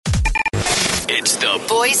It's the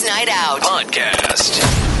Boys Night Out podcast.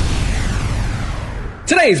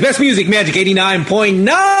 Today's best music, Magic 89.9.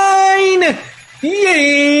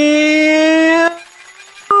 Yeah,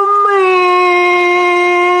 man.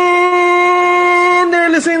 They're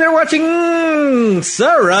listening, they're watching.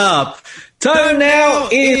 Syrup. Time now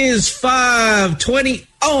is 5:20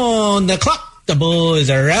 on the clock. The boys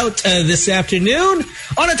are out this afternoon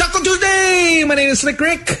on a Taco Tuesday. My name is Slick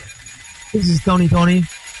Rick. This is Tony.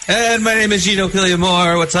 And my name is Gino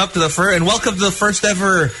Killiamore. What's up to and welcome to the first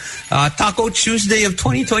ever Taco Tuesday of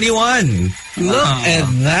 2021. Look at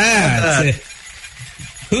that.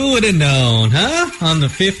 Who would have known, huh? On the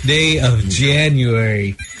 5th day of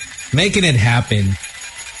January. Making it happen.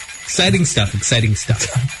 Exciting stuff.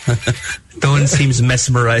 Don seems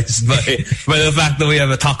mesmerized by the fact that we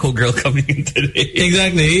have a taco girl coming in today.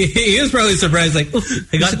 Exactly. He was probably surprised, like, oh,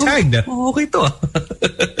 I got tagged. Okay to.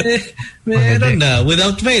 Meron na,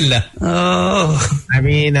 without fail. Oh. I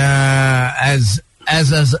mean, as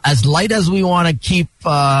light as we want to keep,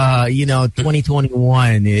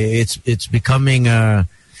 2021, it's becoming oh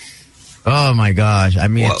my gosh. I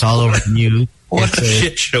mean, it's all over the news. What a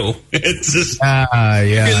shit show. It's just yeah.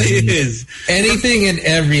 It really is. Anything and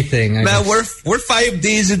everything. Now we're 5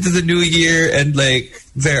 days into the new year, and like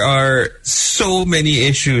there are so many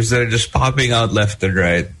issues that are just popping out left and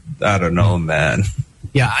right. I don't know, man.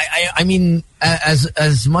 Yeah, I mean,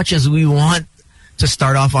 as much as we want to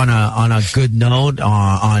start off on a good note,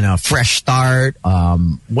 on a fresh start,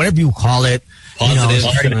 whatever you call it. Positive,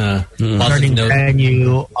 starting brand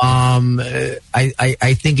new.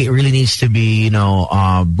 I think it really needs to be,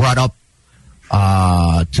 brought up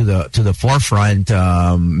to the forefront.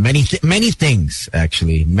 Many things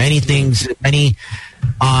actually.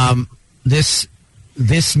 This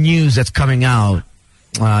news that's coming out,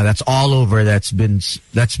 that's all over. That's been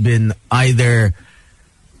either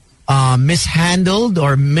mishandled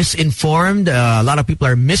or misinformed. A lot of people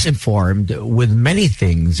are misinformed with many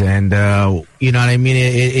things, and you know what I mean.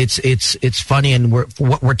 It's funny, and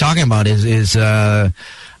what we're talking about is this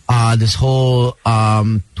whole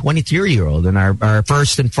 23-year-old. And our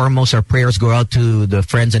first and foremost, our prayers go out to the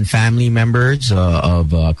friends and family members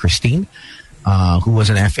of Christine, who was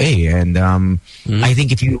an FA. And I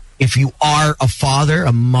think if you are a father,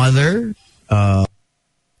 a mother.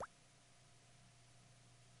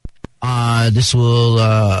 This will,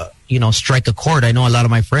 strike a chord. I know a lot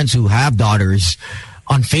of my friends who have daughters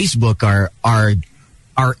on Facebook are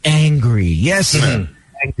angry. Yes,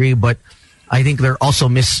 angry, but I think they're also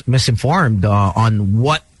misinformed on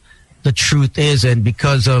what the truth is, and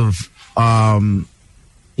because of, we're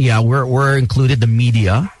included, the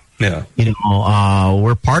media. Yeah,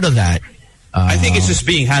 we're part of that. I think it's just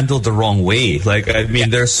being handled the wrong way. Like, I mean,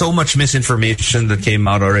 there's so much misinformation that came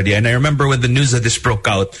out already. And I remember when the news of this broke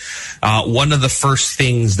out, one of the first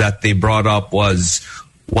things that they brought up was,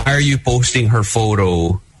 why are you posting her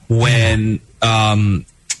photo when the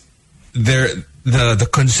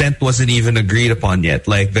consent wasn't even agreed upon yet?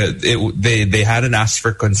 Like, they hadn't asked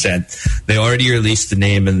for consent. They already released the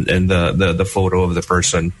name and the photo of the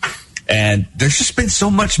person. And there's just been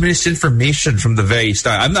so much misinformation from the very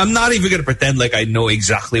start. I'm not even going to pretend like I know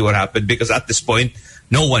exactly what happened, because at this point,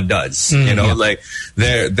 no one does. Like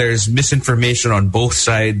there's misinformation on both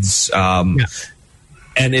sides. And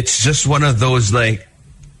it's just one of those, like,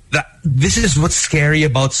 this is what's scary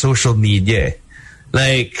about social media.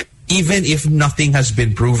 Like, even if nothing has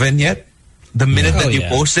been proven yet, the minute that you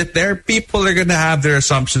post it there, people are going to have their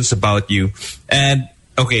assumptions about you. And,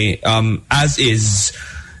 okay, as is...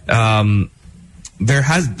 there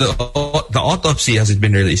has the autopsy hasn't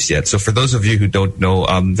been released yet. So for those of you who don't know,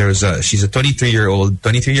 she's a 23-year-old,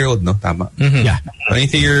 no, tama. Mm-hmm. Yeah.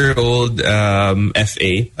 23-year-old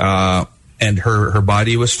FA, and her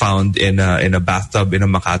body was found in a bathtub in a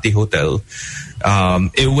Makati hotel.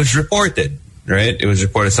 It was reported, right? It was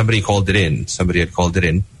reported. Somebody had called it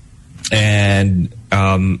in. And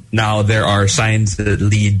now there are signs that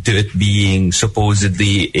lead to it being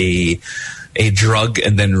supposedly a drug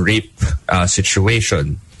and then rape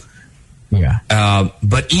situation. Yeah.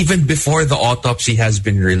 But even before the autopsy has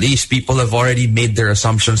been released, people have already made their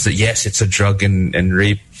assumptions that yes, it's a drug and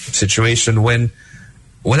rape situation, when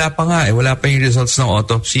wala pa yung results ng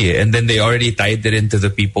autopsy. And then they already tied it into the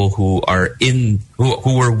people who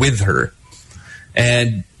were with her.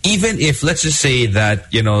 And even if, let's just say that,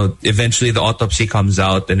 eventually the autopsy comes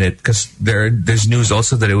out, and because there's news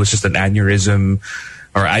also that it was just an aneurysm,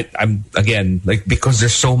 or I'm again, like, because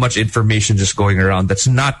there's so much information just going around that's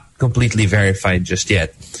not completely verified just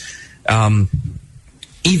yet.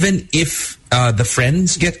 Even if the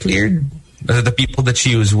friends get cleared, the people that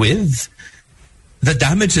she was with, the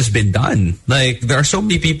damage has been done. Like, there are so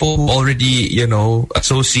many people who already,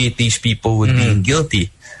 associate these people with being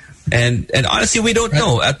guilty. And honestly, we don't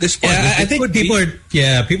know at this point. Yeah, I think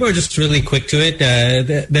people are just really quick to it.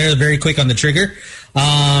 They're very quick on the trigger.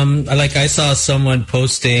 Like I saw someone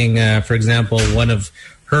posting, for example, one of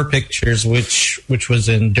her pictures, which was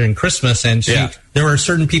during Christmas, and there were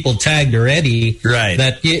certain people tagged already, right?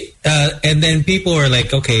 And then people are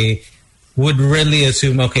like, okay, would really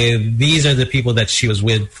assume, okay, these are the people that she was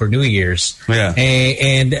with for New Year's,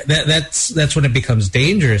 and that's when it becomes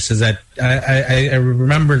dangerous. Is that I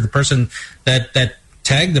remember the person that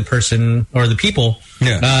tagged the person or the people,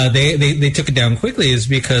 they took it down quickly, is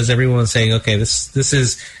because everyone was saying, okay, this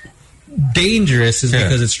is dangerous, is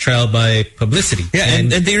because it's trial by publicity. Yeah,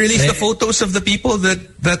 and they released the photos of the people that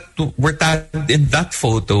were tagged in that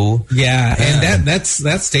photo. Yeah, and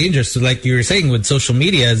that's dangerous. So like you were saying with social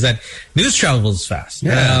media, is that news travels fast.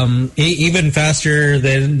 Yeah. Even faster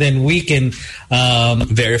than we can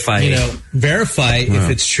verify if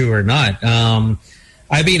it's true or not.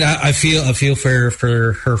 I mean, I feel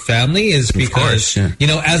for her family, is because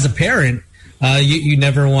as a parent, you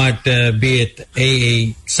never want, be it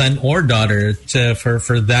a son or daughter,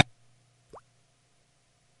 for that.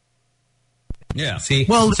 Yeah. See,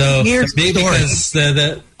 well, so because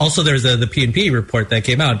also there's the PNP report that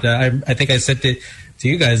came out. I think I sent it to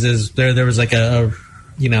you guys. Is there was like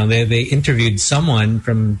they interviewed someone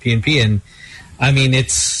from PNP, and I mean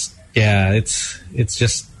it's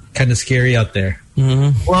just kind of scary out there.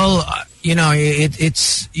 Mm-hmm. Well,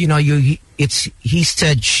 it's he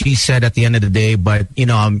said, she said at the end of the day, but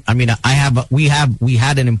I mean, we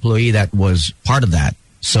had an employee that was part of that,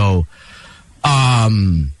 so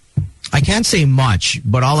I can't say much,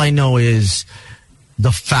 but all I know is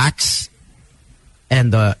the facts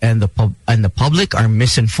and the public are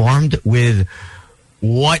misinformed with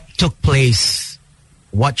what took place,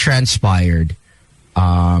 what transpired,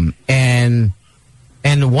 and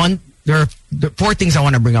there are 4 things I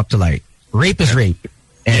want to bring up to light. Rape is rape.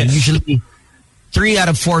 And usually 3 out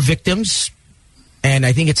of 4 victims, and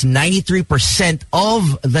I think it's 93%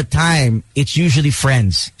 of the time, it's usually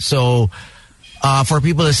friends. So for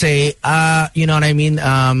people to say, you know what I mean?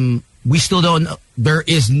 We still don't know. There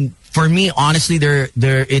is, for me, honestly,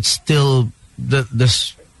 it's still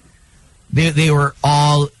they were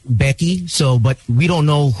all Becky. So, but we don't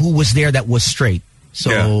know who was there that was straight.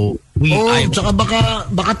 So tsaka baka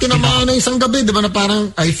tinamaan na isang gabi, di ba, na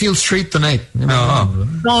parang I feel straight tonight.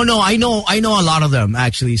 No, I know a lot of them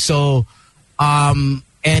actually. So, and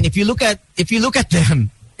if you look at them,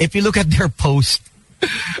 if you look at their post,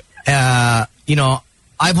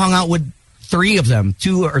 I've hung out with 3 of them,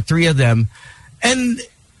 2 or 3 of them, and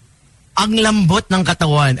ang lambot ng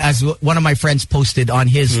katawan, as one of my friends posted on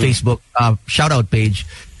his Facebook shout out page.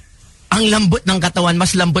 Ang lambot ng katawan,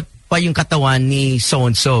 mas lambot pa yung katawan ni so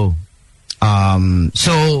and so.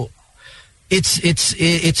 So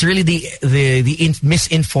it's really the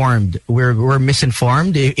misinformed. We're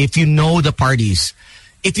misinformed. If you know the parties,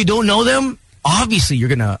 if you don't know them, obviously you're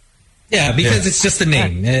gonna. Yeah, because it's just a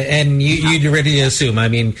name, and you'd already assume. I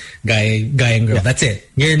mean, guy and girl. That's it.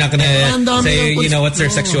 You're not gonna say, what's their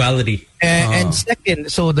sexuality. And second,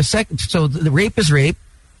 so the rape is rape.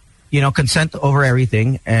 Consent over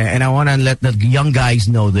everything. And I want to let the young guys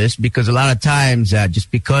know this, because a lot of times just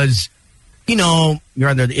because, you're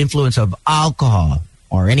under the influence of alcohol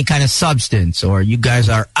or any kind of substance, or you guys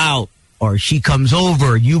are out, or she comes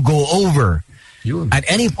over, you go over. At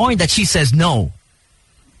any point that she says no.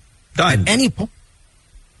 Done.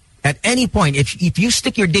 At any point, if you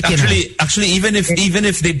stick your dick in her. Actually, even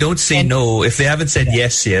if they don't say no, if they haven't said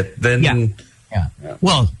yes yet, then. Yeah.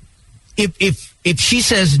 Well, if she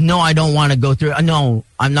says no, I don't want to go through. No,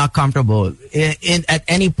 I'm not comfortable. At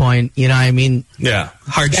any point, I mean. Yeah,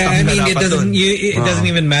 hard stuff. I mean, it doesn't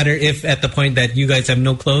even matter if at the point that you guys have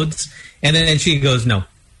no clothes, and then she goes no.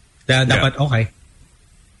 Dapat okay.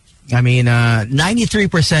 I mean,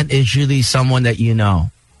 93% is usually someone that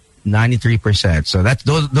 93%. So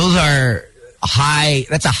those are high.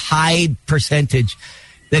 That's a high percentage.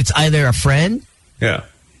 That's either a friend. Yeah.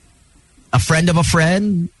 A friend of a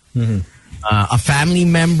friend. Mm-hmm. A family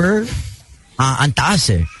member, ang taas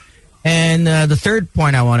eh. And the third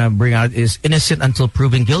point I want to bring out is innocent until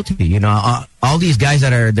proven guilty. All these guys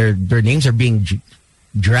that are their names are being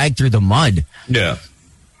dragged through the mud. Yeah.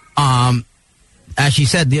 As she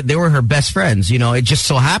said, they were her best friends. It just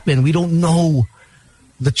so happened we don't know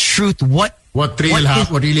the truth. What really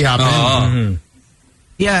happened? Mm-hmm.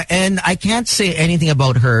 Yeah, and I can't say anything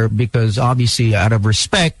about her because obviously out of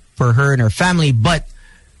respect for her and her family, but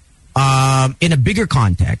in a bigger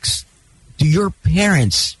context, do your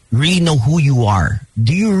parents really know who you are? Do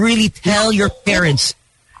you really tell your parents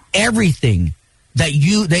everything that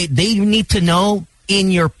they need to know in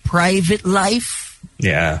your private life?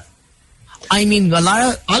 Yeah. I mean, a lot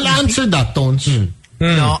of... I'll answer that, Tones.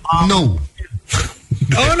 No. No.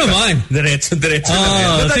 Oh, no, mine. Diretso na yan.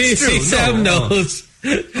 Oh, But that's see, true. Sam knows.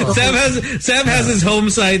 Sam has his home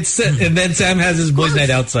side, and then Sam has his boys' night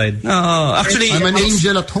outside. No, actually, I'm an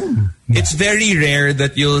angel at home. it's very rare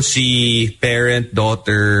that you'll see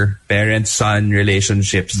parent-daughter, parent-son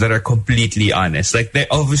relationships that are completely honest. Like,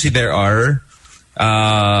 obviously there are,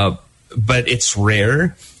 but it's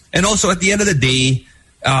rare. And also, at the end of the day,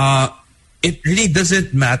 it really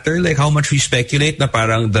doesn't matter like how much we speculate na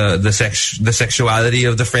parang the sexuality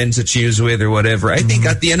of the friends that she was with or whatever. I think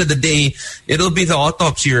at the end of the day, it'll be the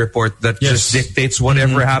autopsy report that just dictates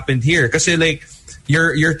whatever happened here. Kasi like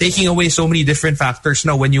you're taking away so many different factors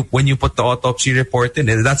now when you put the autopsy report in.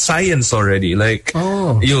 That's science already. Like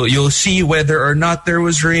you'll see whether or not there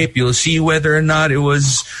was rape. You'll see whether or not it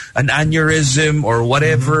was an aneurysm or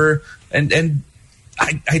whatever. And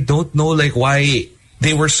I don't know like why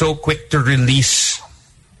they were so quick to release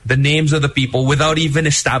the names of the people without even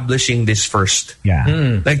establishing this first. Yeah.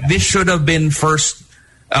 Like this should have been first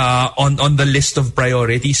on the list of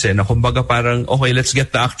priorities. Na kumbaga parang, okay, let's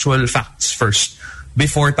get the actual facts first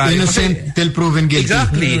before tayo. Innocent till proven guilty.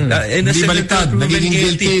 Exactly. Innocent baliktad. till proven Naging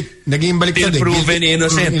guilty. Naging baliktad. Till proven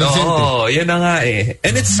innocent. Oh, yun na nga eh.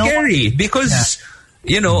 And it's scary because...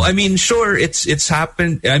 You know, I mean, sure, it's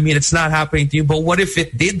happened. I mean, it's not happening to you, but what if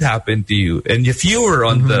it did happen to you? And if you were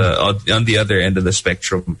on the other end of the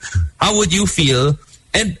spectrum, how would you feel?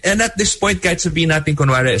 And at this point, kahit sabihin natin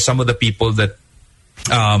kunwari some of the people that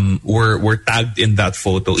were tagged in that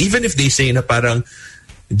photo, even if they say na parang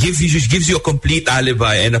gives you a complete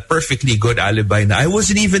alibi and a perfectly good alibi na I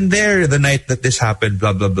wasn't even there the night that this happened,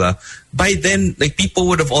 blah blah blah. By then, like people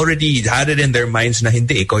would have already had it in their minds na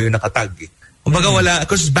hindi ikaw yung nakatag.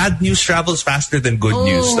 Because bad news travels faster than good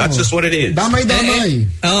news. That's just what it is. Damay.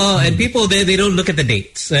 And people, they don't look at the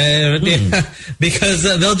dates. Because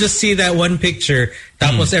they'll just see that one picture.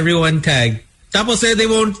 Tapos everyone tagged. Tapos they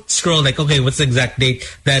won't scroll like, okay, what's the exact date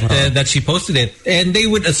that she posted it? And they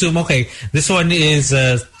would assume, okay, this one is,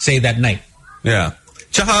 say, that night. Yeah.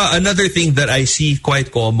 Tsaka another thing that I see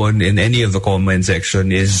quite common in any of the comment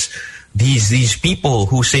section is these people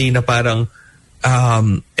who say na parang,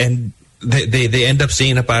 and they end up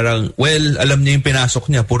saying na parang, well, alam niya yung pinasok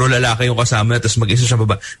niya, puro lalaki yung kasama, tapos mag-isa siya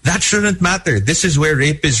baba. That shouldn't matter. This is where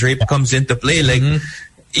rape comes into play. Like,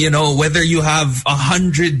 you know, whether you have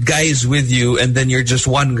 100 guys with you and then you're just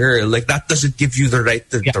one girl, like that doesn't give you the right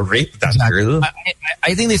to rape that girl.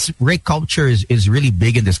 I think this rape culture is really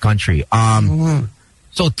big in this country.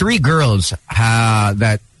 So 3 girls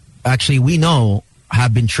that actually we know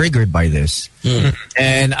have been triggered by this.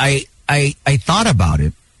 And I thought about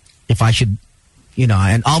it. If I should, you know,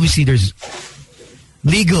 and obviously there's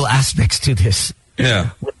legal aspects to this.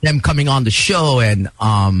 Yeah. With them coming on the show and,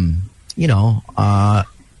 you know,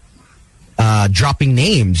 dropping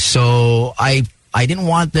names. So I didn't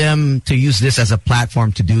want them to use this as a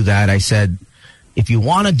platform to do that. I said, if you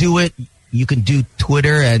want to do it, you can do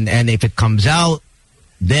Twitter. And if it comes out,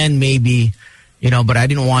 then maybe, you know, but I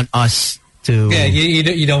didn't want us to... Yeah,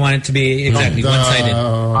 you don't want it to be exactly one-sided.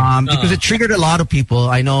 Because it triggered a lot of people.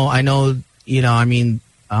 I know, you know, I mean,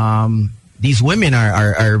 these women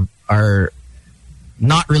are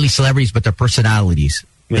not really celebrities, but they're personalities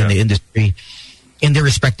in the industry, in their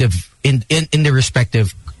respective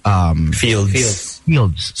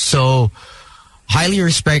fields. So highly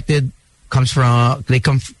respected,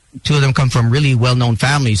 two of them come from really well-known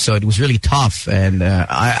families, so it was really tough. And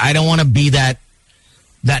I don't want to be that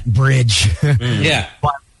bridge. Yeah.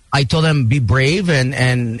 But I told them, be brave,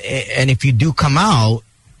 and if you do come out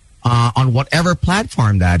on whatever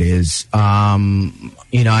platform that is,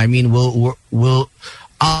 you know, I mean,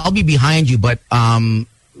 I'll be behind you, but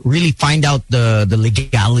really find out the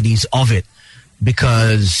legalities of it,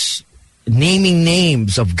 because naming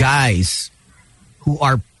names of guys who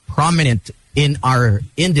are prominent in our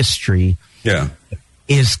industry,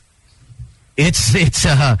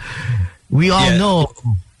 we all know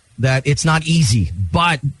that it's not easy,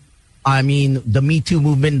 but I mean, the Me Too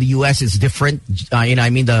movement in the U.S. is different. You know, I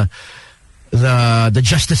mean, the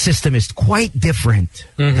justice system is quite different.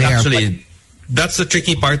 Actually, that's the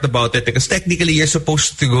tricky part about it, because technically you're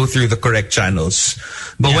supposed to go through the correct channels.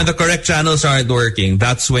 But when the correct channels aren't working,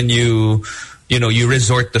 that's when you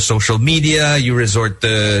resort to social media, you resort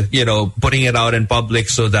to, you know, putting it out in public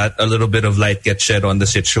so that a little bit of light gets shed on the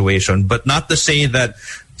situation. But not to say that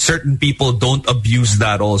certain people don't abuse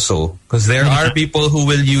that also, because there are people who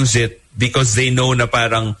will use it because they know na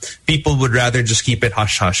parang people would rather just keep it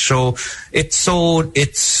hush-hush. So it's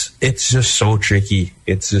just so tricky.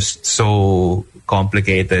 It's just so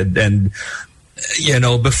complicated. And,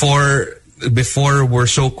 before we're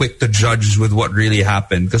so quick to judge with what really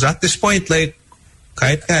happened. Because at this point, like,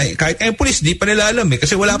 kahit yung police, di pa nila alam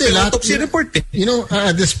kasi wala pa yung autopsy report eh.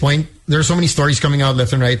 At this point, there are so many stories coming out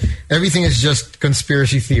left and right. Everything is just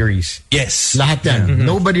conspiracy theories. Yes. Lahat yan. Mm-hmm.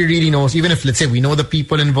 Nobody really knows. Even if, let's say, we know the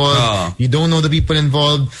people involved, you don't know the people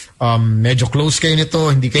involved, medyo close kayo nito,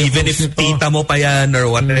 hindi kayo even close if nito. tita mo pa yan or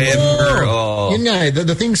whatever. Yun nga,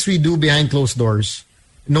 the things we do behind closed doors,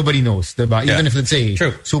 nobody knows. Diba? Even if, let's say,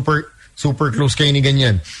 super close kayo ni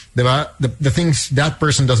ganyan. Diba? The things that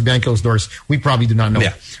person does behind closed doors, we probably do not know.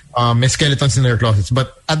 Yeah. May skeletons in their closets.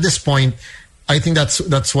 But at this point, I think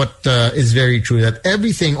that's what is very true. That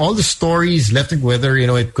everything, all the stories left, whether,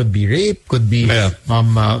 it could be rape, could be,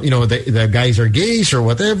 the guys are gays or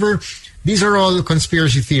whatever. These are all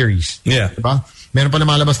conspiracy theories. Yeah. Diba? Meron pa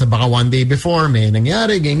lumalabas na baka one day before, may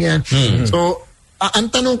nangyari, ganyan. Mm-hmm. So, ang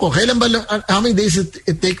tanong ko, how many days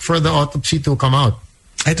it take for the autopsy to come out?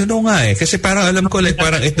 I don't know nga eh. Kasi parang alam ko, like,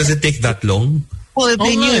 parang it doesn't take that long. Well, if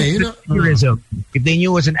they knew it was an aneurysm, if they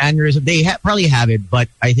knew it was an aneurysm, they probably have it. But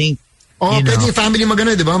I think, pwede yung family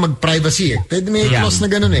mag-ano, di ba? Mag-privacy eh. Pwede may clause na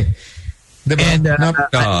ganun eh. Diba? And,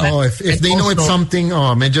 if they know it's something,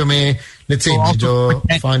 medyo may, let's say, medyo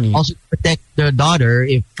funny. Also protect the daughter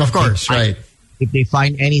of course, right. If they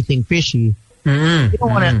find anything fishy, they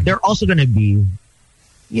don't wanna, they're also going to be,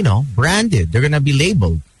 branded. They're going to be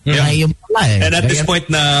labeled. Yeah. And at this point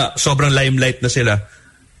na sobrang limelight na sila.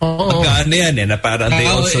 Magkaano yan eh, na parang they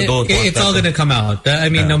also don't want it's all going to come out. I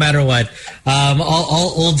mean, no matter what.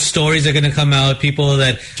 All old stories are going to come out. People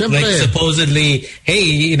that like supposedly,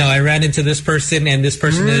 hey, I ran into this person and this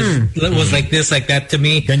person was like this, like that to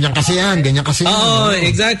me. Ganyan kasi yan. Oh,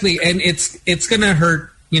 exactly. And it's going to hurt,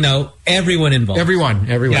 everyone involved. Everyone.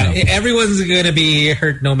 Yeah, everyone's going to be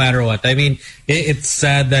hurt no matter what. I mean, it's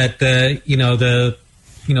sad that,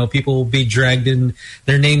 people will be dragged in,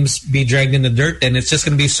 their names be dragged in the dirt, and it's just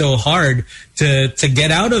going to be so hard to get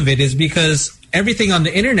out of it is because everything on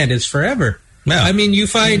the internet is forever. Yeah. I mean, you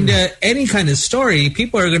find any kind of story,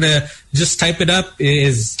 people are going to just type it up,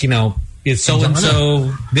 is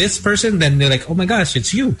so-and-so this person, then they're like, oh my gosh,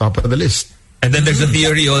 it's you. Top of the list. And then there's a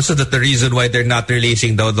theory also that the reason why they're not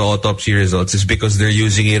releasing the autopsy results is because they're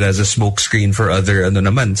using it as a smoke screen for other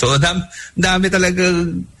naman. So dami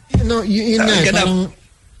talaga.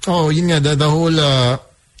 Yun nga, the whole,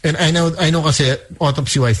 and I know kasi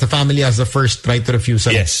autopsy-wise, the family has the first right to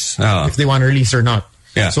refusal. Yes. If they want to release or not.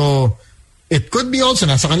 Yeah. So, it could be also,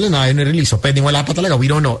 nasa kanila na ayaw release. So, pwedeng wala pa talaga. We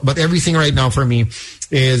don't know. But everything right now for me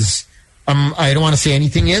is, I don't want to say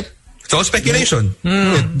anything yet. It's all speculation.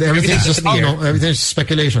 Everything's just, everything's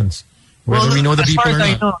speculations. Whether we know the people or not.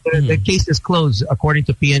 As far as I know, the case is closed. According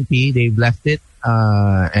to PNP, they've left it.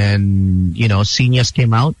 And, Senias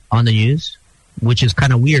came out on the news, which is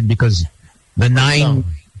kind of weird because the nine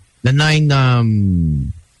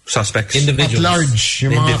suspects, individuals at large,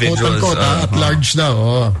 yung mga quote-unquote at large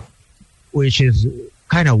daw, which is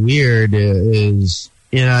kind of weird. Is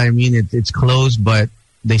it's closed, but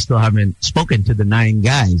they still haven't spoken to the 9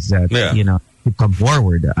 guys that to come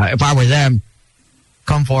forward. If I were them,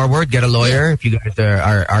 come forward, get a lawyer. If you guys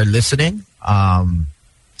are listening, I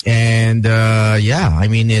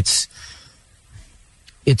mean it's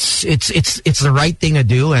the right thing to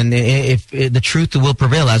do, and if the truth will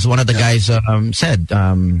prevail, as one of the guys said,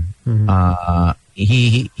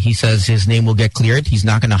 he says his name will get cleared. He's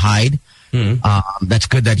not going to hide. That's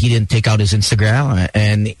good that he didn't take out his Instagram,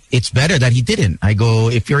 and it's better that he didn't. I go,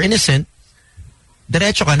 if you're innocent,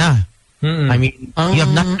 diretso ka na. I mean, you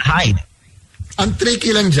have nothing to hide. Ang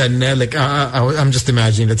tricky lang dyan, like I'm just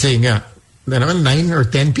imagining, let's say 9 or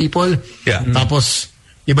 10 people, tapos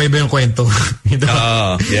iba-iba yung kwento.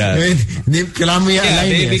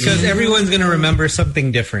 Because everyone's going to remember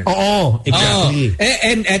something different. Exactly.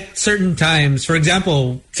 And at certain times, for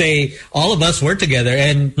example, say all of us work together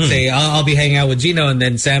and say I'll be hanging out with Gino and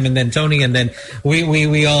then Sam and then Tony and then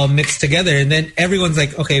we all mix together and then everyone's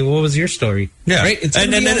like, okay, what was your story? Yeah. Right? It's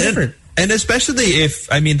going to be all different. And especially if,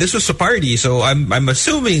 this was a party, so I'm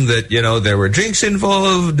assuming that, there were drinks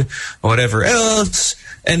involved, whatever else.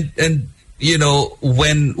 And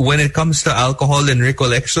when it comes to alcohol and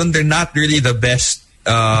recollection, they're not really the best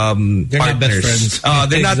partners. Not best friends.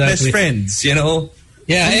 They're not best friends,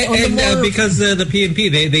 Yeah, and because the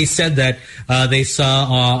PNP, they said that they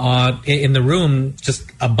saw in the room just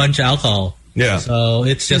a bunch of alcohol. Yeah. So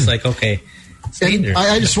it's just like, okay. And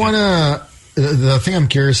I just want to the thing I'm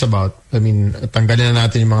curious about, I mean, tanggalin na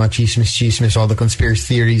natin yung mga chismis, all the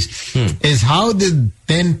conspiracy theories, is how did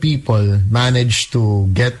 10 people manage to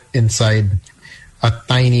get inside a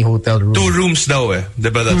tiny hotel room? 2 rooms daw eh.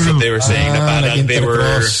 Diba that's what they were saying. Na parang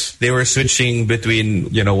they were switching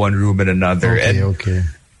between, one room and another. Okay.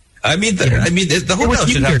 I mean, the hotel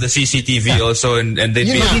should have the CCTV also, and they'd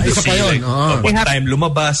be able to see what time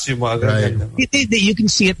lumabas yung mga ganyan. You can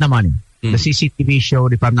see it naman. The CCTV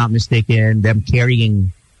showed, if I'm not mistaken, them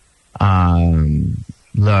carrying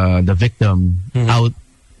the victim out.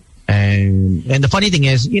 And the funny thing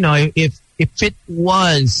is, if it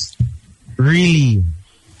was really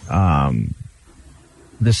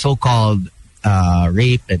the so-called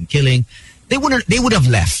rape and killing, they would have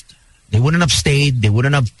left. They wouldn't have stayed. They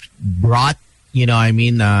wouldn't have brought,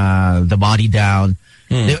 the body down.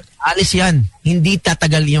 Alis yan. Hindi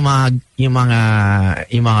tatagal yung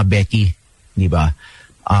mga Becky, di ba?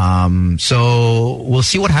 So we'll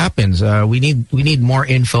see what happens. We need more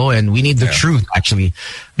info, and we need the truth, actually,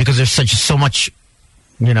 because there's so much,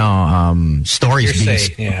 stories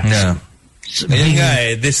being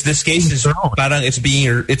This case is parang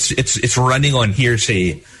it's running on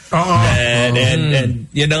hearsay. And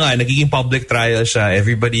yun na nga, nagiging public trial siya.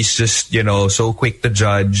 Everybody's just, so quick to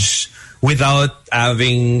judge without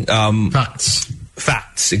having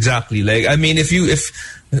facts, exactly. Like, I mean,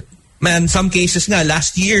 some cases nga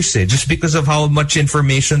last year's just because of how much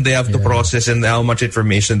information they have to process and how much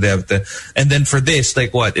information they have to, and then for this,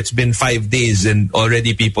 like what, it's been 5 days and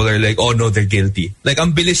already people are like, oh no, they're guilty. Like,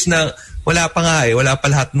 ang bilis na, wala pa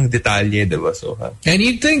lahat ng detalye, diba? So, and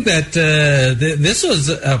you'd think that this was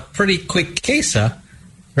a pretty quick case,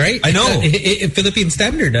 right? I know. Philippine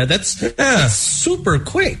standard, that's super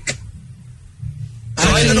quick. So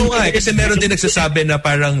I don't know why. Kasi meron din nagsasabi na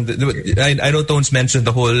parang, I know Tones mentioned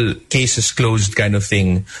the whole case is closed kind of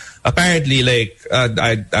thing. Apparently, like,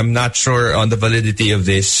 I'm not sure on the validity of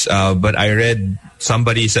this, but I read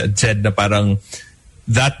somebody said na parang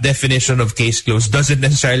that definition of case closed doesn't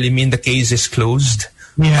necessarily mean the case is closed.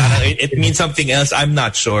 Yeah. It means something else. I'm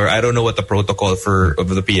not sure. I don't know what the protocol of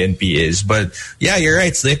the PNP is. But yeah, you're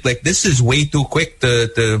right, Slick. Like, this is way too quick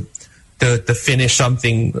to finish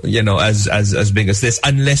something, as big as this,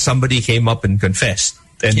 unless somebody came up and confessed.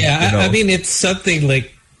 And, I mean, it's something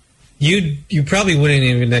like you probably wouldn't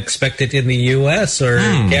even expect it in the U.S. or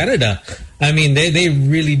Canada. I mean, they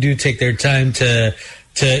really do take their time to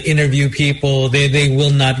interview people. They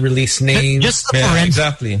will not release names. Just the forensics.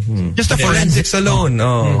 Exactly. Just the forensics alone.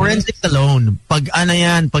 Oh. Forensics alone. Pag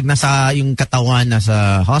nasa yung katawan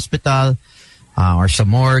nasa hospital, or some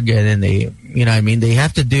morgue, and then they, they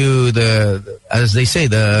have to do as they say,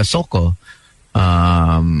 the SOCO,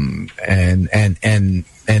 and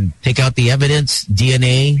take out the evidence,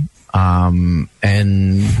 DNA, and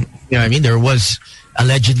there was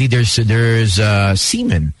allegedly there's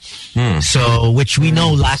semen, so which we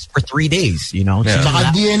know lasts for 3 days, So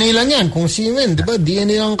saka DNA lang yan. Kung semen, di ba?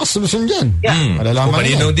 DNA lang kasolusyon dyan. Yeah. Malalaman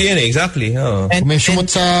yan. DNA, exactly. Oh. And may sumot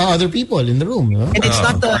sa other people in the room. And it's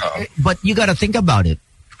not but you got to think about it.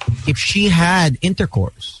 If she had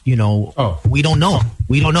intercourse, we don't know.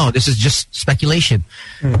 We don't know. This is just speculation.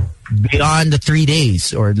 Beyond the 3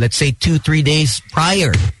 days, or let's say 2-3 days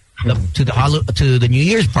prior to the New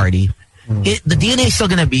Year's party, the DNA is still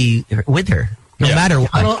going to be with her, no matter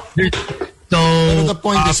what. Pero the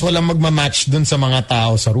point is, walang magmamatch dun sa mga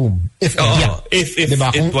tao sa room. If diba?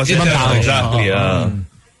 It was exactly.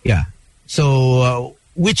 Yeah. So,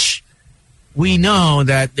 which we know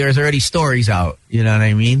that there's already stories out. You know what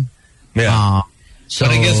I mean? Yeah. So,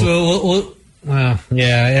 but I guess we'll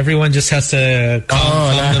everyone just has to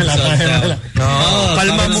calm themselves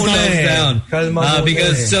down. Calm down.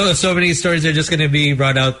 Because so many stories are just going to be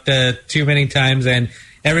brought out too many times, and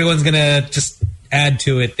everyone's going to just add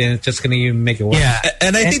to it, and it's just going to make it worse. Yeah,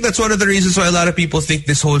 and I think that's one of the reasons why a lot of people think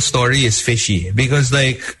this whole story is fishy. Because,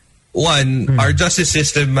 like, one, our justice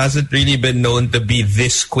system hasn't really been known to be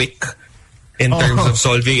this quick in terms of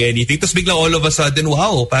solving anything. Tapos biglang all of a sudden,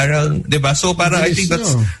 wow, parang, diba? So parang I think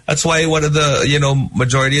that's why one of the,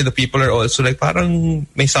 majority of the people are also like, parang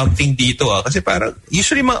may something dito Kasi parang,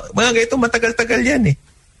 usually mga ganito matagal-tagal yan eh.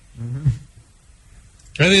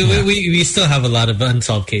 I mean, we still have a lot of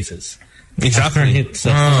unsolved cases. Exactly.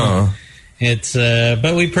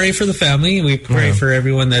 But we pray for the family. We pray for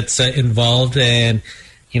everyone that's involved, and,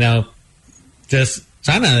 just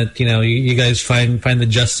sana, you guys find the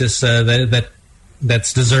justice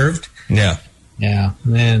that's deserved. Yeah. Yeah,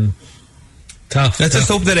 man. Tough. Let's just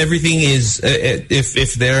hope that everything is,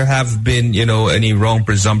 if there have been, any wrong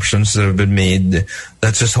presumptions that have been made,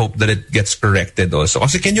 let's just hope that it gets corrected also.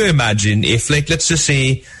 Also, can you imagine if, like, let's just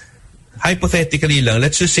say hypothetically lang,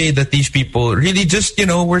 let's just say that these people really just,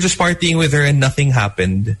 we're just partying with her and nothing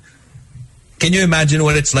happened. Can you imagine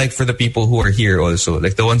what it's like for the people who are here also?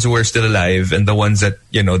 Like the ones who are still alive and the ones that,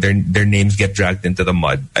 their names get dragged into the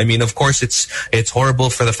mud. I mean, of course, it's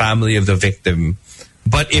horrible for the family of the victim.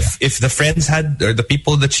 But if the friends or the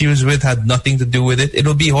people that she was with had nothing to do with it,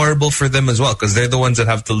 it'll be horrible for them as well because they're the ones that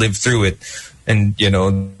have to live through it. And,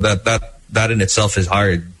 that in itself is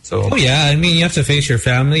hard. So. Oh, yeah. I mean, you have to face your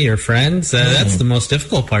family, your friends. That's the most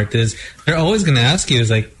difficult part is they're always going to ask you,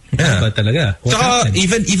 talaga? What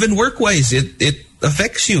even work-wise, it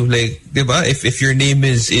affects you. Like, diba? If your name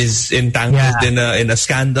is entangled in a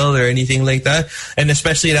scandal or anything like that, and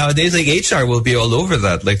especially nowadays, like HR will be all over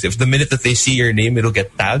that. Like, if the minute that they see your name, it'll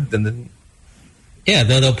get tagged, and then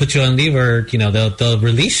they'll put you on leave or they'll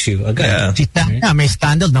release you again. Yeah, may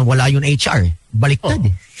scandal na wala yung HR. Baliktad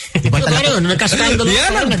eh. Diba talaga? Nagka-scandal.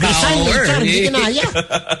 Nag-resign HR. Hindi kinaya.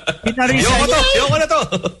 Yoko na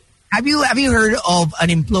to. Have you heard of an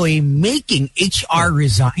employee making HR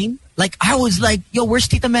resign? Like, I was like, yo, where's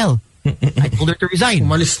Tita Mel? I told her to resign.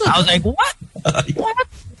 Umalis na. I was like, what? What?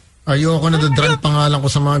 Ayoko na drag pangalan ko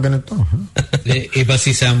sa mga ganito. Iba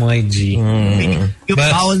si Samuel G. You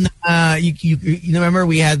remember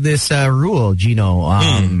we had this rule, Gino.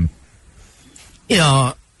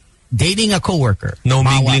 Dating a coworker. No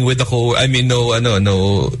mingling with the I mean,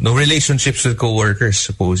 no relationships with coworkers,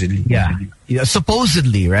 supposedly. Yeah,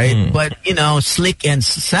 supposedly, right? But, Slick and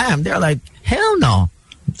Sam, they're like, hell no.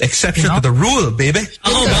 Exception to the rule, baby.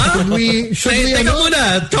 Ako ba? Should we teka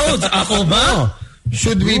muna, Toads, ako ba?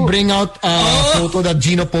 Should we bring out a photo that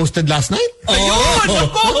Gino posted last night? That's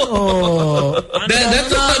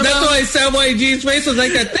why Sam YG's face was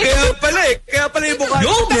like that. Kaya pala yung mukha.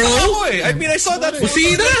 Yo, bro! I mean, I saw that.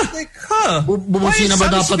 Busina! Like, Bubusina ba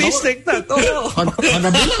dapat space like that?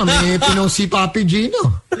 Hanabi lang, may pinost si Papi Gino.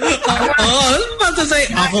 Ano ba to say?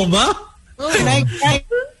 Ako ba? Can I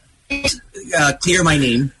clear my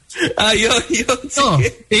name? Even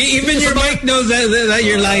your mic knows that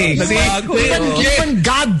you're lying. Even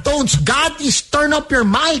God don't. God is turn up your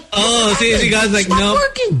mic. Oh, see, God's like, no.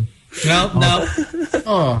 Working. No.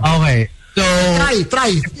 Okay. So try.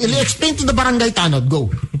 Explain to the barangay tanod.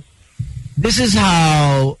 Go. This is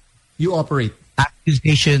how you operate.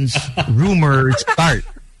 Accusations, rumors start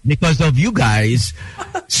because of you guys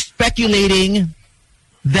speculating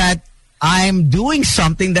that I'm doing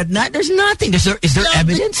something that there's nothing. Is there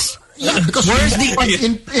evidence? Yeah, because where's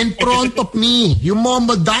in front of me? You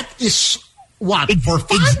mumbled that is what? For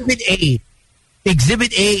fun? Exhibit A,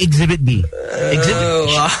 Exhibit B.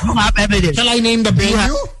 You have evidence. Shall I name the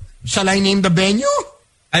venue?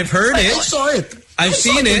 I've heard it. I saw it. I've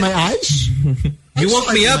seen it. In my eyes. You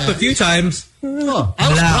woke me up a few times. Oh, I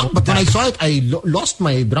was drunk, but when I saw it, I lost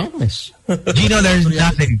my drunkenness. Gino, there's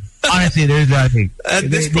nothing. Honestly, there's nothing.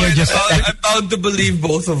 At this point, I'm bound to believe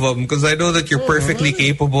both of them because I know that you're perfectly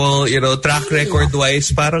capable, track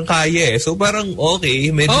record-wise, parang kaya eh. So parang okay.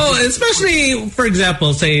 Especially, for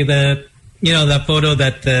example, say that, that photo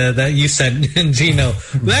that you sent, Gino.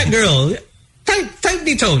 That girl, type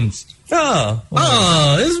the tones.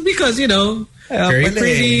 It's because, very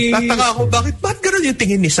pretty. Tataka ako, bakit ganun yung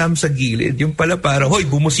tingin ni Sam sa gilid? Yung pala para, hoy,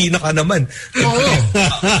 bumusina ka naman. Oo.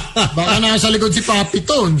 Baka nasa likod si Papi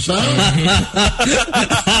Tones, ha?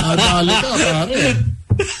 Nadali ka, pare.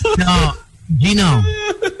 No, Gino.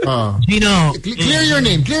 Gino. Clear your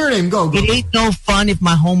name, go. It ain't no fun if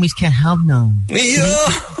my homies can't help no. Yeah,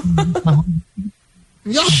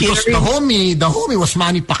 because the homie was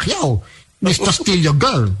Manny Pacquiao. Mr. Steal Your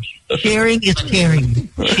Girl. Sharing is caring.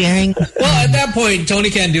 Sharing. Well, at that point, Tony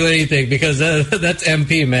can't do anything because that's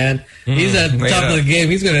MP, man. He's at the top of the game.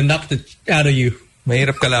 He's going to knock the out of you.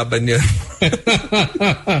 Mahirap kalaban yun.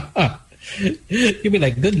 You'll be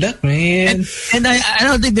like, good luck, man. And I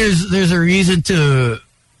don't think there's a reason to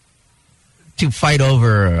fight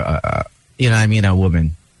over, a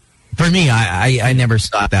woman. For me, I never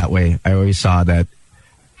saw it that way. I always saw that,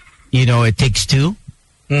 it takes two.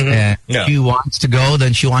 And if she wants to go,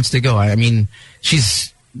 then she wants to go. I mean, she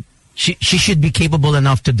should be capable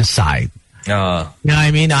enough to decide. You know what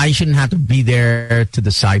I mean? I shouldn't have to be there to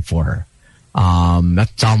decide for her.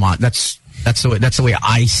 That's the way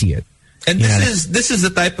I see it. And this is the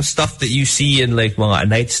type of stuff that you see in like mga A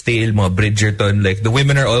Knight's Tale, mga Bridgerton. Like the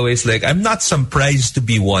women are always like, I'm not some prize to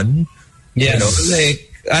be won. Yes. Like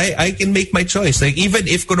I can make my choice. Like even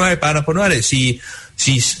if kunwari si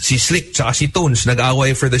Slick tsaka si Tones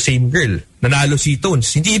nag-away for the same girl. Nanalo si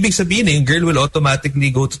Tones. Hindi ibig sabihin yung girl will automatically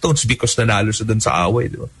go to Tones because nanalo siya dun sa away,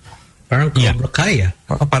 di ba? Parang Cobra Kai.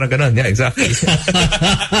 Parang ganun. Yeah, exactly.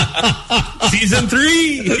 Season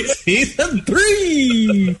 3! Season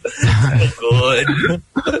 3! Good.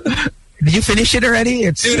 Did you finish it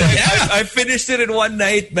already? Dude, I finished it in one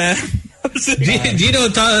night, man.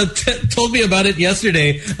 Gino told me about it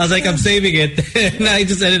yesterday. I was like, I'm saving it. And I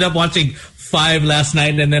just ended up watching 5 last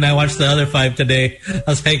night, and then I watched the other 5 today. I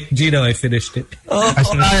was like, Gino, I finished it.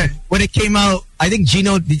 When it came out, I think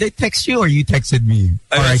Gino, did I text you or you texted me?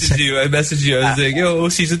 I messaged you. I was like, yo,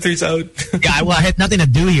 season 3's out. Yeah, well, I had nothing to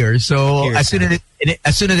do here. So as soon as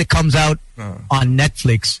it comes out on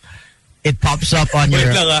Netflix, it pops up on Wait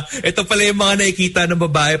your... lang ito pala yung mga nakikita ng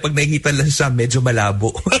babae pag nakikita lang sa medyo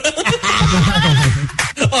malabo.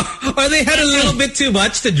 or they had a little bit too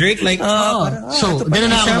much to drink. Like, so,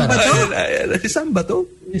 isang ba to?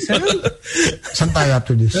 Saan tayo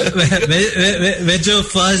after this? Medyo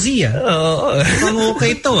fuzzy, Parang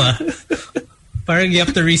okay to, Parang you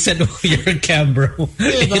have to reset your camera.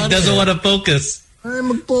 It doesn't want to focus. Ay,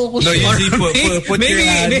 mag-focus. No, you put your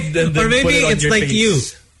hand and then or maybe put it on it's your like face. you.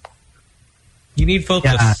 You need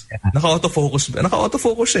focus. Yeah. Naka-autofocus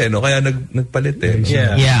no? Kaya nagpalit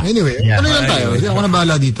Yeah. Anyway, ano lang tayo? Hindi ako na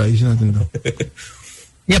bahala dito. Ayusin natin to.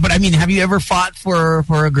 Yeah, but I mean, have you ever fought for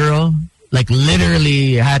a girl? Like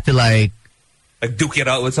literally had to like duke it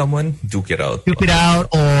out with someone? Duke it out. Duke it out,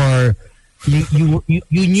 or you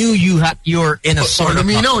knew you're in a sort of...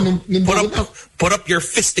 Put up your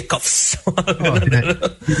fisticuffs.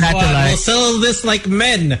 We'll settle this like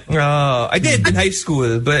men. I did in high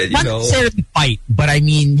school, but not necessarily fight, but I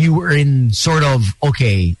mean you were in sort of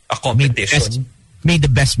a competition. Made the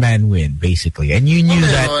best man win, basically, and you knew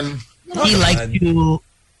that he liked you.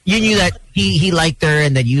 You knew that he liked her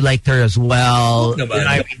and that you liked her as well.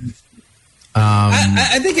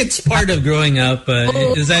 I think it's part of growing up.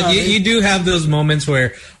 Is that you do have those moments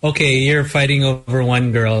where you're fighting over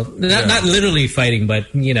one girl, not literally fighting,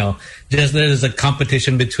 but just there's a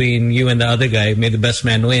competition between you and the other guy. May the best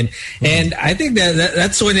man win, and I think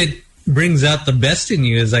that's when it brings out the best in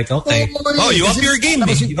you. Is like you up your game,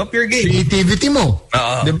 you up your game. Creativity mo.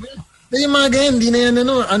 Yung mga ganyan, hindi na yan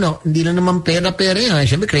hindi lang naman pera yan.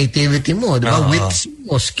 Siyempre, creativity mo, di ba? Wits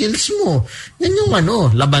mo, skills mo. Yan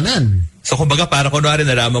yung labanan. So, kumbaga, para kunwari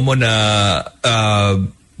nalaman mo na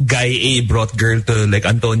guy A brought girl to like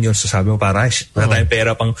Antonio. So, sabi mo, wala tayong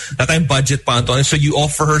pera wala tayong budget pa, Antonio. So, you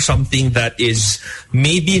offer her something that is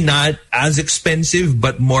maybe not as expensive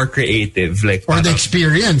but more creative. Like, or the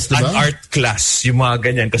experience, diba? An art class, yung mga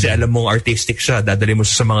ganyan. Kasi alam mong artistic siya. Dadali mo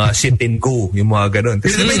sa mga sit and go, yung mga ganun.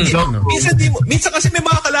 Kasi minsan kasi may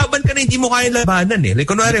mga kalaban ka na hindi mo kaya labanan Like,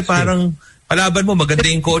 kunwari, parang kalaban mo, maganda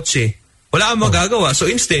yung kotse. Wala kang magagawa. So,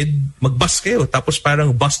 instead, mag-bus kayo. Tapos parang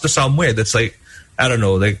bus to somewhere that's like, I don't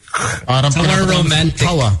know, like... somewhere romantic.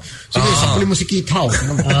 Sige, sapuli mo si Keith Howe.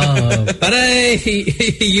 But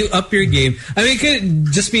you up your game. I mean, it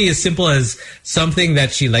could just be as simple as something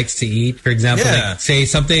that she likes to eat. For example, like, say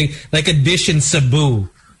something like a dish in Cebu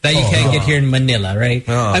that you can't get here in Manila, right?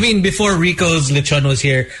 I mean, before Rico's Lechon was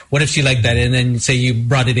here, what if she liked that? And then say you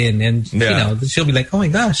brought it in and, she'll be like, oh my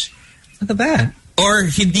gosh, look at that. Or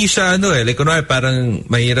hindi siya like kunwari parang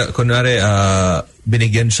mahirap, kunwari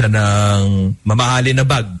binigyan siya ng mamahalin na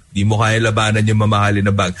bag. Di mo kaya labanan yung mamahalin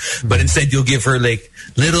na bag. But instead you'll give her like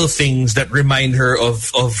little things that remind her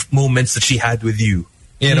of moments that she had with you.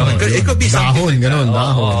 It could be something.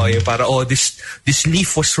 Dahon. Yung para, this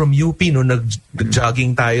leaf was from UP no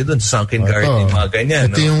nag-jogging tayo dun sa Sunken Garden. Mga ganyan.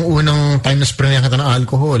 Ito yung unang time na spray ka ng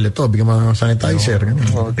alcohol. Ito, bigyan mo ng sanitizer.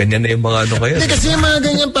 Ganyan na yung mga kayo. Hindi, kasi yung mga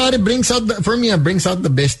ganyan pare brings out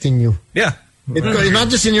the best in you. Yeah.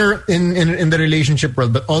 Not just in your in the relationship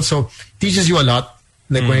world, but also teaches you a lot.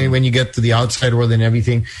 Like when you get to the outside world and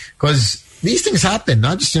everything. Because these things happen,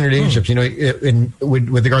 not just in relationships.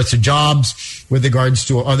 With regards to jobs, with regards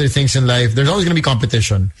to other things in life, there's always going to be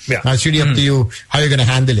competition. Yeah. It's really up to you how you're going to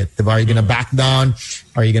handle it. Are you going to back down?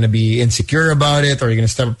 Are you going to be insecure about it? Or are you going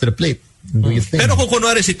to step up to the plate? Do you think? Pero kung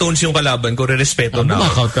kunwari si Tones yung kalaban ko, respeto na.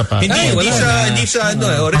 Knockout ka pa. Hindi sa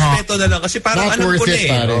respeto na lang. Kasi parang alam ko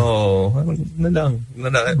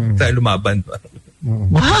na tayo lumaban.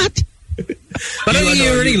 What? But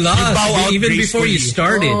you already lost even before you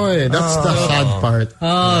started. That's the sad part.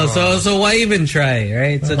 So why even try,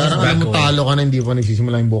 right? So just back away. Talo ka na, hindi pa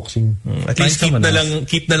nagsisimula yung boxing. At least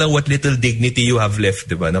keep na lang what little dignity you have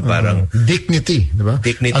left, di ba? Na parang dignity, di ba?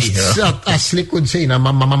 Dignity. As Slick would say, na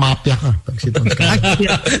mamamapya ka.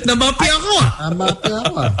 Namapya ako.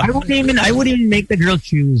 I wouldn't even make the girl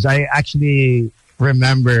choose. I actually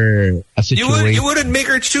remember a situation. You wouldn't make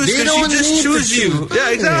her choose because she just choose you.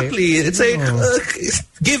 Yeah, exactly. It's like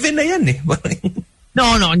given na yan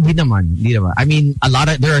No, hindi naman. I mean,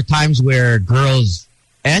 there are times where girls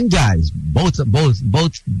and guys, both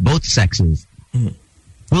sexes,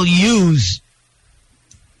 will use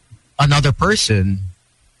another person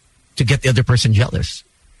to get the other person jealous.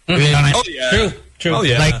 Oh yeah, true. Oh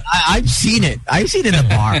yeah. Like I've seen it. I've seen it in the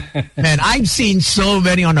bar. Man, I've seen so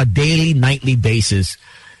many on a daily, nightly basis.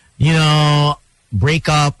 You know, break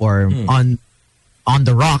up or on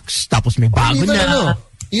the rocks. Tapos may bago na.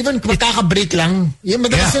 Even kaka-break lang. Yung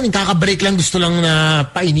madalas yun, kaka-break lang, gusto lang na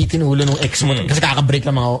painitin ulo ng ex mo. Kasi kaka-break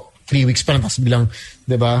lang mga 3 weeks pa lang. Tapos bilang,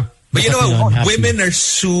 di ba? But you know, women are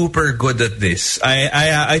super good at this.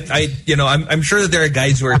 I'm sure that there are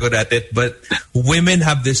guys who are good at it, but women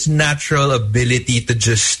have this natural ability to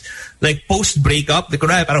just like post breakup. Like,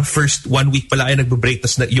 parang first 1 week pala kayo nagbe-break,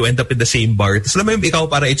 tapos you end up in the same bar. Tapos alam mo yung ikaw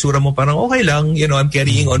para itsura mo parang okay lang, you know, I'm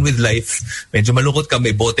carrying on with life. Medyo malungkot ka,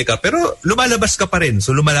 may bote ka, pero lumalabas ka pa rin.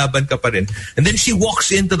 So lumalaban ka pa rin. And then she walks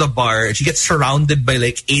into the bar and she gets surrounded by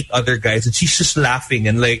like 8 other guys and she's just laughing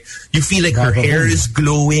and like you feel like her hair is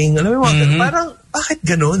glowing. Alam mo, parang bakit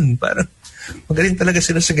ganun? Parang magaling talaga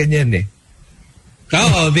sila sa ganyan eh.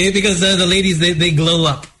 Oh, because the ladies, they glow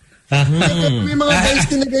up. May mga guys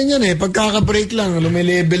din na ganyan eh. Pagkaka-break lang,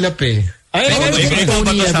 lumelevel up eh. I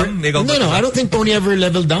don't think Tony ever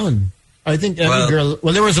leveled down. I think every girl,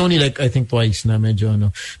 there was only like, I think twice na medyo,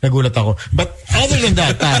 nagulat ako. But other than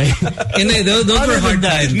that, pare. Those were hard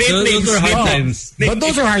times. Those were hard times. But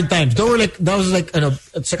those were hard times. That was like,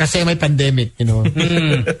 kasi may pandemic, you know.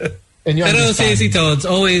 Pero si Toad's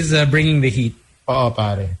always bringing the heat. Oo,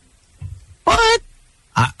 pare. What?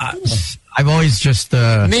 I've always just...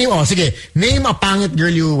 Name a pangit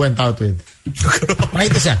girl you went out with.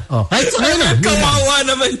 Kahit isa. Kahit isa ngayon na. Kawawa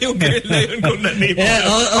naman yung girl na yun kung na-name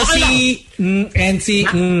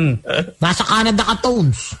Nasa Canada ka,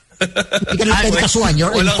 Tones. Hindi ka lang pwede kasuhan.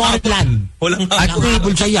 You're in Portland. Walang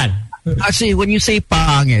habol siya yan. Actually, when you say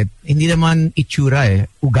pangit, hindi naman itsura eh.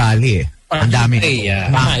 Ugali eh. Ang dami.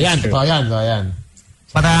 Yan.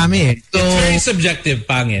 Parami. So, it's very subjective,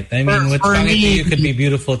 pangit. I mean, what's pangit to you could be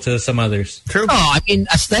beautiful to some others. True. No, I mean,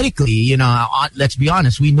 aesthetically, you know, let's be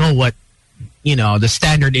honest, we know what, you know, the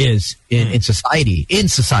standard is in society. In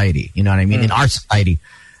society, you know what I mean? In our society.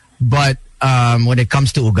 But when it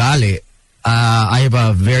comes to ugali, I have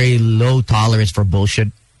a very low tolerance for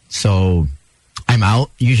bullshit. So, I'm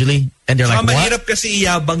out, usually. And they're like, what? Mahirap kasi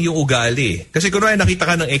iyabang yung ugali. Kasi kunwari nakita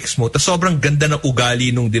ka ng ex mo, tas sobrang ganda ng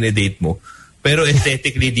ugali nung dinedate mo. Pero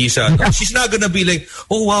aesthetically, di siya. She's not gonna be like,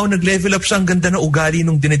 oh wow, nag-level up siya, ang ganda ng ugali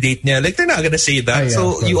nung dinedate niya. Like, they're not gonna say that.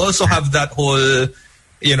 So, you also have that whole,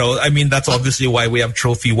 you know, I mean, that's obviously why we have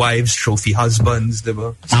trophy wives, trophy husbands,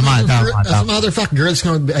 diba? Tama. As a matter of fact, girls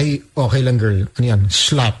nga, ay, okay lang girl. Ano yan?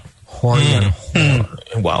 Slap. Horn yan.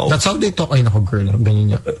 Wow. That's how they talk. Ay, nako, girl.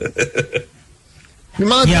 Ganyan niya.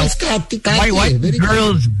 Yung mga girls, catty. Why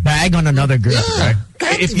girls bag on another girl, right?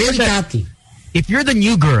 Catty, very catty. If you're the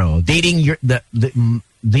new girl dating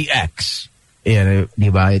the ex,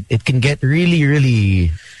 diba? It can get really,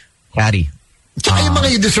 really catty. Tsaka yung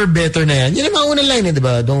mga you deserve better na yan. Yun ang mga unang line eh,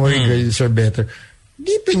 diba? Don't worry, girl, you deserve better.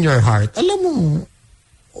 Deep in your heart, alam mo,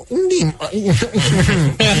 hindi.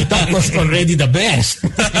 That was already the best.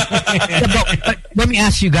 But let me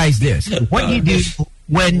ask you guys this. What do you do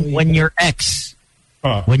when your ex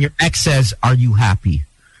says, are you happy?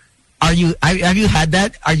 Have you had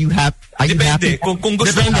that? Are you happy? Depende. Kung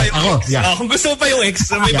gusto mo pa yung ex. Kung gusto mo pa yung ex,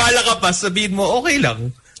 may bala ka pa, sabihin mo, okay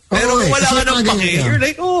lang. Pero kung wala ka ng pake, you're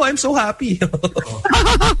like, oh, I'm so happy.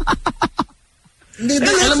 Hindi,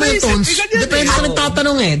 alam mo yung Tones, depende sa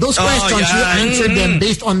nagtatanong eh. Those questions, you answer them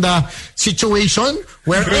based on the situation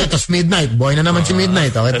where, tapos midnight, boy na naman si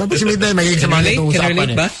midnight. Okay? Tapos si midnight, magiging sa mga itong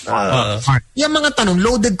usapan eh. Yung mga tanong,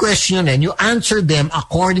 loaded question eh, you answer them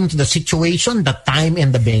according to the situation, the time,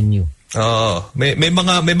 and the venue. May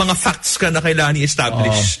mga facts ka na kailangan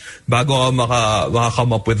i-establish bago ka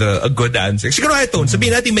maka-come up with a good answer. Siguro ito,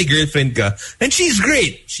 sabihin natin may girlfriend ka, and she's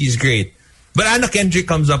great. But Anna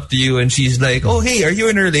Kendrick comes up to you and she's like, oh, hey, are you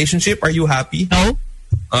in a relationship? Are you happy? No.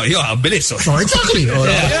 Oh, yeah, bilis. Oh, exactly.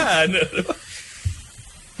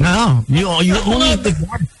 No, you only live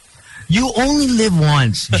once. You only live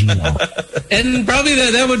once, Gino. And probably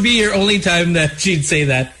that would be your only time that she'd say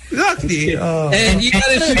that. Exactly. And you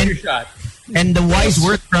gotta shoot your shot. And the wise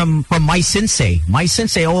word from my sensei. My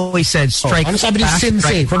sensei always said, strike ano sabi ni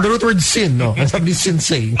sensei? From the root word sin, no? Ano sabi ni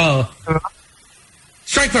sensei?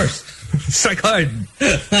 Strike first. Strike hard.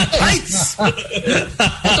 Lights! I'll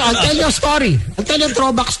tell you a story. I'll tell you a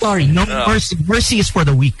throwback story. No, mercy is for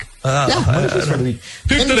the weak. Mercy is for the weak.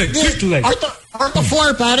 Shoot the leg. Art of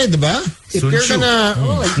War, pare, diba? If you're gonna,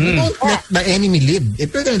 you don't let the enemy live.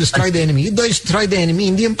 If you're gonna destroy the enemy, you destroy the enemy.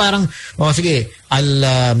 Hindi yung parang, sige,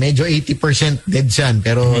 medyo 80% dead siyan,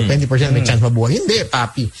 pero 20% may chance mabuhay. Hindi,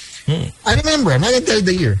 papi. I remember, I'm not gonna tell you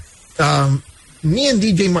the year. Me and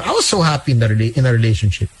DJ Mar, I was so happy in a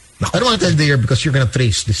relationship. I don't want to tell you the year because you're gonna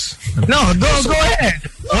trace this. No, go ahead.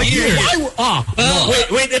 What year?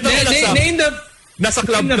 Wait, ito Name the... Nasa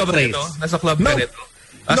club ka ba ito? Nasa club ka ito?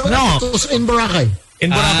 No, it was in Boracay.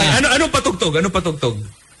 In Boracay. Anong patugtog?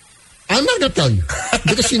 I'm not gonna tell you.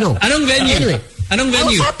 Because you know. Anong venue? Anyway, Anong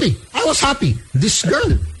venue? I was happy. This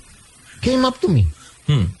girl came up to me.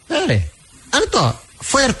 Pare, ano to?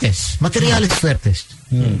 Fuertes. Materiales Fuertes.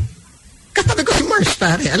 Katabi ko si Mars,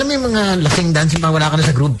 pare. Alam mo yung mga lasing dancing pa wala ka na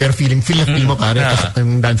sa group pero feel mo, pare. Tapos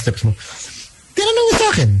yung dance steps mo. Tinanong niya sa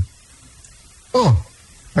akin,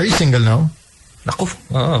 are you single now? Naku.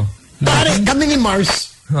 Pare, kami ni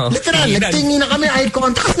Mars. Literal, nagtingin na kami, eye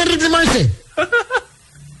contact. Kasi narinig ni Mars eh.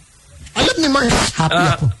 Alam ni Mars, happy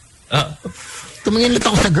ako. Tumingin ulit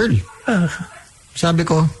ako sa girl. Sabi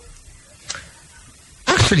ko,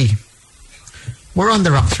 actually, we're on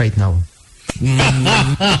the rocks right now.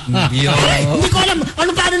 Hindi ko alam,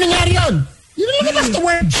 paano nangyari yun? Yun lang naman the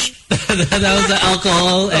words. That was the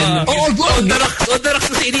alcohol and... on the rocks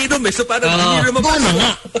kasi iniinom eh. So parang hindi lumabas. Doon na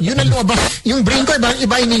nga. Yun ang lumabas. Yung brain ko,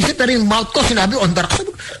 iba inisip, pero yung mouth ko, sinabi, on the rocks.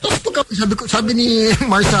 Tapos sabi ni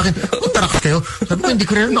Mars sa akin, on the rocks kayo. Sabi ko, hindi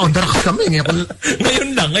ko rin na on the rocks kami. Ngayon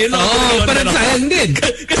lang. Parang sayang din.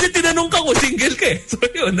 Kasi tinanong ka ko, single ka eh. So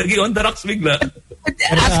yun, naging on the rocks bigla.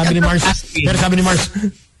 Pero sabi ni Mars,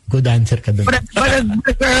 good answer ka dun. But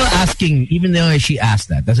a girl asking, even though she asked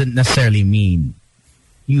that, doesn't necessarily mean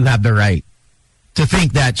you have the right to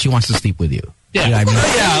think that she wants to sleep with you. Yeah. You know what I mean?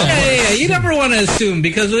 Yeah. You never want to assume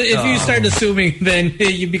because if you start assuming, then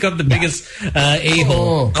you become the biggest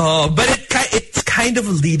a-hole. But it's kind of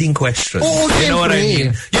a leading question. You know what I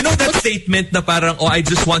mean? You know that statement na parang, I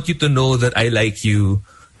just want you to know that I like you,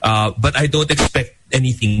 but I don't expect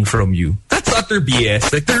anything from you. That's utter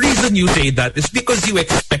BS. Like the reason you say that is because you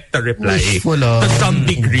expect a reply to some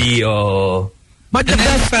degree. But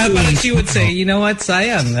then she would say, you know what,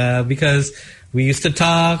 sayang, because we used to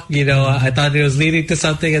talk, I thought it was leading to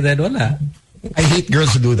something and then wala. I hate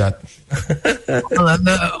girls who do that.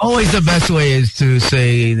 Always the best way is to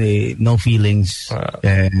say no feelings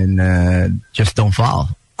and just don't fall.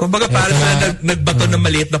 Kumbaga parang nagbato ng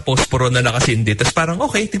maliit na posporo na nakasindi. Tapos parang,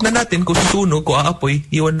 okay, tignan natin kung susunog, kung aapoy,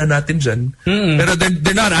 iwan na natin dyan. Pero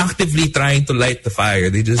they're not actively trying to light the fire.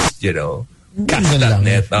 They just, cast that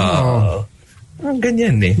net.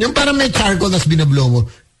 Ganyan eh. Yung parang may charcoal nas binablow mo.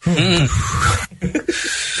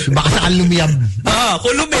 Baka saan lumiyab.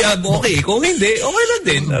 Kung lumiyab, okay. Kung hindi, okay lang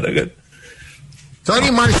din. Sorry,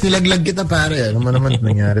 Mars, nilaglag kita, pare. Ano naman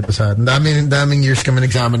nangyari to sa atin? Daming years kami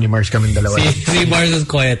nagsama ni Mars, kami dalawa. See, Mars is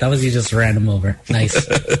quiet. That was you just ran him over. Nice.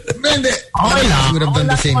 Hindi. Okay lang. Would have done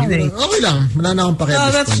the same. Okay lang. Wala na akong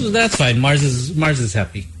pakialam. No, that's fine. Mars is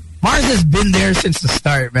happy. Mars has been there since the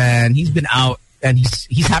start, man. He's been out and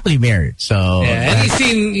he's happily married. So yeah, and he's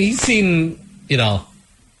seen, I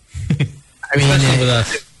mean, especially with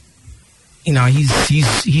us.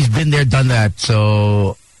 He's been there, done that.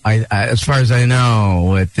 So I as far as I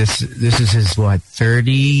know, this is his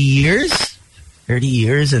 30 years? 30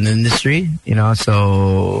 years in the industry,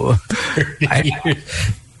 so I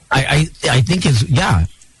think it's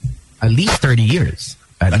at least 30 years.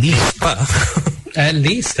 At least. At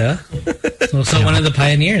least, huh? So one of the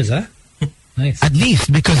pioneers, huh? Nice. At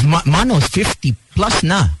least because Mano's 50 plus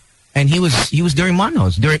na. And he was during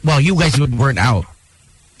Manos. You guys weren't out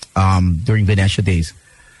during Venetia days.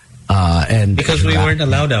 And because we weren't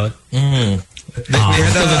allowed out. They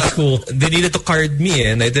needed to card me,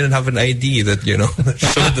 and I didn't have an ID that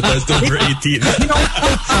showed that I was over 18.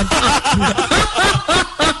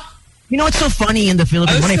 What's so funny in the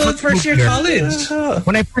Philippines? I was still first year college.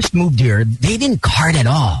 When I first moved here, they didn't card at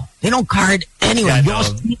all. They don't card anyway.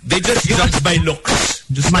 They just judge by looks.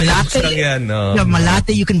 Just Malate.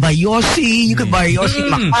 Malate, you can buy Yossi. You can buy Yossi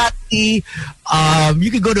Makati.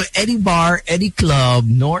 You could go to any bar, any club,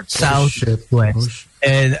 north, south, west.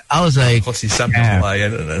 And I was like, si Sam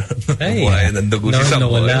Hawaiian. Hawaiian, nandugo si Sam.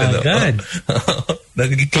 God.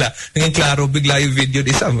 Naging klaro bigla yung video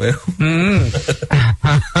ni Sam.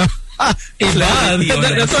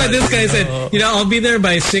 That's why this guy said, I'll be there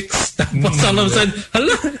by 6. Tapos all of a sudden,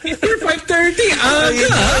 hello, you're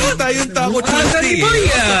 5:30. Tayong tako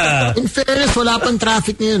In fairness, wala pang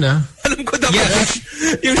traffic ngayon, ha? Alam ko dapat.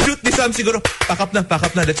 Yung shoot ni Sam siguro, pack up na,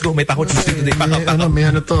 let's go. May tako Tuesday today. Pack up. May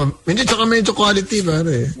to. Medyo quality,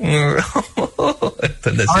 pare.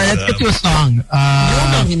 right, let's get to a song.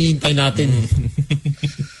 Yun ang hinihintay natin.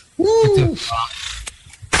 Woo!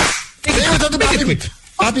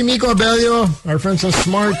 Happy Miko Abelio, our friends on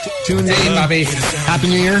Smart, tuned in. Hey, Bobby. Happy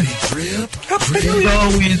New Year. Let's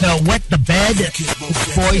go with Wet the Bed,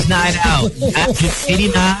 Boys Night Out at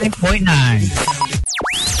 89.9.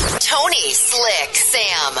 Tony, Slick,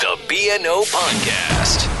 Sam. The BNO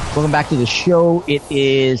Podcast. Welcome back to the show. It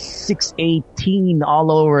is 6:18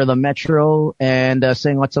 all over the metro, and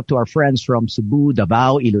saying what's up to our friends from Cebu,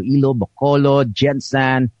 Davao, Iloilo, Bacolod,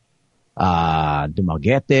 Gensan,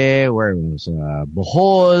 Dumaguete, where was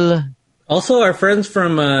Bohol. Also, our friends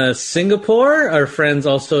from Singapore, our friends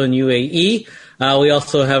also in UAE. We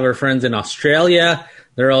also have our friends in Australia.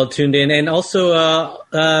 They're all tuned in, and also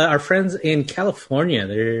our friends in California.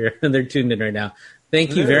 They're tuned in right now.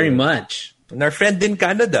 Thank you very much. And our friend in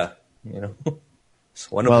Canada,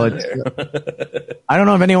 it's one of them there. I don't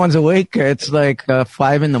know if anyone's awake. It's like 5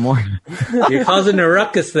 in the morning. You're causing a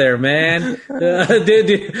ruckus there, man.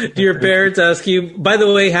 Do your parents ask you? By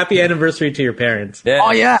the way, happy anniversary to your parents. Yes,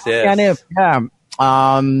 oh yeah, yes. Yeah.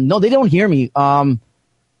 No, they don't hear me. I'm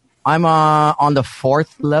on the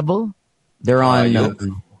 4th level. They're on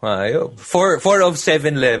 4 of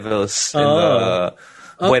 7 levels.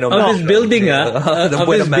 Of this building, of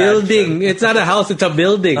this building. It's not a house, it's a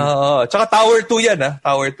building. Tsaka Tower 2 yan,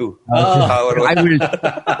 Tower 2. Tower 1.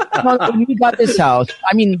 When we got this house,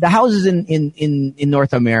 I mean, the houses in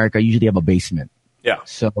North America usually have a basement. Yeah.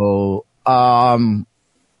 So, and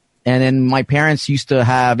then my parents used to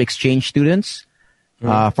have exchange students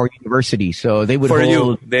for university. So they would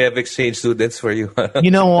you. They have exchange students for you.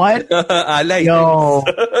 You know what? I like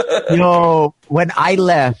when I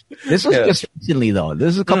left, this was just recently though.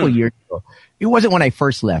 This is a couple of years ago. It wasn't when I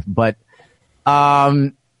first left, but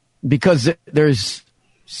because there's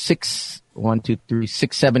 6,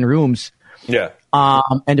 7 rooms. Yeah.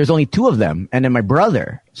 And there's only 2 of them, and then my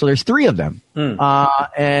brother. So there's 3 of them.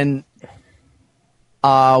 And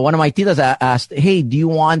one of my titas asked, "Hey, do you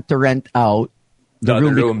want to rent out the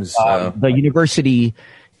rooms?" The university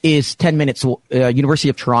is 10 minutes. University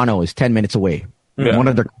of Toronto is 10 minutes away. One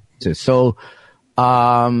of their campuses. So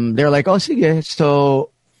they're like, "Oh, sige."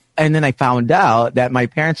 So, and then I found out that my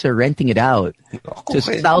parents are renting it out to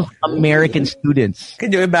South American students.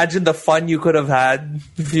 Can you imagine the fun you could have had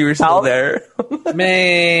if you were still there?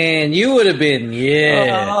 Man, you would have been,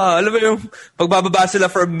 alam mo yung pagbababa sila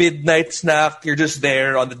for a midnight snack, you're just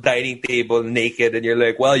there on the dining table naked, and you're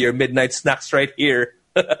like, well, your midnight snack's right here.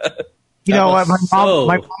 You know what? My mom,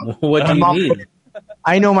 what do you need?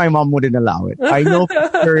 I know my mom wouldn't allow it. I know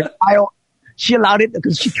she allowed it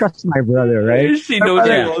because she trusts my brother, right? She knows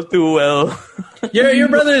you all too well. Your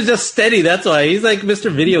brother is just steady. That's why he's like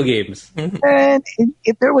Mr. Video Games. And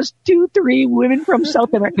if there was 2-3 women from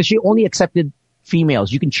South America, she only accepted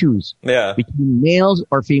females. You can choose between males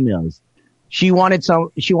or females. She wanted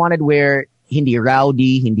where hindi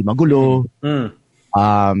rowdy, hindi magulo.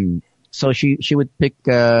 So she would pick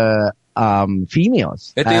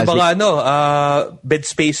females. Ito yung mga bed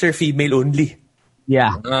spacer, female only.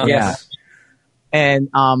 Yeah. Yes. And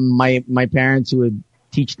my parents would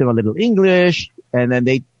teach them a little English, and then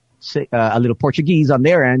they say a little Portuguese on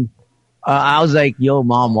their end. I was like, "Yo,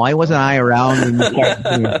 Mom, why wasn't I around when you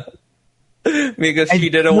started?" Because she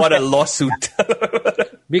didn't want a lawsuit.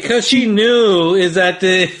 Because she knew is that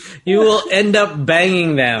you will end up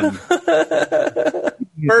banging them.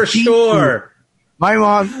 For sure. My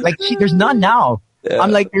mom, there's none now. Yeah.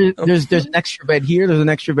 I'm like, there's an extra bed here, there's an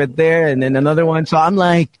extra bed there, and then another one. So I'm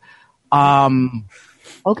like,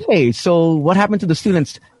 okay, so what happened to the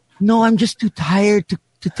students? No, I'm just too tired to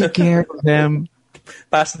take care of them.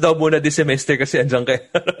 Pass daw muna this semester kasi andyan kayo.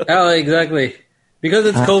 Oh, exactly. Because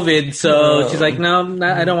it's COVID, so she's like, no,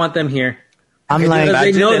 I don't want them here. I'm like,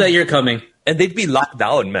 because they know that you're coming. And they'd be locked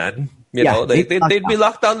down, man. You know, they'd be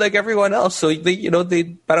locked down like everyone else. So they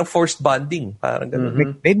parang forced bonding. Parang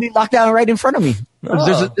they'd be locked down right in front of me.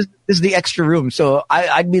 This is the extra room, so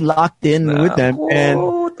I'd be locked in with them, and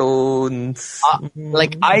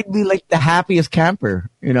I'd be like the happiest camper,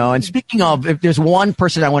 you know. And speaking of, if there's one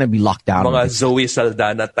person I want to be locked down, mga Zoe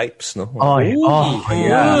Saldana types, no? Oh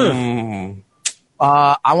yeah.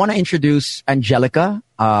 I want to introduce Angelica.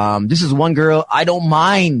 This is one girl I don't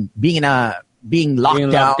mind being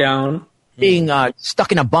locked down, being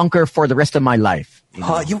stuck in a bunker for the rest of my life.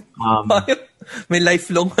 May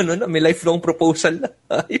lifelong proposal.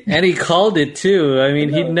 And he called it too. I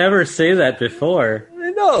mean, he'd never say that before.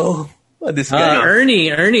 I know. This guy. Ernie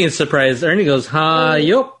is surprised. Ernie goes, "Hi,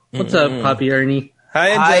 yup. What's up, Poppy Ernie?"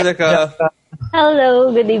 Hi, Angelica.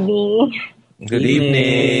 Hello. Good evening. Good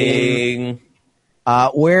evening.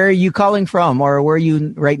 Where are you calling from, or where are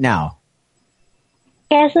you right now?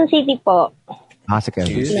 Quezon City po. Sa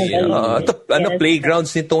Quezon. Ito,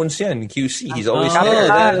 playgrounds ni Tones yan, QC. He's always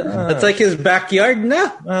there. That's like his backyard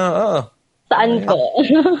na. Saan po?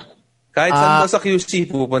 Kahit saan sa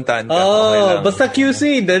QC, pupuntahan ka. Basta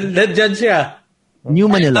QC, nandiyan siya.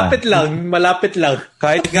 New Manila. Malapit lang.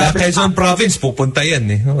 Kahit nga Quezon Province, pupunta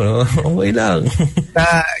yan eh. Okay lang.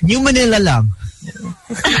 New Manila lang.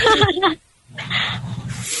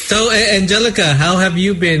 So, Angelica, how have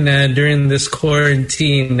you been during this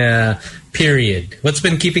quarantine period? What's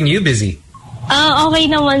been keeping you busy?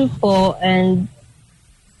 Okay naman po. And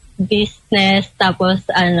business. Tapos,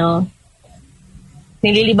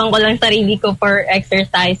 nililibang ko lang sarili ko for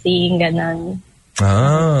exercising, ganon.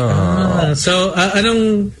 So,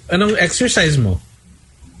 anong exercise mo?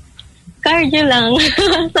 Cardio lang.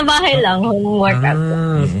 Sa bahay lang. Home workout.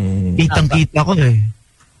 Kitang-kita ko eh.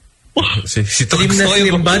 Si Tones.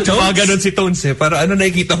 Gumaganon si Tones eh. Para ano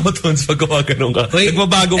nakikita mo, Tones, pag gumaganon ka?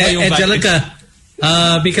 Nagbabago ba yung Angelica,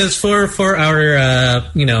 because for our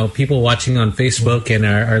people watching on Facebook and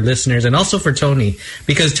our listeners, and also for Tony,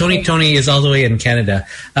 because Tony is all the way in Canada,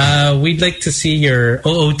 we'd like to see your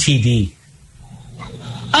OOTD.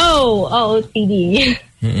 OOTD.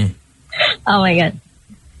 Oh my God.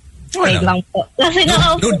 Wait lang po.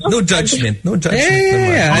 No judgment. No judgment.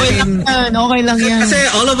 Yeah, okay lang yan. Kasi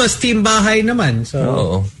all of us team bahay naman.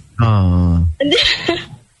 So.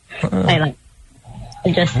 Okay lang.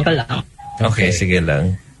 Adjust ko lang. Okay, sige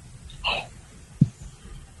lang.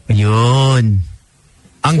 Ayun.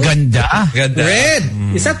 Ang ganda. Red.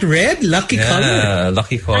 Is that red? Lucky color?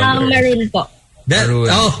 Lucky color. Maroon po. Maroon.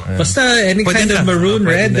 Basta any kind of maroon,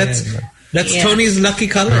 red. That's Tony's lucky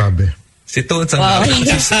color. Grabe. Si Tones ang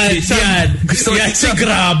gusto niya si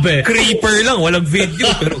grabe. Creeper lang, walang video,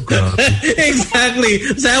 pero grabe. Exactly.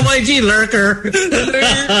 Sa YG, lurker.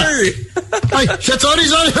 Ay, sorry.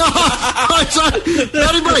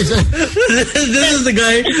 Sorry, boys. This is the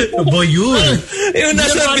guy, Boyur. Yung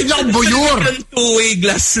nasa Boyur. Two-way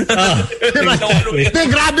glass.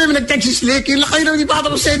 Grabe, nag-text si Slick. Yung lakay na hindi pa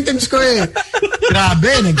ako sentence ko eh.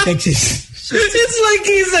 Grabe, nag-text si It's like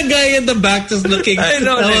he's a guy in the back just looking. I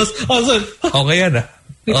know. Also, okay yan ah.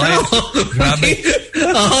 Okay. Grabe.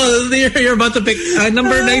 You're about to pick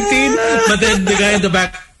number 19, but then the guy in the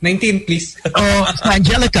back, 19 please.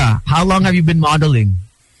 Angelica, how long have you been modeling?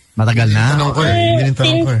 Matagal na?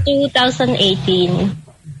 Since 2018.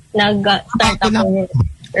 Nag-start ako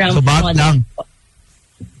So back lang.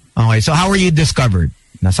 Okay, so how were you discovered?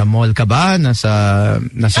 Nasa mall ka ba? Nag-apply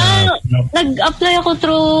ako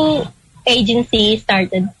through agency,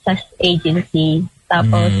 started sa agency.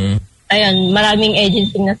 Tapos, ayun, maraming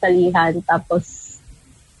agency na salihan. Tapos,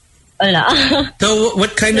 wala. So,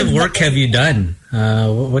 what kind of work have you done?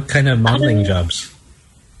 What kind of modeling jobs?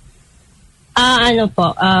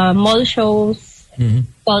 Mall shows,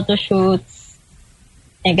 photo shoots,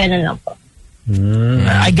 ganun lang po.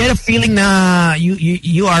 I get a feeling na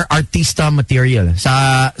you are artista material.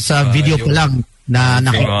 Sa video ko lang na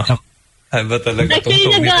nakita. Actually,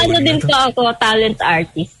 din po ako, talent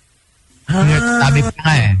artist. Sabi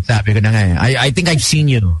ko na nga eh. I think I've seen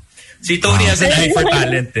you. Si Tony has an eye for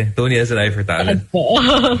talent eh. Tony has an eye for talent.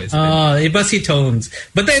 Iba si Tones.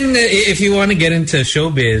 But then, if you want to get into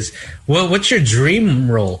showbiz, what's your dream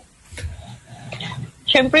role?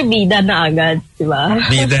 Siyempre, bida na agad, diba?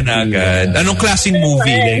 Bida na agad. Anong klaseng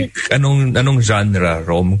movie? Like, anong genre?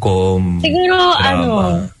 Rom-com? Siguro,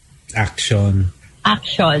 drama? Action. Yung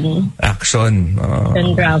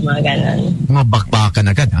drama, ganun. Mga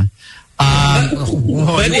bakbakan agad, ha?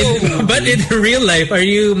 But in real life, are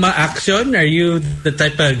you ma-action? Are you the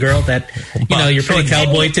type of girl that, you're pretty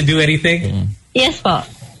cowboy to do anything? Yes po.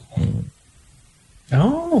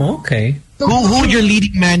 Oh, okay. Who would your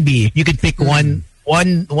leading man be? If you could pick one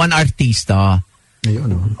artista,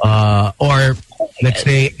 or let's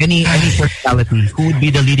say any personality, who would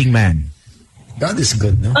be the leading man? God is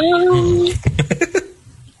good, no?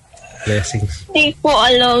 Blessings. Hindi ko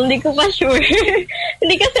alam. Hindi ko pa sure.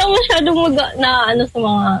 Hindi kasi ako masyadong sa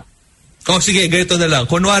mga... Sige, ganito na lang.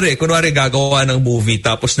 Kunwari gagawa ng movie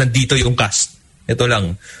tapos nandito yung cast. Ito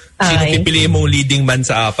lang. Sino pipiliin mong leading man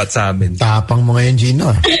sa apat sa amin? Tapang mo ngayon, Gino.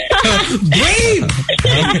 Brave!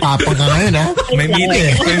 Tapang ka ngayon, ha? May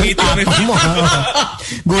meeting. Tapang mo.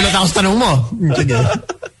 Gulat ako sa tanong mo. Sige.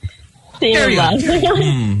 Sino ba?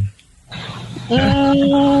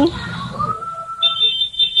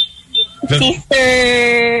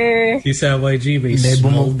 Sister YG, may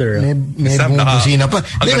smolder. May bumubusina pa.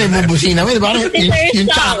 Hindi, may bumubusina pa. Diba? Yung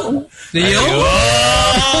chak.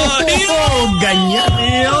 Ganyan.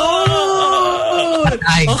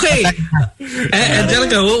 Okay.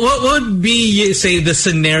 Angelica, what would be, say, the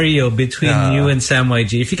scenario between you and Sam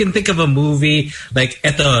YG? If you can think of a movie, like,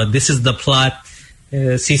 this is the plot,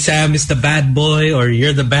 si Sam is the bad boy or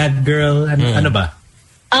you're the bad girl, ano ba?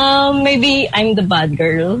 Maybe I'm the bad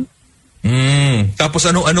girl. Tapos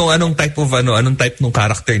anong type of anong type ng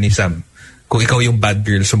character ni Sam? Kung ikaw yung bad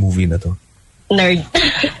girl sa movie na to. Nerd.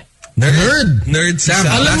 Nerd Sam.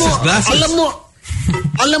 Glasses.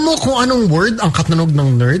 Alam mo kung anong word ang katunog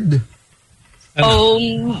ng nerd?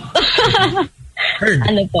 Heard.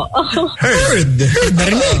 Ano po? Heard.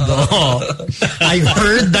 Narinig. I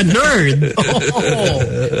heard the nerd.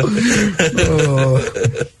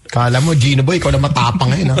 Kala mo, Gino Boy, ikaw na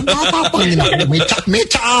matapang ngayon. Matapang yun. May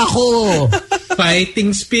tsa ako.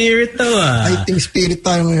 Fighting spirit to Fighting spirit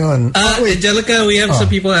tayo ngayon. Angelica, we have some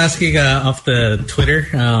people asking off the Twitter.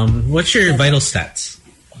 What's your vital stats?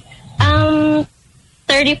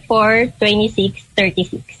 34, 26,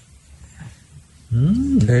 36.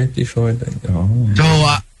 34. So,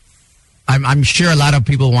 I'm sure a lot of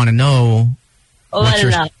people want to know what's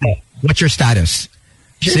your status?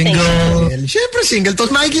 Single? Siyempre single.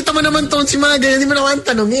 Tapos makikita mo naman to si mga ganyan, hindi mo naman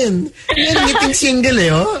tanongin. Yan, ngiting single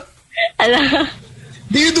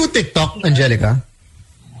Do you do TikTok, Angelica?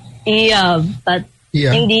 Yeah, but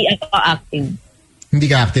hindi ako active. Hindi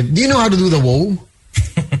ka active. Do you know how to do the WoW?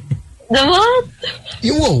 The what?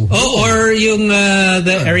 Yung WoW. Or yung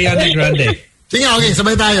the Ariana Grande. Sige, okay,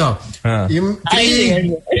 sabay tayo. Yung 3,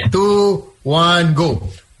 2, 1, go.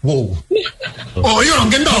 Wow. Yun, ang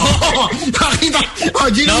ganda. Nakita.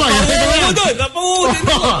 Gino Boy.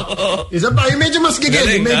 Isa pa, yung medyo mas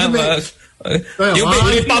gigil.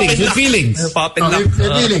 With feelings.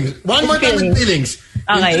 One more time with feelings.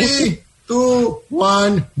 Okay. 3, 2,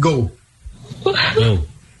 1, go.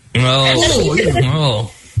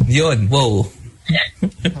 Yun, wow.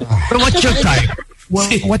 But what's your type?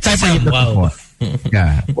 What type are you looking for?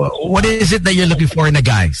 Yeah. What is it that you're looking for in a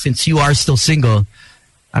guy? Since you are still single,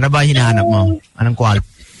 ano ba hinahanap mo? Anong quality?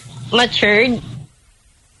 Matured.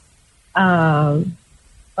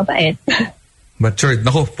 Mabait. Matured.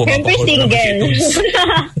 Naku, Siyempre single.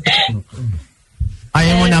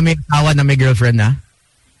 Ayaw mo na may asawa na may girlfriend na?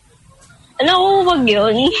 Ano, wag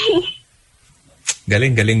yun.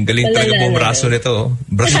 Galing talaga po braso nito.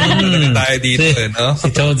 Braso na tayo dito. Si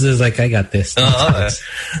Toads is like, I got this.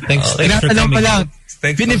 Thanks for coming.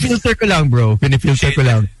 Pinifilter ko lang, bro. Pinifilter ko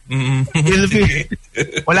lang.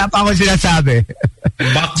 Wala pa akong sinasabi.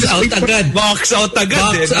 Box out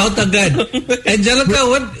agad. Angelica,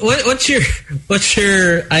 what's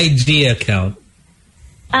your IG account?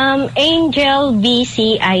 Angel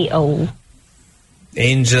BCIO.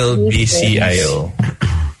 Angel BCIO.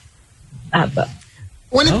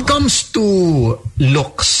 When it comes to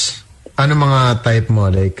looks, ano mga type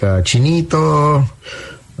mo? Like chinito?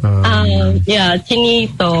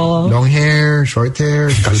 Chinito. Long hair, short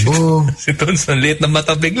hair, kalbo. Si Tons, ang liit na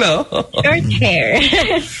mata bigla. Short hair.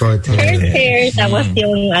 Short hair. Tapos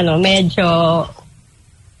yung medyo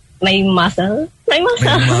may muscle.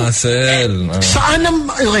 Saan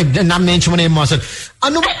na-mention mo na yung muscle.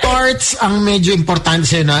 Anong parts ang medyo importante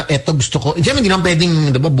sa'yo na eto gusto ko? Diyan, hindi naman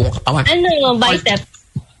pwedeng, diba, buong katawan. Bicep.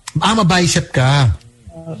 Ma-bicep ka.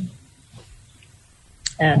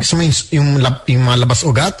 Gusto mo yung mga labas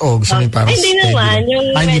ugat o gusto mo yung parang hindi naman.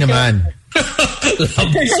 Hindi naman.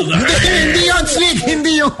 Hindi yun, Slick.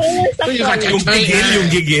 Hindi yun.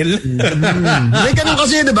 Yung gigil. May ganun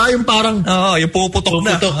kasi, di ba? Yung parang... yung pumuputok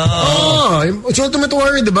na. It's ultimate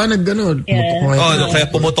warrior, di ba? Nag-ganon.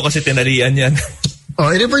 Kaya pumutok kasi tinalian yan.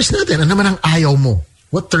 I-reverse natin. Ano naman ang ayaw mo?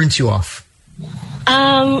 What turns you off?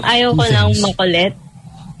 Ayaw ko ng makulit.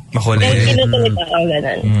 Makulit. Kinukulit ako,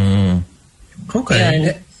 ganun.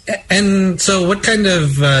 Okay. And so what kind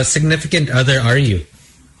of significant other are you?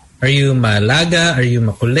 Are you malaga? Are you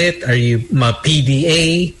makulit? Are you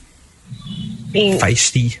ma-PDA?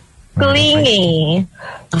 Feisty. Clingy.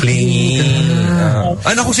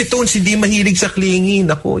 Ako si Tones, hindi mahilig sa clingy.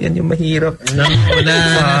 Naku, yan yung mahirap.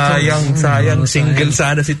 Sayang. Single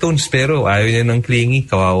sana si Tones, pero ayaw niya ng clingy.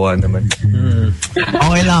 Kawawa naman.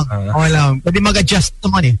 Okay lang. Pwede mag-adjust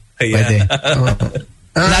naman Pwede.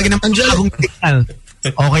 Lagi naman akong signal.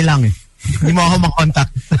 Okay lang Hindi mo ako makontak.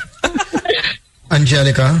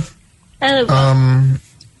 Angelica,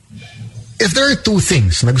 if there are two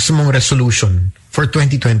things na gusto mong resolution for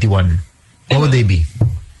 2021, what would they be?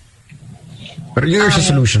 Pero yung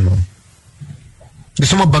resolution mo,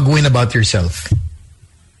 gusto mo baguhin about yourself?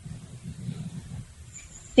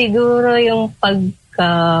 Siguro yung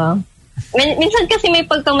minsan kasi may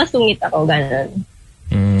pagkamasungit ako, ganun.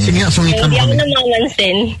 Sige, sungitan mo. Hindi ako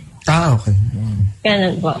namamansin. Okay.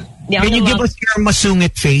 Ganun po. Can you give us your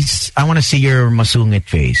masungit face? I want to see your masungit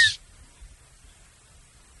face.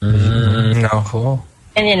 Nako.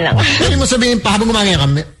 Ganyan lang. Pwede mo sabihin, habang gumagaya ka,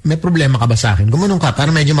 may problema ka ba sa akin? Gumanong ka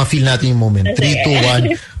para medyo ma-feel natin yung moment. 3,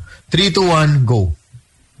 2, 1, go.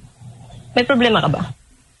 May problema ka ba?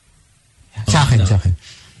 Sa akin.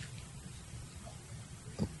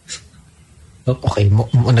 Okay,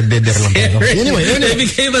 nagdeder lang tayo. Anyway. It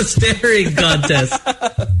became a staring contest.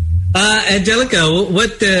 Angelica,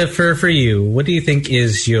 what for you? What do you think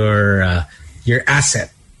is your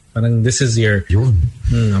asset? Parang this is your.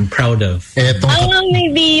 I'm proud of.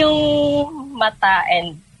 Maybe yung mata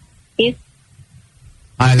and teeth.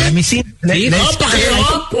 Let me see.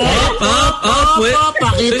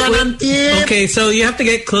 Okay, so you have to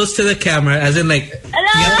get close to the camera, as in like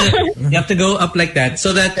you have to go up like that,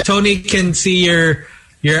 so that Tony can see your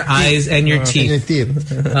eyes and your teeth.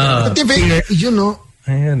 You know.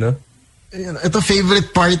 Ayan, Ito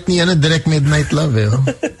favorite part ni Direct Midnight Love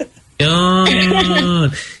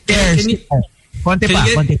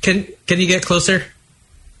Can you get closer?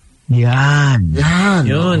 Yan.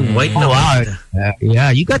 Yun. White na wow. Yeah,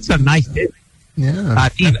 you got some nice teeth. Yeah.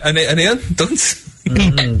 Ano yan? Tons?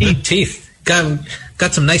 Teeth.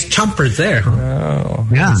 Got some nice chompers there. Oh,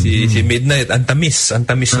 yeah. Si Midnight, ang tamis na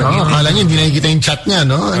akala niya, hindi nakikita yung chat niya,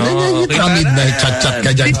 no? Nakikita Midnight, chat ka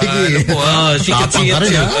dyan. She can see it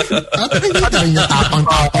too. Nakikita rin niya,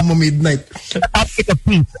 tapang mo Midnight. Topic of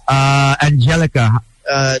peace. Angelica,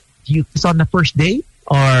 do you kiss on the first date?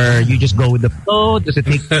 Or you just go with the flow? Does it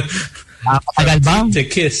take matagal ba? To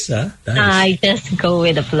kiss, huh? Nice. I just go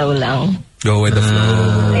with the flow lang. Go with the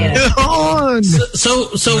flow. Yeah. So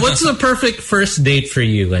what's the perfect first date for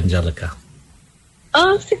you, Angelica?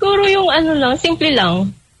 Siguro yung lang, simple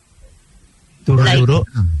lang. Turo-turo?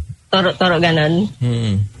 Toro-toro, ganon.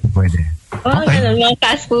 Pwede. Ganon. Mga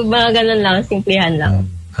fast food, mga ganon lang. Simplihan lang.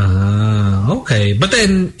 Okay. But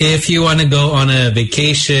then, if you want to go on a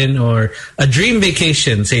vacation or a dream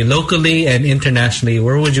vacation, say locally and internationally,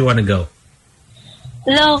 where would you want to go?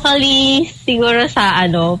 Locally, siguro sa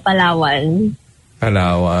Palawan.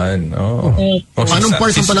 Oh. Anong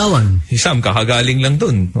part ng Palawan? Si Sam, kakagaling lang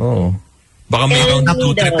dun. Oh. Baka may round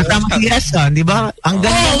 2 trip. Kasama si Esa, di ba? Ang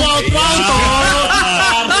ganda.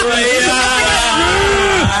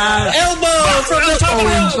 Elbow from the top.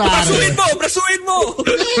 Brasuin mo!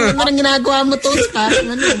 Ano nang ginagawa mo to?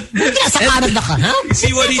 Buti sa Canada ka, ha?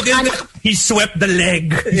 See what he did? He swept the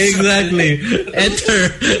leg. Exactly.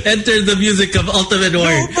 Enter the music of Ultimate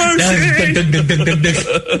Warrior.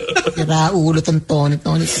 Kira ulo ng Tony.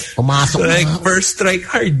 Pumasok na. Like first strike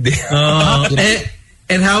hard.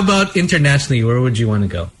 And how about internationally? Where would you want to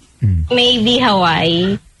go? Maybe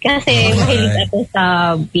Hawaii. Kasi mahilig ako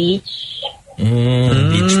sa beach.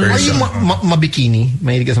 Beach person. Are you mabikini?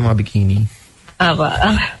 Mahilig ka sa mga bikini?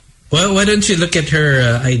 Well, why don't you look at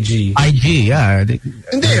her IG? IG, yeah.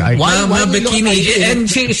 Why bikini? And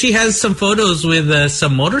she has some photos with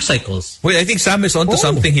some motorcycles. Wait, I think Sam is onto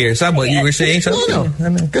something here. Sam, what you were saying something? No.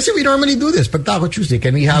 Kasi we normally do this. Pag Taco Tuesday,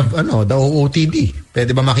 can we have the OOTD?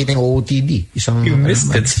 Pwede ba makita yung OOTD? You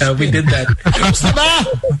missed it. So we did that. Tapos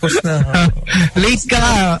na. Late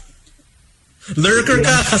ka. Lurker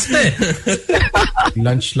ka kasi.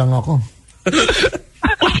 Lunch lang ako.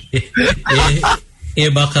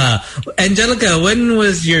 Iba ka. Angelica, when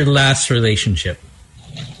was your last relationship?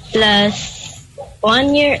 Last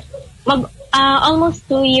 1 year. Almost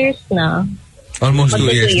 2 years na. Almost 2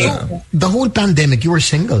 years na. The whole pandemic, you were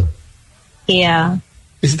single? Yeah.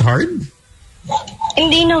 Is it hard?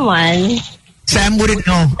 Hindi naman. Sam wouldn't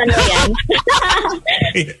know. Ano yan?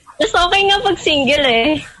 Mas okay nga pag single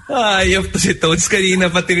eh. Ayop to si Toads.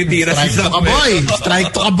 Kanina pa tinitira si Sam.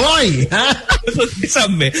 Strike to ka boy! Si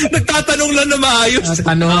Sam nagtatanong lang na maayos.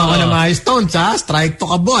 Tanong ako na maayos, Toads ha? Strike to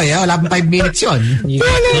ka boy ha? Wala pang 5 minutes yun. You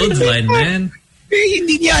got clothesline, man.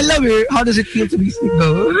 Hindi niya alam How does it feel to be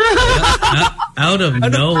single? Out of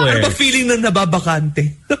nowhere. Ano ba feeling na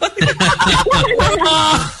nababakante?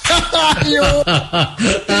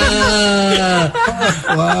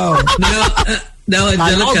 Wow. Now,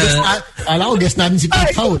 Angelica... Alam ko, guess natin si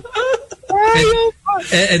Pete Howe.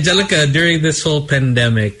 Angelica, during this whole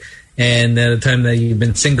pandemic and the time that you've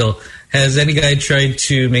been single, has any guy tried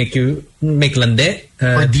to make lande?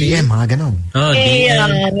 Or DM, mga ganon. Oh,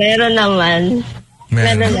 DM. Meron naman.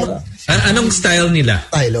 Meron. Anong style nila?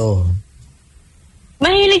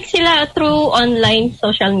 Mahilig sila through online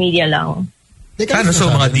social media lang.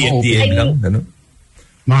 So mga DM lang? Ano?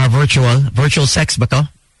 Mga virtual sex ba to?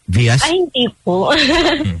 VS? Ay, hindi po.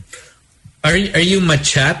 Are you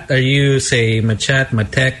machat? Are you, say, machat,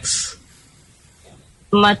 matex?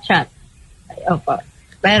 Machat. Opo.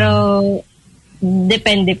 Pero,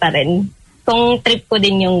 depende pa rin. Kung trip ko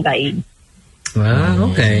din yung guide.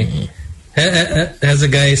 Okay. Has a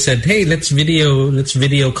guy said, hey, let's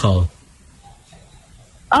video call?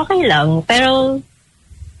 Okay lang, pero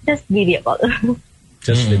just video call.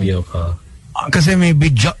 Just video call. Kasi may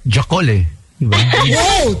video call eh. Diba?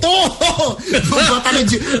 Wow!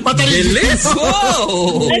 Bilis!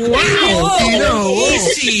 Wow!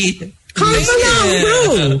 Easy! Calm down,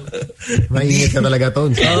 bro! Mainit ka talaga,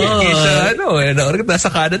 Tones.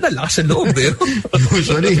 Nasa Canada, lakas sa loob.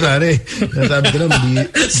 Sorry, pare. Nasabi ko lang,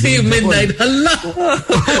 si Midnight, hala!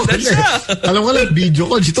 Alam ko lang, video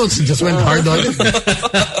call. Si Tones just went hard on it.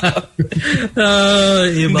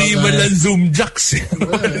 Hindi man lang Zoom jacks.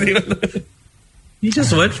 You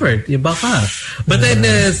just went for it. Iba ka. But then,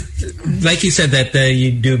 like you said, that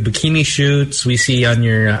you do bikini shoots. We see on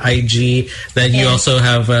your IG that you also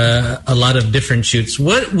have a lot of different shoots.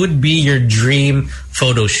 What would be your dream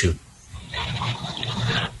photo shoot?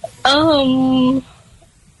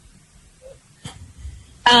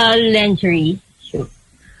 Lingerie shoot.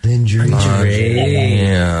 Lingerie.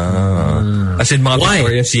 Yeah. As in mga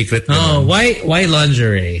Victoria's Secret. Oh, why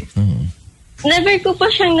lingerie? Never ko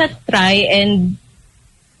pa siyang na-try and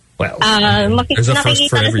there's a first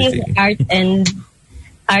for everything. Yung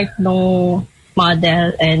art ng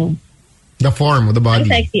model and the form of the body.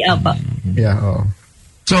 Sexy apa. Yeah. Oh.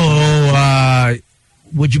 So,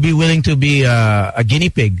 would you be willing to be a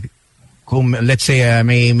guinea pig? Kung, let's say,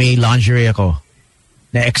 may lingerie ako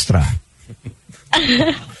na extra.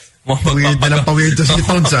 Weird na lang pa-weird to si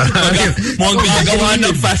Tones, ha? Mukhang gagawa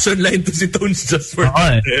ng fashion line to si Tones just for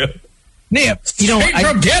that.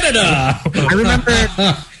 From Canada! I remember...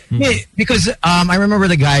 because I remember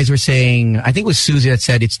the guys were saying, I think it was Susie that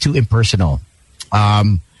said it's too impersonal.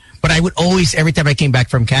 But I would always, every time I came back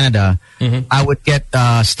from Canada, I would get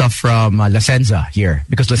stuff from La Senza here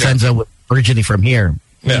because La Senza was originally from here.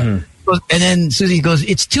 Yeah. And then Susie goes,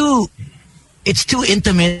 it's too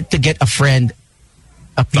intimate to get a friend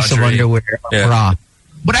a piece of underwear or bra.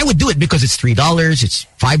 But I would do it because it's $3, it's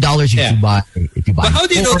 $5 if you buy. But how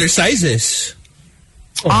do you know their sizes?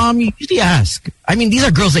 You usually ask. I mean, these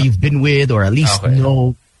are girls that you've been with or at least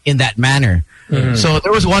know in that manner. So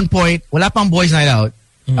there was one point, wala pang boys night out.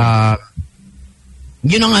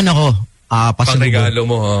 Yun ang ano ko, pasalubong.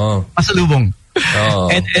 Mo. Pasalubong.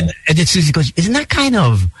 Oh. And then Susie goes, isn't that kind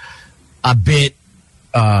of a bit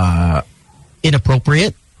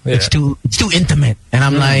inappropriate? Yeah. It's too intimate. And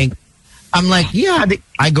I'm like, yeah.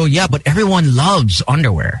 I go, yeah, but everyone loves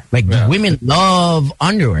underwear. Like women love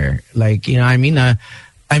underwear. Like, you know what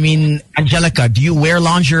I mean? Angelica, do you wear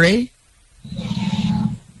lingerie?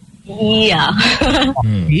 Yeah.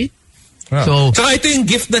 So ito yung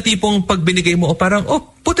gift na tipong pag binigay mo, parang,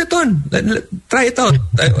 put it on. Try it out.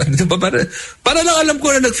 para lang alam ko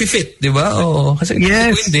na nag-fit, di ba? Kasi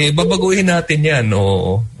hindi, babaguhin natin yan.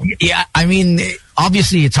 Yeah, I mean,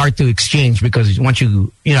 obviously it's hard to exchange because once it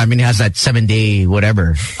has that 7-day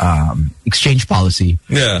whatever exchange policy.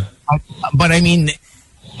 Yeah. But I mean,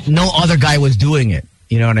 no other guy was doing it.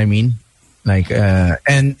 You know what I mean? Like,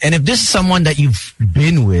 and if this is someone that you've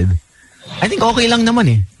been with, I think okay lang naman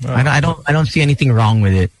eh. I don't see anything wrong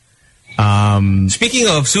with it. Speaking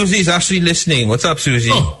of, Susie's actually listening. What's up,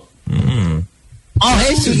 Susie?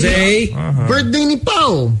 Hey, Susie. Birthday ni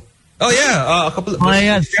Pao. Oh yeah, a couple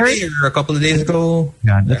of days ago.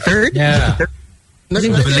 Yeah, the third. Yeah.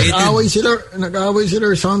 Nag-aaway sila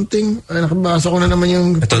or something. Ay, nakabasa ko na naman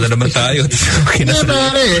yung... Ito na naman tayo.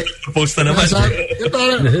 Post na naman.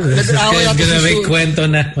 Nag-aaway ako gonna make kwento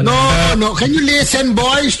na. No. Can you listen,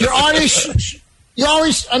 boys? You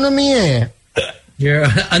always, You're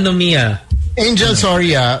Mia. Angel,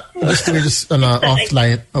 sorry, we're just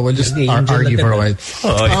offline. We'll just argue for a while.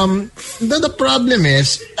 The problem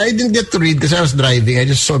is, I didn't get to read because I was driving. I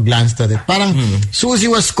just glanced at it. Parang Susie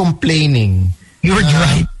was complaining. You were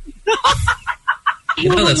driving.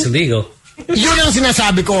 That's illegal. Yun ang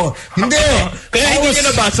sinasabi ko. Hindi. Kaya hindi ko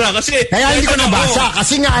nabasa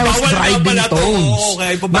kasi nga I was driving Tones.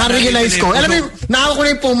 Na-realize ko. Alam mo, nakawa ko na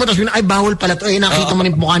yung pumunta. Ay, bawal pala to. Nakita mo na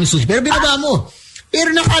yung mukha ni Susie. Pero binaba mo. Pero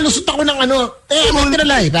nakalusot ako ng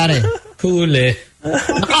magtinalay, pare. Cool eh.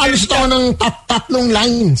 Nakalusot ako ng tatlong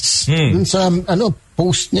lines. Dun sa,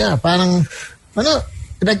 post niya. Parang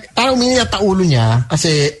umiiyak ulo niya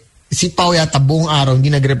kasi si Pao yata buong araw hindi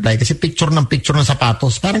nag-reply kasi picture ng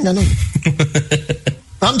sapatos. Parang gano'n.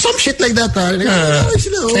 Some shit like that.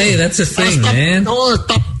 Hey, that's a thing, man.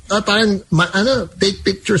 Parang, take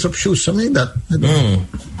pictures of shoes. Something like that.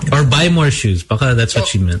 Or buy more shoes. Baka that's what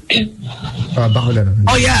she meant.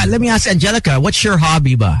 Oh yeah, let me ask Angelica, what's your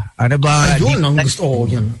hobby ba? Ano ba? Ayun ang gusto ko.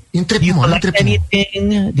 Yan. Yung trip Do you mo. collect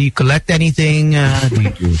anything? Do you collect anything?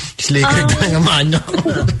 Slaker ka nga man.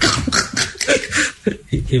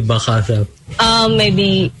 Iba ka sa...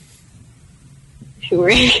 Maybe... Sure.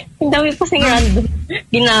 Ang dami po sing random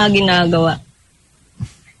ginagawa.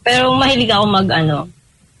 Pero mahilig ako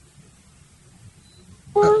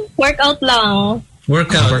workout lang.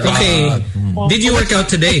 Workout. Okay. Did you work out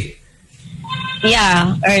today?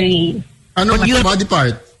 Yeah, early. Ano body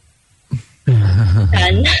part?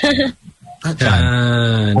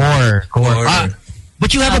 Core.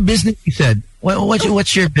 But you have a business, you said.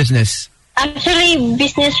 What's your business? Actually,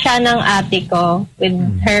 business siya ng ate ko with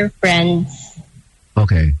her friends.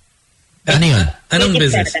 Okay. Ano yun? Anong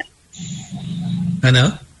business?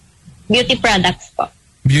 Ano? Beauty products po.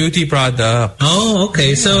 Beauty product. Oh,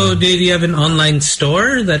 okay. So, do you have an online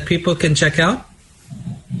store that people can check out?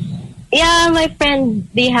 Yeah, my friend,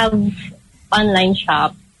 they have online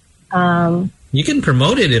shop. You can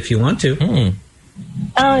promote it if you want to.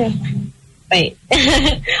 Oh, wait.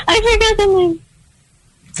 I forgot the name.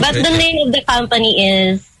 But the name of the company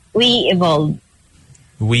is We Evolve.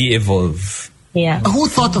 We Evolve. Yeah. Who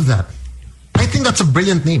thought of that? I think that's a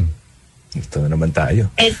brilliant name. Ito naman tayo.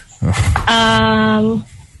 It's,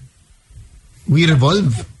 We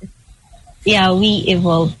Revolve? Yeah, We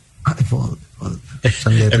Evolve. Evolve.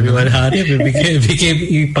 Everyone had it. It became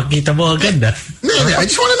ipakita mo agad na. I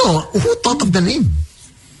just want to know, who thought of the name?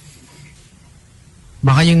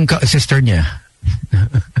 Baka yung sister niya.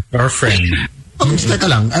 Or friend. Teka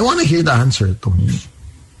lang. I want to hear the answer to.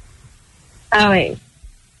 Okay.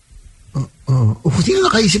 Sino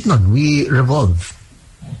nakaisip nun? We Revolve.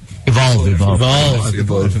 Evolve.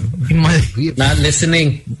 Not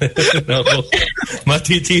listening. Nako.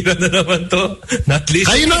 Matitira na naman to. Not listening.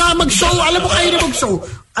 Kayo na nga mag-show. Alam mo, kayo na mag-show.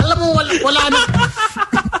 Alam mo, wala na.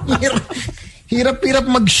 Hirap-hirap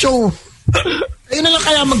mag-show. Kayo na lang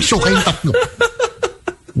kaya mag-show. Kayong tatlo.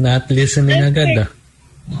 Not listening agad.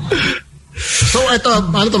 So, ito,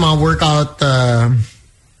 mga workout...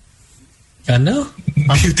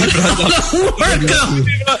 Beauty product. Workout.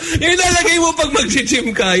 Yung nalagay mo pag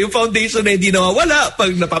mag-gym ka, yung foundation na hindi nawawala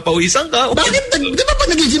pag napapawisan ka. Bakit? Di ba pag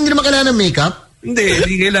nag-gym, hindi naman kailangan ng makeup?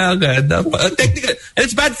 Hindi kailangan. Technically, and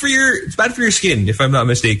it's bad for your skin, if I'm not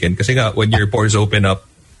mistaken. Kasi nga, when your pores open up,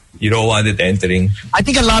 you don't want it entering. I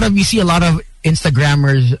think you see a lot of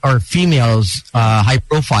Instagrammers or females, high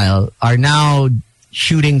profile, are now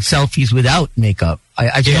shooting selfies without makeup.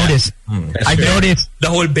 I've noticed. I've noticed the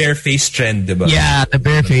whole bare face trend, diba? Yeah, the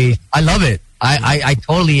bare face. I love it. I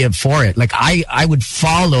totally am for it. Like I would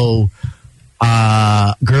follow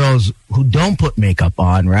girls who don't put makeup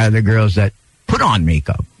on, rather girls that put on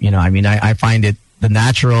makeup. You know, I mean, I find it the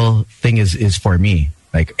natural thing is for me.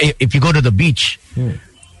 Like if you go to the beach,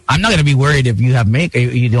 I'm not going to be worried if you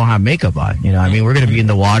don't have makeup on. You know, I mean, we're going to be in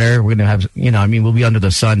the water. We're going to have, you know, I mean, we'll be under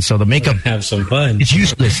the sun. So the makeup have some fun. It's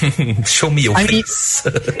useless. Show me your face.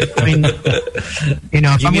 I mean, you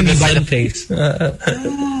know, if I'm going to buy the face,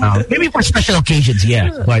 maybe for special occasions,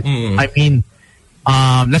 yeah. But I mean,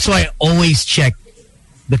 that's why I always check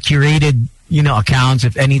the curated, you know, accounts.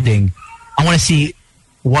 If anything, I want to see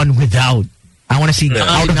one without. I want to see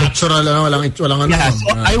out of natural, walang yeah, so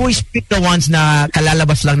I always pick the ones na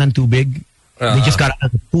kalalabas lang ng tubig. They just got out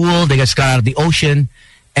of the pool, they just got out of the ocean,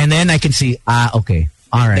 and then I can see, okay,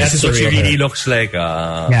 all right. That's what she really looks like.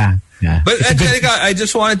 Yeah. But Angelica, I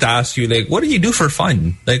just wanted to ask you, like, what do you do for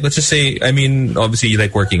fun? Like, let's just say, I mean, obviously you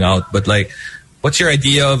like working out, but like, what's your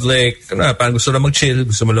idea of like, parang gusto lang mag-chill,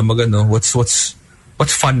 gusto mo lang mag-ano, what's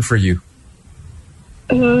fun for you?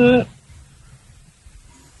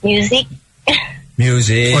 Music.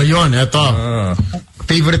 Music. Oh, yun, eto.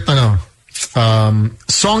 Favorite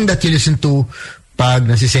song that you listen to pag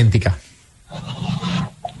nasisenti ka?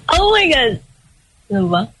 Oh my God. Ano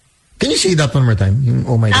ba? Can you say that one more time? Yung,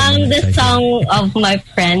 oh my God. The song of my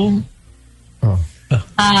friend.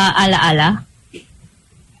 Ala Ala.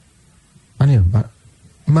 Ano yun?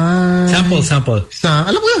 Sample.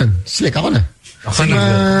 Alam mo yun. Slick, ako na. Ako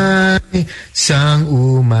na. Sang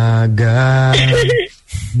umaga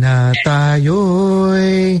na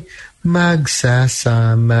tayo'y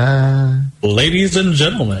magsasama. Ladies and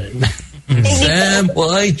gentlemen. Sam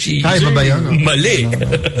YG. Ay, ba yun? Mali.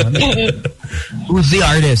 Who's the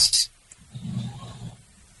artist?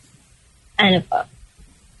 Ano pa?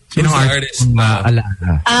 Who's the artist?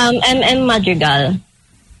 MM Madrigal.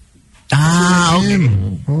 Okay.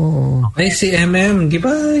 Oh. I see MM. Di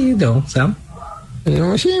ba you know, Sam?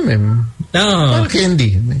 Yung si MM. No. Parang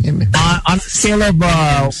candy. On a scale of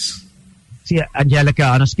si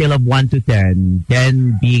Angelica, on a scale of 1 to 10,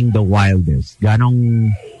 10 being the wildest, Gaano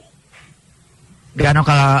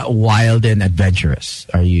ka wild and adventurous?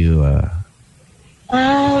 Are you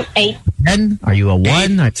 8. 10? Are you a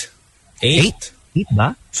 1? 8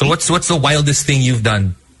 ba? So what's the wildest thing you've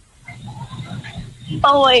done?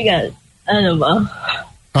 Oh my God. Ano ba?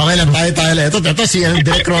 Okay lang, tayo lang. Ito si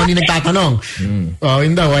Direk Ronnie nagtatanong. Oh,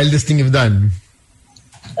 yun daw, wildest thing you've done.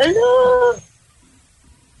 Ano?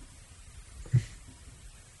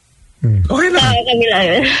 Okay lang. Sa kabila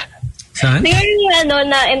yun. Saan? Siguro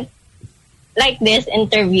yung like this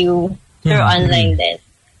interview through online din.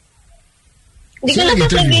 Hindi ko na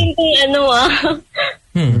sasabihin kung anong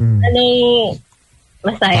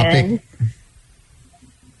masaya.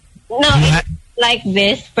 No, it's like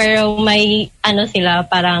this, pero may sila,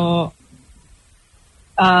 parang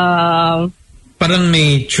parang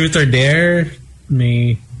may truth or dare,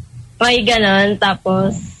 may ganon,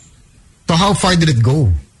 tapos So how far did it go?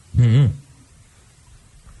 Hand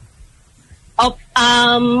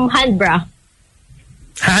bra.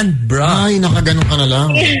 Hand bra? Ay, nakaganon ka na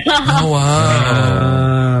lang. Oh,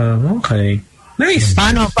 wow. Okay. Nice.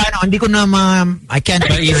 Paano? Hindi ko na I can't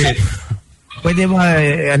picture it. Pwede ba,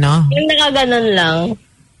 Yung nakaganon lang.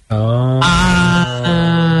 Oh.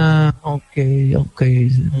 Okay.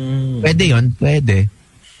 Pwede yun, pwede.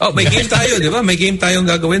 Oh, may game tayo, di ba? May game tayong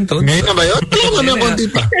gagawin to. Ngayon na ba yun? Tingnan kami ang konti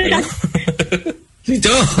pa. Si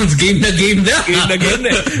Jones, game na. Game na game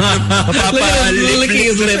eh. Look at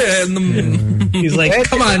his lips. He's like,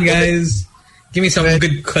 come on, guys. Give me some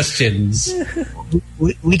good questions.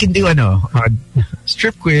 We can do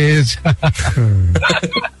strip quiz.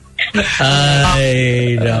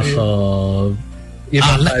 Ay, nako.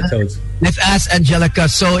 Let's ask Angelica.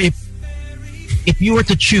 So if you were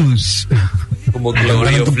to choose,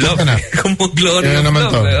 Glory of love. Glory of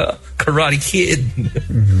love. Karate Kid.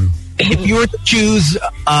 If you were to choose,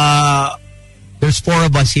 there's 4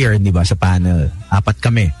 of us here, di ba, sa panel. 4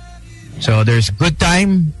 kami. So there's good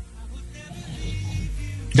time.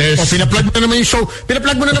 Pinaplug mo na naman yung show.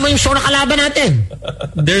 Pinaplug mo na naman yung show na kalaban natin.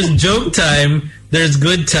 There's joke time, there's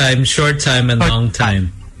good time, short time, and long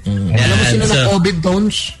time. Alam mo sila na COVID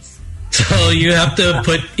tones? So you have to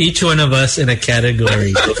put each one of us in a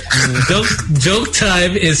category. Joke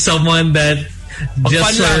time is someone that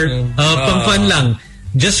just pang fun lang.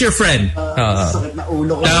 Just your friend.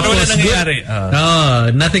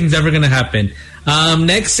 Nothing's ever gonna happen.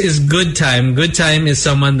 Next is good time. Good time is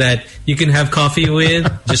someone that you can have coffee with,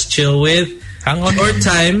 just chill with. Short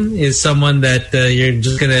time is someone that you're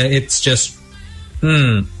just gonna. It's just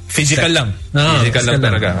physical lang. Physical lang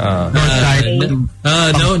talaga.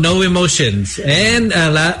 No emotions. And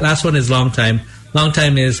last one is long time. Long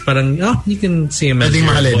time is parang you can see him as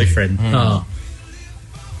your boyfriend.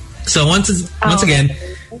 So once again,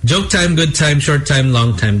 joke time, good time, short time,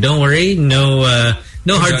 long time. Don't worry, no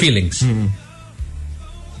hard feelings.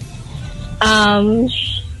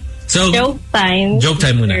 So joke time. Joke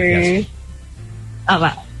time muna. Yes.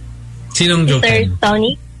 Sinong joke Sir time?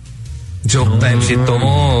 Tony. Joke time si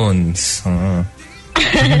Tones.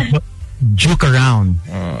 Joke around.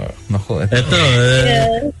 Naku. Ito,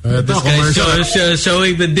 this guy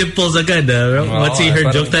showing the dimples agad. What's he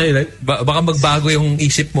heard? Joke time? Baka magbago yung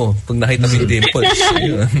isip mo pag nakita mo yung dimples.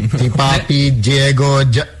 Si Papi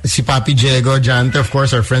Diego Jante, of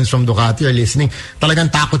course, our friends from Ducati are listening.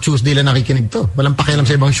 Talagang Taco Tuesday lang nakikinig to. Walang pakialam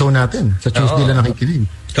sa ibang show natin. Sa Tuesday lang nakikinig.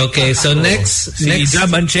 Okay, so next Jam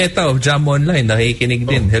Mancheta of Jam Online nakikinig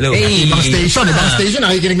din. Hello. Hey, ibang station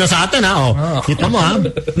nakikinig na sa atin ha. Kita mo ha.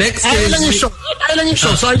 Next Kaya lang yung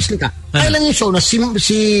show. Sorry, Slika. Kaya lang yung show na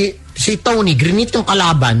si Tony, grinit yung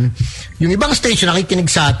kalaban. Yung ibang station nakikinig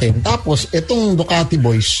sa atin. Tapos, itong Ducati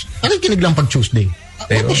boys, nakikinig lang pag Tuesday.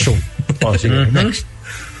 What the show? Sige. Next.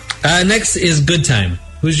 Next is good time.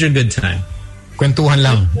 Who's your good time? Kwentuhan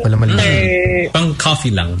lang. Wala mali. Pang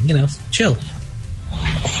coffee lang. Chill.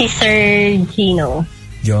 Si Sir Gino.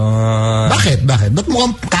 Yan. Bakit? Ba't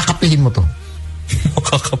mukhang kakapihin mo to?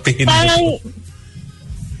 Kakapihin mo. Parang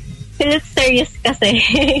feels serious kasi.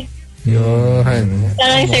 Yan.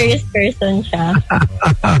 Parang serious person siya.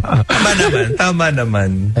 Tama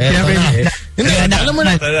naman. Alam mo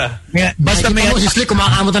na. Basta may si Slick,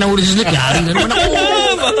 kumakamot na ulo si Slick. Yari na naman ako.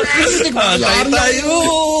 Patay tayo.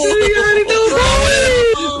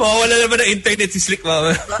 Mawala naman ang internet si Slick.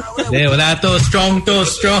 Wala to. Strong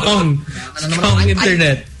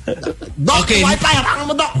internet. Okay. Wi-Fi, harangan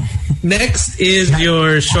mo, Doc. Next is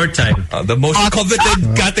your short time. The most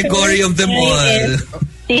coveted category of them all.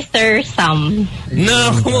 Si Sir Sam. No.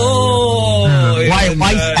 Why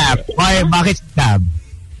Stab? Bakit Stab?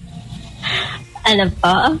 Ano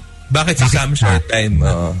pa? Bakit si Sam short time?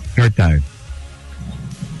 Short time.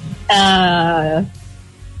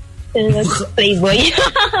 Playboy.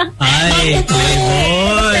 Ay,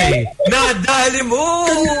 Playboy. Nadali mo!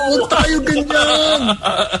 Huwag tayo ganyan.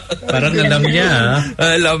 Parang alam niya.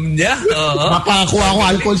 Alam niya. Makakuha ako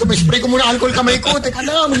alcohol. So, may spray ko muna alcohol kamay ko. Teka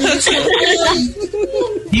lang, magiging spray.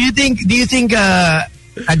 Do you think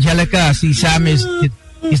Angelica, si Sam is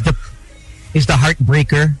the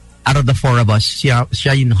heartbreaker out of the four of us?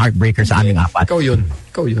 Siya yung heartbreaker sa aming apat. Ikaw yun.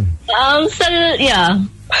 Yeah.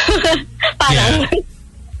 Parang.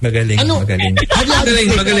 Magaling. Magaling.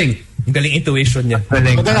 Ang galing intuition niya.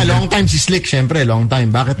 Pagka long time si Slick, syempre, long time.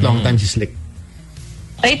 Bakit long time si Slick?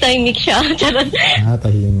 Ay, tahimik siya. Charot.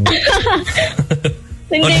 Tahimik.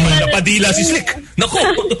 Hindi, napadila si Slick. Naku!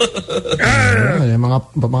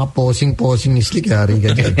 mga posing ni Slick, hari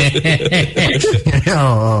ganyan.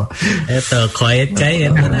 Oo. Eto, quiet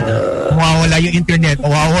guy. Mawawala yung internet.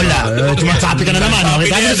 Mawawala. Sumasabi ka na naman.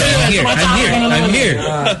 I'm here.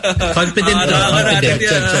 Confident.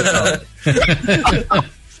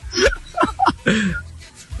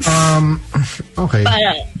 Okay.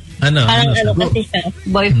 Parang kasi siya,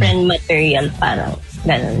 boyfriend material, parang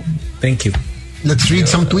ganun. Thank you. Let's read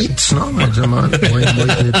some tweets, no? Hindi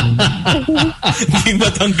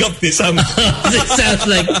matanggap ni Sam. It sounds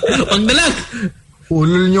like, wag na lang.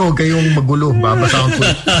 Ulol nyo, kayong magulo. Babasa ang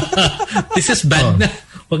tweet. This is bad na.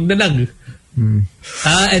 Wag na lang.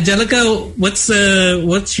 Angelica,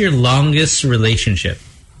 what's your longest relationship?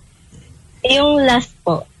 Yung last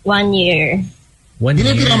po, 1 year. 1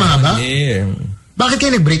 year? Hindi na mahaba? Bakit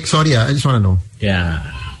kayo nag-break? Sorry, I just wanna know. Yeah.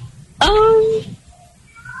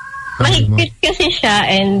 Mahigpit kasi siya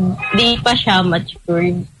and di pa siya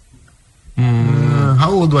matured. How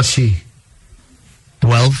old was she?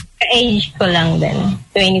 12? Ka-age ko lang din.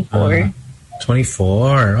 24.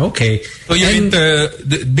 24. Okay. So you're into,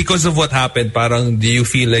 because of what happened, parang do you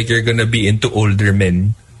feel like you're gonna be into older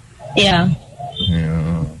men? Yeah.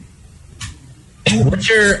 What's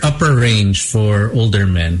your upper range for older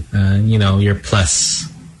men? Your plus.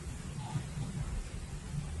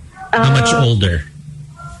 How much older?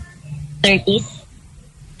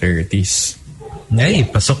 30s. Ay,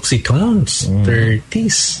 pasok si Tones.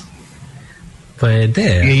 30s.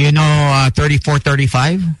 Pwede. 34,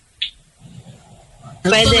 35?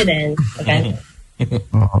 Pwede din. Okay.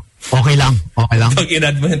 Okay lang. Pag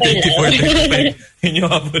in-add mo yung 34, 35, yun yung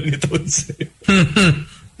habol ni Tones.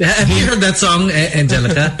 Have you heard that song,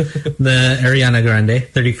 Angelica? The Ariana Grande,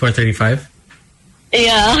 34, 35?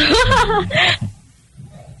 Yeah.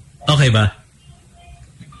 Okay ba?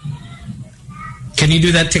 Can you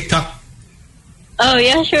do that TikTok? Oh,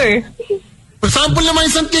 yeah, sure. For example naman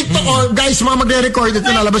isang TikTok, guys, mga magre-record ito,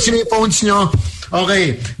 nalabas yung phones nyo.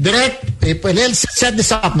 Okay, direct, let's set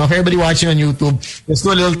this up, no? For everybody watching on YouTube, let's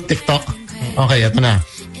do a little TikTok. Okay, ito na.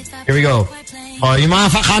 Here we go. Yung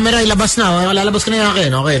mga camera, ilabas na. Lalabas ka na yung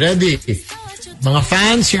akin. Okay, ready? Mga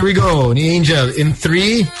fans, here we go. Ni Angel. In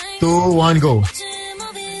 3, 2, 1, go.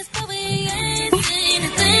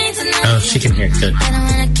 Oh, she can hear. Good.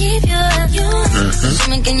 Keep you up.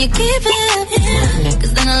 Can you keep it up? Cause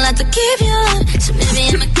then I'll have to keep you up. So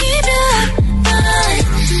maybe I'ma keep you up.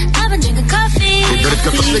 I've been drinking coffee. Galit ka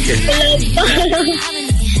pa slick eh.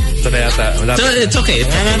 Ito na yata. So it's okay.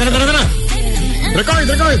 Record.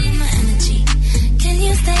 Can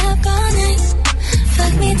you stay up all night?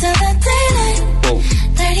 Fuck me till the daylight.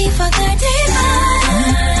 30 for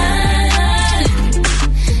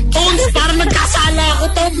 35. Tones, parang nagkasala ako,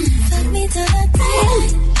 Tom. Fuck me till the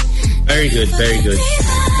daylight. Very good.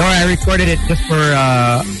 No, I recorded it just for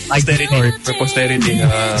for posterity.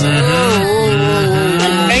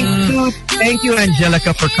 Thank you,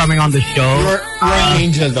 Angelica, for coming on the show. You're an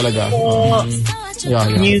angel talaga.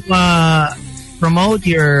 Can you promote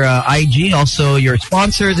your IG, also your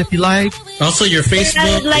sponsors if you like? Also your Facebook.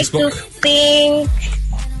 I would like to thank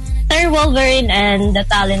Sir Wolverine and the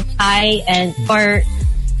Talent High and for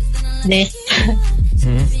this.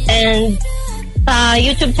 And sa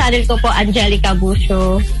YouTube channel ko po, Angelica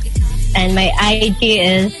Busio. And my IG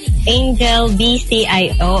is Angel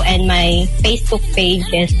BCIO and my Facebook page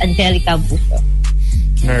is Angelica Busio.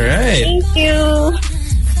 All right. Thank you.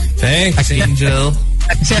 Thanks, Angel.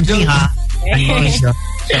 Accept me, ha?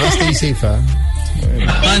 Stay safe, ha?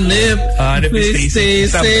 Hanip. Stay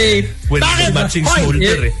safe. With matching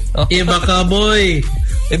shoulder, Iba ka, boy.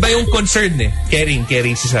 Iba yung concern eh. Caring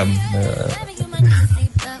si Sam.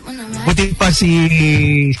 Buti pa si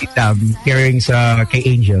Sam caring kay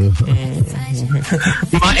Angel.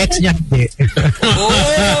 Yung mga ex niya hindi.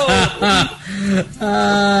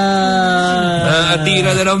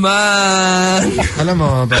 Tira na naman. Alam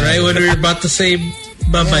mo, right when we were about to say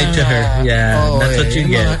bye-bye to her. Yeah, that's what you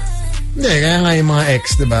get. Hindi, kaya nga yung mga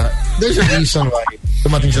ex, diba? There's a reason why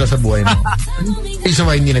tumating sila sa buhay mo. Reason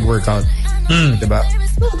why hindi nag-workout. Diba?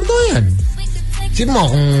 Totoo yan. Sino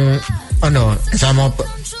mo kung, kasama ko pa.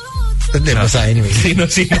 Hindi, basta anyway. Sino?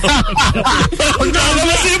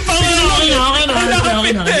 Pagkakabas yung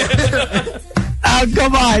pangalan.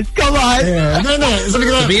 Come on. Yeah. No.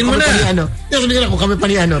 Sabihin mo na. Sabihin ko na kung kami pa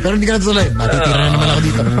ni pero hindi ka na tuloy. Matitira na naman ako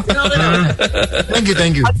dito.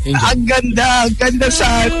 Thank you. Ang ganda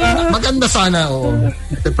sana. Maganda sana, oo.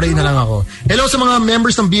 Pray na lang ako. Hello sa mga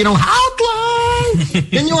members ng BNO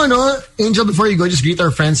Hotline! Can you, Angel, before you go, just greet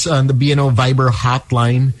our friends on the BNO Viber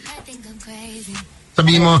Hotline.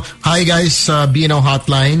 Sabihin mo, hi guys, BNO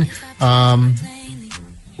Hotline.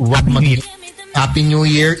 Happy New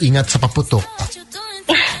Year. Ingat sa paputok.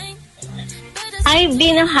 I've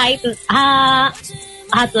been a hotline.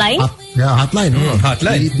 Hotline.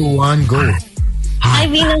 Hotline. 3, 2, 1, go.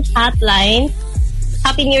 I've been a hotline.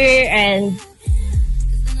 Happy New Year and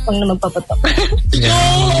huwag na magpapatok.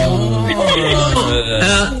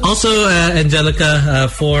 Also, Angelica,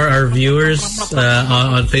 for our viewers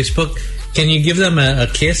on Facebook, can you give them a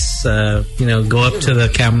kiss? Go up to the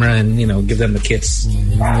camera and give them a kiss.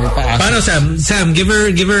 Paano, Sam? Sam, give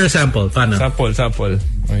her a sample. Paano? Sample.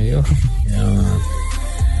 Yeah.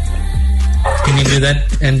 Can you do that,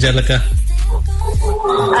 Angelica?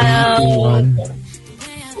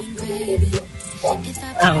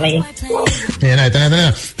 Okay. Ito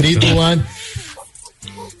na. 3, 2, 1.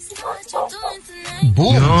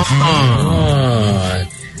 Boom.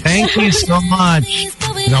 Thank you so much.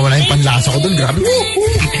 Nawala yung panlasa ko dun. Grabe.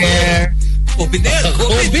 Take care. COVID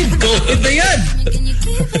na yan.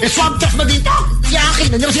 Eh, swab test ba dito? Si Aki.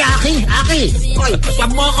 Nandiyan si Aki. Hoy,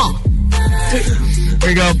 swab mo ako. Here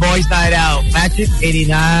we go, Boys Night Out. Magic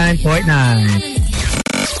 89.9.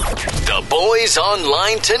 The Boys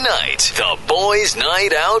Online Tonight. The Boys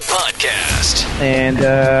Night Out Podcast. And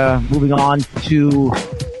moving on to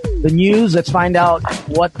the news, let's find out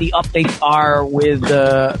what the updates are with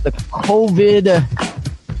the COVID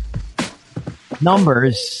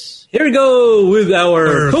numbers. Here we go with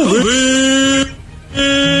our COVID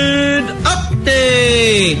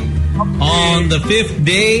update. On the 5th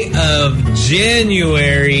day of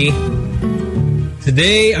January,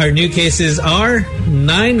 today our new cases are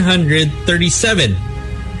 937.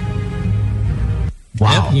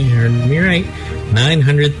 Wow. Yep, you heard me right.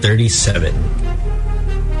 937.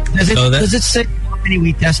 Does it say how many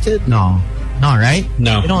we tested? No, right?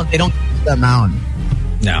 No. They don't the amount.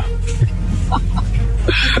 No.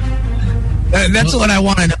 That's what I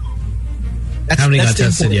want to know. How many got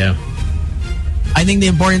tested? Yeah. I think the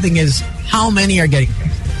important thing is how many are getting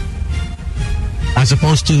tested, as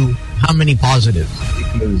opposed to how many positives,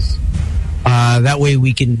 because that way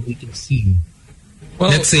we can see. Well,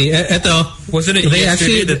 let's see. Wasn't it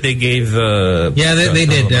yesterday that they gave? Yeah, they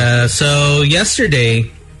did. So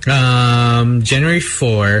yesterday, January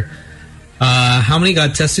 4, how many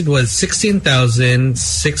got tested was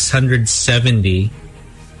 16,670.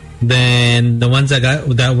 Then the ones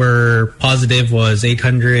that were positive was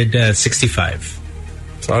 865.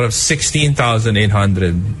 So out of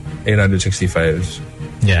 16,865.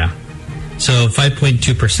 Yeah. So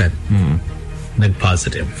 5.2% like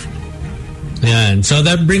positive. Yeah, and so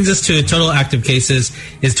that brings us to total active cases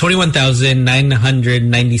is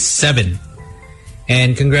 21,997.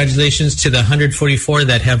 And congratulations to the 144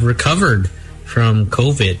 that have recovered from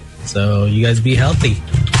COVID. So you guys be healthy.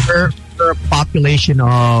 For a population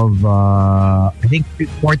of, I think,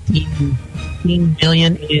 14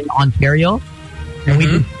 million in Ontario. And we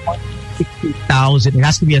do 60,000. It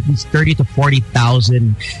has to be at least 30 to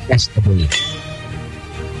 40,000 tests a day.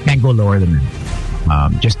 Can't go lower than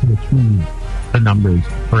that. Just to achieve the numbers,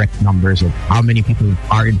 correct numbers of how many people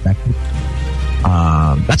are infected.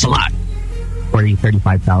 That's a lot.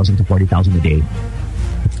 35,000 to 40,000 a day.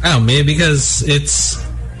 Oh, maybe because it's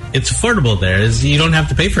affordable there. You don't have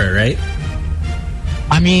to pay for it, right?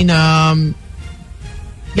 I mean, yeah,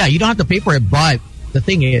 you don't have to pay for it, but the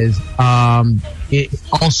thing is,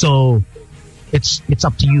 it's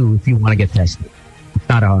up to you if you want to get tested.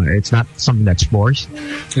 It's not something that's forced.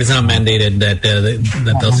 It's not mandated that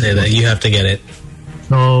they'll say that you have to get it.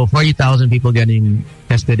 So 40,000 people getting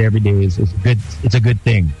tested every day is good. It's a good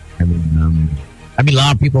thing. I mean, a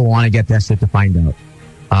lot of people want to get tested to find out.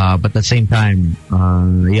 But at the same time,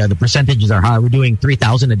 the percentages are high. We're doing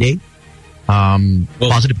 3,000 a day.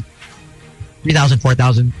 Positive 3,000,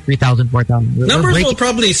 4,000, 3,000, 4,000. Numbers will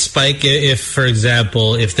probably spike if, for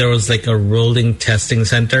example, if there was like a rolling testing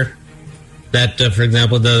center that, for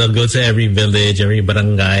example, they'll go to every village, every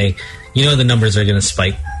barangay. The numbers are going to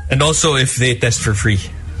spike. And also if they test for free.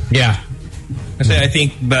 Yeah. Kasi I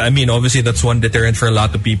think, obviously that's one deterrent for a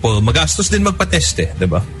lot of people. Magastos din magpa-test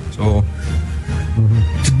diba? So,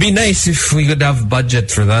 it'd be nice if we could have budget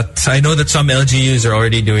for that. I know that some LGUs are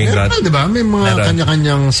already doing that. Diba? May mga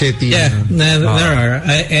kanya-kanyang setting. Yeah, there are.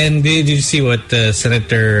 And did you see what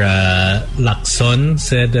Senator Lacson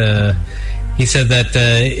said? He said that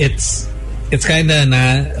it's kind of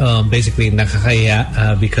basically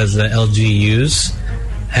nakakaya because the LGUs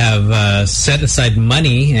have set aside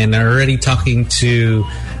money and are already talking to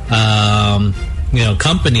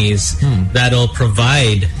companies that'll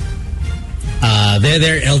provide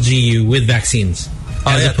their LGU with vaccines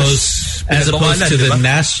as opposed to the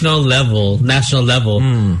national level.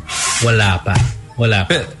 Wala pa.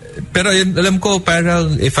 Pero alam ko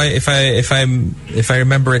parang if I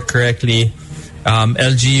remember it correctly,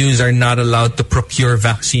 LGUs are not allowed to procure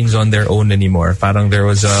vaccines on their own anymore. Parang there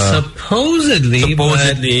was a supposedly, they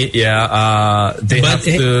have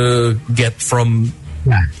to get from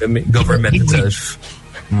the government itself.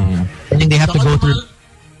 I think they have to go through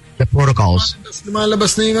the protocols.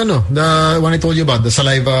 Lumalabas na yung the one I told you about, the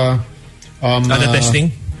saliva the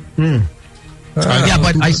testing. Yeah,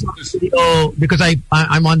 but I saw the video because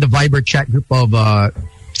I'm on the Viber chat group of I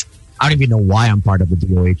don't even know why I'm part of the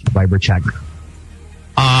DOH Viber chat group.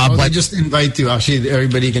 But they just invite you. Actually,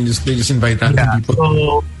 everybody can just invite random people.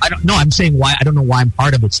 So I don't know. I'm saying why. I don't know why I'm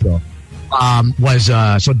part of it still.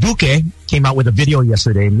 So Duque came out with a video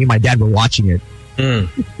yesterday. Me and my dad were watching it,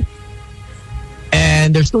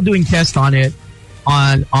 and they're still doing tests on it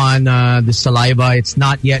on the saliva. It's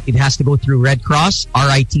not yet. It has to go through Red Cross.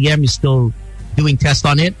 RITM is still doing tests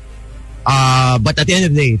on it. But at the end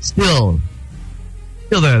of the day, it's still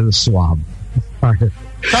the swab.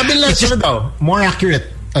 Sabi nila more accurate.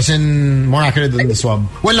 As in, more accurate than the swab.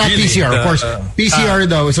 Well, not really? PCR, of course. PCR,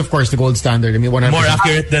 though, is of course the gold standard. I mean, 100%. More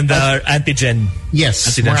accurate than the antigen. Yes,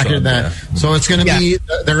 antigen more accurate than that. So it's going to be,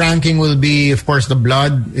 the ranking will be, of course, the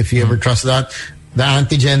blood, if you ever trust that, the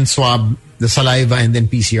antigen, swab, the saliva, and then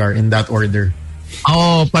PCR in that order.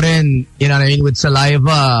 Oh, but then, you know what I mean, with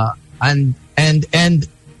saliva, and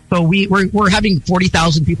so we're having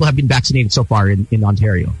 40,000 people have been vaccinated so far in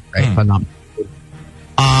Ontario, right?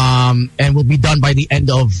 And will be done by the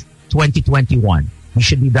end of 2021. We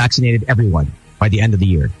should be vaccinated everyone by the end of the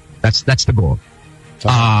year. That's the goal.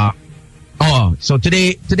 So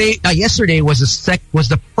yesterday was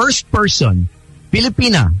the first person,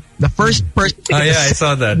 Filipina, the first person. I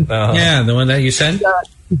saw that. Yeah, the one that you sent.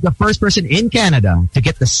 The first person in Canada to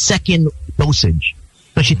get the second dosage.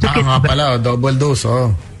 So she took it. Double dose.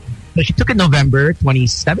 Oh. So she took it November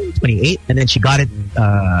 27, 28, and then she got it.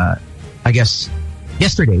 I guess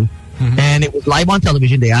yesterday. And it was live on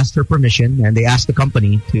television. They asked her permission, and they asked the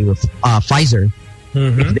company to Pfizer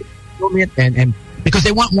if they film it, and because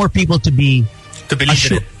they want more people to believe in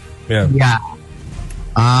it. Yeah.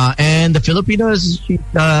 And the Filipinos,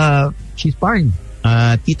 she's fine.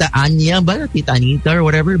 Tita Anya, Tita Anita, or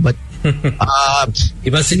whatever. But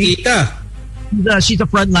Iba si Tita. She's a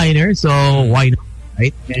frontliner, so why not?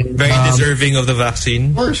 Right? And, very deserving of the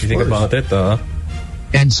vaccine. If you think about it.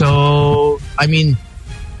 And so, I mean,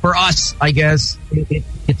 for us, I guess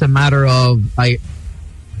it's a matter of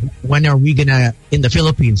when are we gonna in the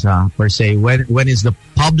Philippines, per se? When is the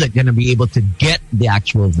public gonna be able to get the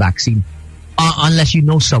actual vaccine? Unless you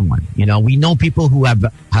know someone, we know people who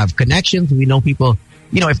have connections. We know people,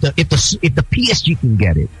 if the PSG can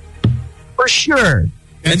get it, for sure.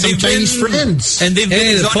 And some Chinese friends, and they've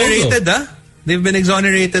been exonerated, They've been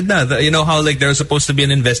exonerated now. You know how there's supposed to be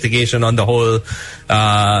an investigation on the whole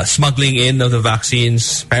smuggling in of the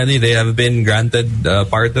vaccines. Apparently, they have been granted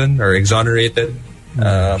pardon or exonerated.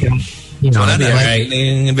 Wala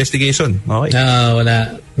investigation. Okay. No,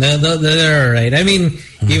 wala. They're all right. I mean,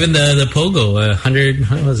 even the Pogo,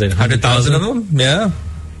 100,000 of them? Yeah.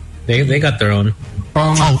 They got their own.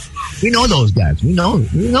 We know those guys. We know.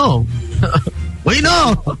 We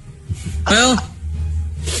know. Well,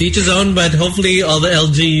 each his own, but hopefully all the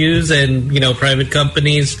LGUs and, private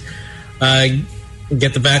companies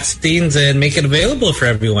get the vaccines and make it available for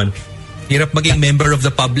everyone. Hirap maging member of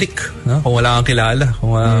the public kung wala kang kilala.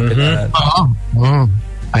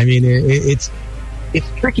 I mean, it's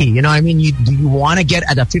tricky. Do you want to get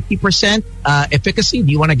at a 50% efficacy?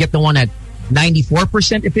 Do you want to get the one at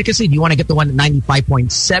 94% efficacy? Do you want to get the one at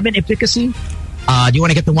 95.7 efficacy? Do you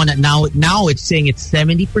want to get the one that now it's saying it's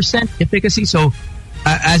 70% efficacy? So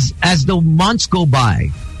as the months go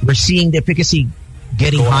by, we're seeing the efficacy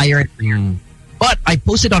getting higher and higher. But I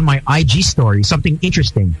posted on my IG story something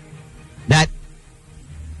interesting, that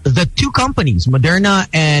the two companies, Moderna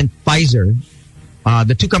and Pfizer,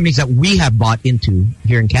 the two companies that we have bought into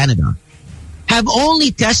here in Canada, have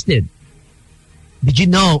only tested did you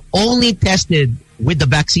know only tested with the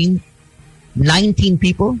vaccine 19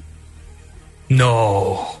 people?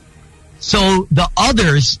 No. So the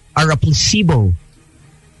others are a placebo.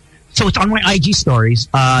 So it's on my IG stories.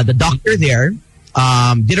 The doctor there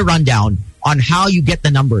did a rundown on how you get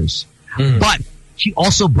the numbers. But she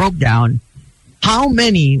also broke down how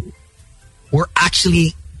many were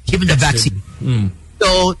actually given the vaccine.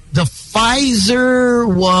 So the Pfizer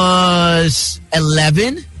was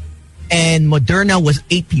 11 and Moderna was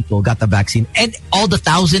 8 people got the vaccine. And all the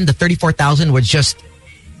 34,000 was just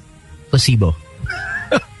placebo.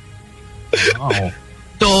 Wow.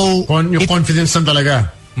 So yung confidence lang talaga.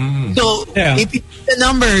 So if you see the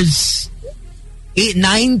numbers,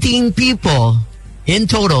 19 people in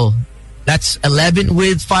total. That's 11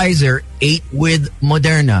 with Pfizer, 8 with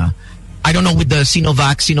Moderna. I don't know with the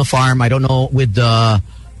Sinovac, Sinopharm. I don't know with the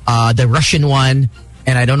Russian one,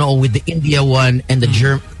 and I don't know with the India one, and the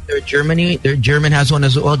Germany. The German has one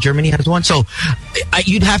as well. Germany has one. So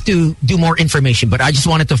you'd have to do more information. But I just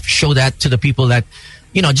wanted to show that to the people that,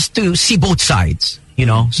 just to see both sides.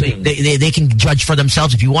 So they can judge for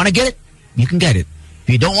themselves. If you want to get it, you can get it. If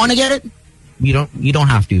you don't want to get it, you don't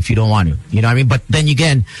have to if you don't want to. You know what I mean? But then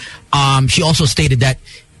again, she also stated that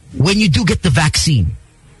when you do get the vaccine,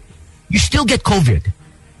 you still get COVID,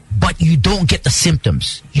 but you don't get the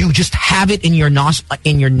symptoms. You just have it in your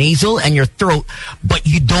nasal and your throat, but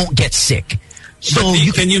you don't get sick. So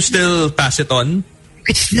can you still pass it on?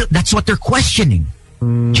 That's what they're questioning.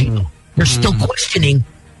 Gino. They're still questioning.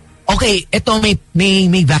 Okay, eto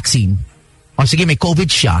may vaccine. O sige, may COVID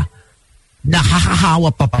siya.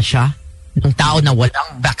 Nakakahawa pa siya ng tao na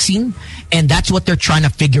walang vaccine, and that's what they're trying to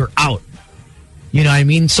figure out. You know what I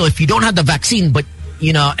mean? So if you don't have the vaccine, but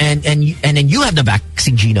and then you have the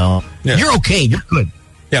vaccine, Gino, you're okay, you're good.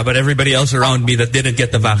 Yeah, but everybody else around me that didn't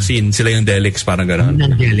get the vaccine, sila yung delics, parang gano'n.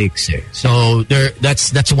 Delics, eh. So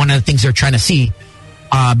that's one of the things they're trying to see,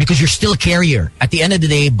 because you're still a carrier at the end of the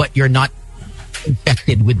day, but you're not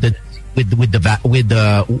infected with the.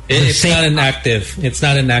 It's not an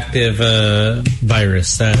active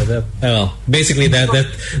virus. Basically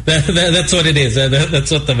that's what it is.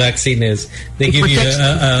 That's what the vaccine is. They give you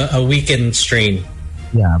a weakened strain.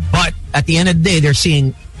 Yeah, but at the end of the day, they're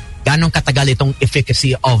seeing ganong katagal itong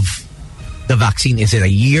efficacy of the vaccine. Is it a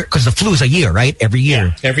year? Because the flu is a year, right? Every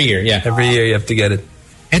year. Yeah, every year, yeah. Every year you have to get it.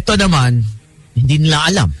 Ito naman, hindi nila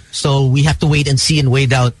alam. So we have to wait and see and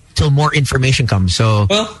wait out till more information comes. So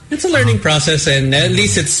it's a learning process, and at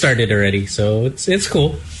least it started already. So it's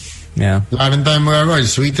cool. Yeah.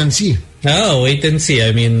 Just wait and see. Oh, wait and see.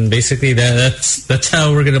 I mean, basically that's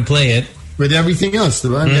how we're gonna play it. With everything else,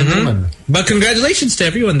 But congratulations to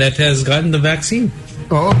everyone that has gotten the vaccine.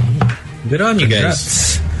 Oh, good on you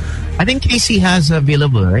guys. I think Casey has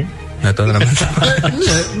available, right? Ito na naman.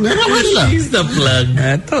 He's the plug.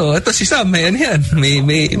 Ito si Sam, may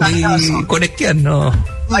connect yan, no?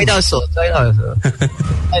 I also.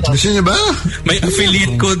 Gusto niya ba? May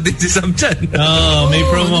affiliate code din si Sam dyan. Oh, may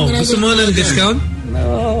promo. Gusto mo ng discount?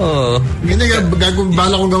 No.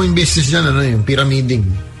 Bala kong gawing business dyan, yung pyramiding.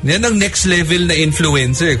 Yan ang next level na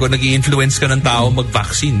influencer. Kung nag-i-influence ka ng tao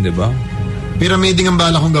mag-vaccine, di ba? Pyramiding ang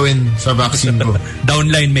bala kong gawin sa vaccine ko.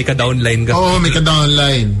 Downline, may ka-downline ka. Oo, may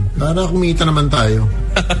ka-downline. Para kumita naman tayo.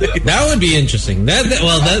 That would be interesting.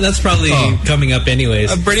 That's probably coming up anyways.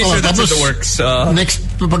 I'm pretty sure that's in the works. Next,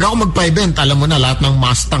 pag ako magpa-event, alam mo na, lahat ng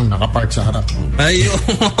Mustang nakapark sa harap. Ayun.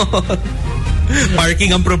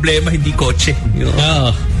 Parking ang problema, hindi kotse.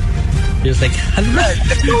 Just like,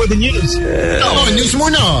 let's go with the news. News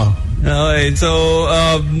muna. Alright, so,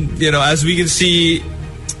 as we can see,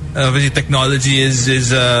 obviously technology is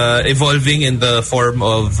evolving in the form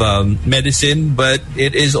of medicine, but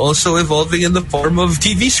it is also evolving in the form of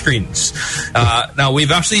TV screens. Now,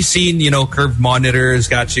 we've actually seen, curved monitors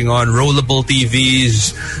catching on, rollable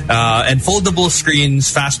TVs, and foldable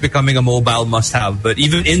screens fast becoming a mobile must-have. But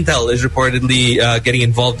even Intel is reportedly getting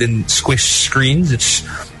involved in squish screens. It's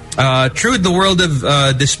true, the world of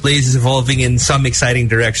displays is evolving in some exciting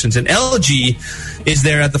directions, and LG is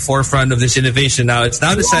there at the forefront of this innovation. Now, it's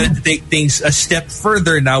now decided to take things a step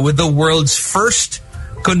further now with the world's first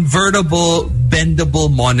convertible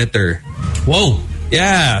bendable monitor. Whoa.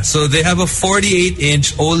 Yeah, so they have a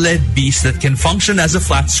 48-inch OLED beast that can function as a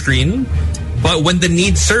flat screen, but when the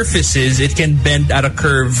need surfaces, it can bend at a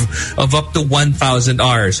curve of up to 1000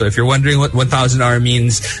 R. So if you're wondering what 1000 R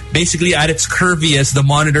means, basically at its curviest, the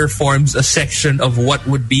monitor forms a section of what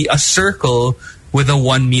would be a circle with a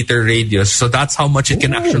 1 meter radius. So that's how much it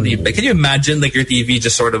can actually... Can you imagine your TV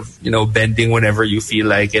just sort of, bending whenever you feel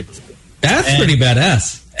like it? That's pretty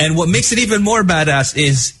badass. And what makes it even more badass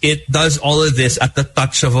is it does all of this at the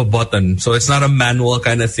touch of a button. So it's not a manual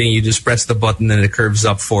kind of thing. You just press the button and it curves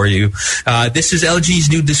up for you. This is LG's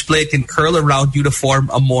new display. It can curl around you to form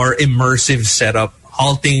a more immersive setup,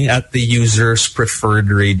 halting at the user's preferred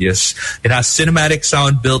radius. It has cinematic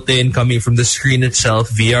sound built in coming from the screen itself,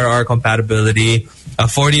 VRR compatibility, a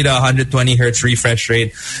 40 to 120 hertz refresh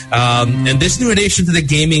rate. And this new addition to the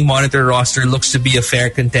gaming monitor roster looks to be a fair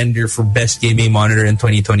contender for best gaming monitor in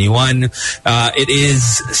 2021. It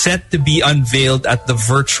is set to be unveiled at the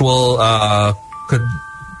virtual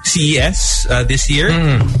CES this year.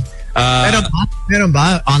 Meron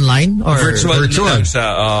ba online or virtual?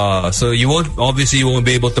 So you won't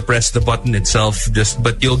be able to press the button itself,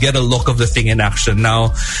 but you'll get a look of the thing in action.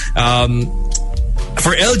 Now,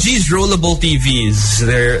 for LG's rollable TVs,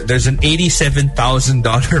 there's an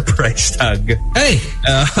 $87,000 price tag. Hey,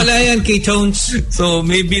 wala yan K-Tones. So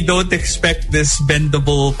maybe don't expect this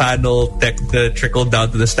bendable panel tech to trickle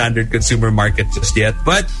down to the standard consumer market just yet.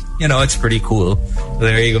 But, it's pretty cool.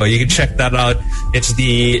 There you go. You can check that out. It's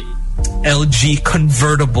the LG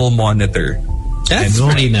convertible monitor. That's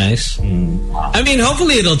pretty nice. I mean,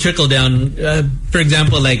 hopefully it'll trickle down. For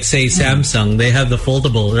example, like say Samsung, they have the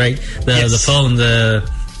foldable, right? The phone, the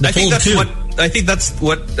Fold 2. I think that's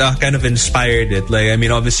what kind of inspired it. Like, I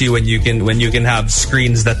mean, obviously when you can have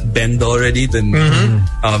screens that bend already, then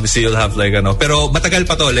obviously you'll have like Pero matagal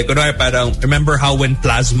pa to. Like, parang remember how when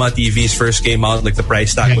plasma TVs first came out, like the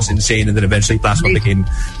price tag was insane, and then eventually plasma became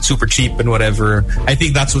super cheap and whatever. I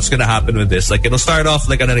think that's what's gonna happen with this. Like, it'll start off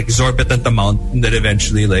like at an exorbitant amount, and then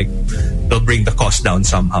eventually like they'll bring the cost down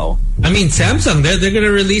somehow. I mean, Samsung, they're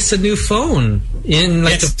gonna release a new phone in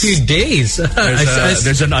like a few days.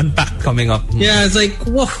 There's an Unpacked coming up. Yeah, it's like,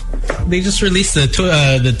 whoa. They just released the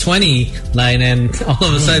 20 line, and all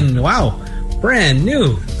of a sudden, wow, brand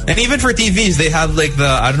new. And even for TVs, they have like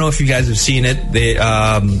I don't know if you guys have seen it. They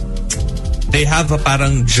have a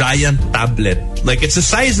parang giant tablet. Like, it's the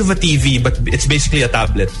size of a TV, but it's basically a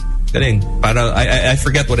tablet. I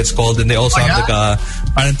forget what it's called, and they also have like a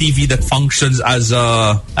parang TV that functions as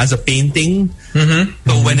a painting.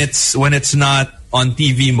 So when it's not on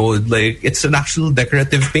TV mode, like, it's an actual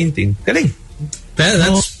decorative painting.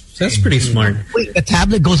 That's pretty smart. Wait, the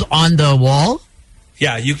tablet goes on the wall?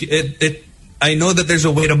 Yeah, I know that there's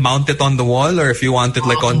a way to mount it on the wall, or if you want it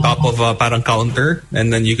like on top of a parang counter,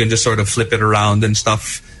 and then you can just sort of flip it around and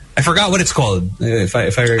stuff. I forgot what it's called. I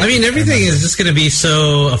mean, everything is just going to be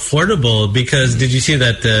so affordable, because did you see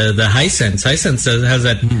that the Hisense has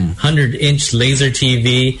that 100-inch laser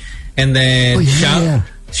TV, and then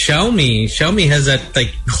Xiaomi has that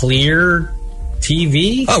like clear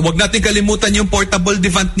TV. Wag natin kalimutan yung portable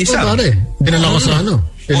Devant ni Sam. Dinala ko sa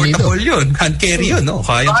portable yun. Hand carry yun, no?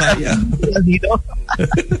 Kaya.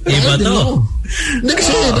 Iba to.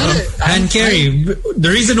 Hand carry. The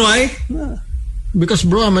reason why? Because,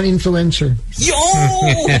 bro, I'm an influencer. Yo!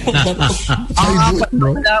 That's how you do it,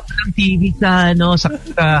 bro. Wala pa ng TV sa,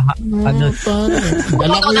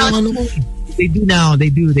 They do now. They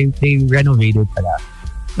renovated pala.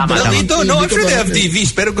 I'm sure they have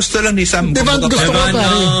TVs, pero gusto lang ni Sam. Devant gusto ko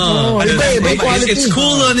pare. It's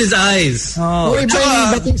cool on his eyes. Iba yung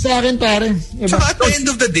dating sa akin, pare. Tsaka at the end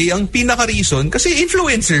of the day, ang pinaka-reason, kasi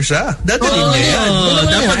influencer siya. Dadalhin niya yan.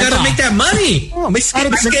 Dapat gotta make that money. May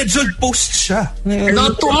scheduled post siya.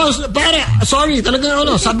 Not 2 hours. Pare, sorry,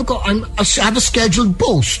 talagang sabi ko, I have a scheduled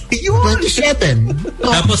post. 27.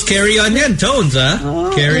 Tapos carry on yan, Tones, ha?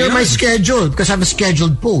 Carry on. My schedule, because I have a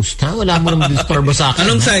scheduled post, ha? Wala mo naman disturbo sa akin.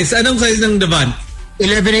 Anong size ng Devant?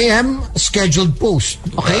 11 a.m. scheduled post.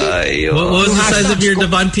 Okay? What was the size of your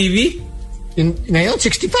Devant TV? Ngayon,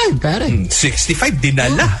 65, pare. 65,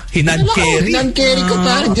 dinala. Hinand carry ko,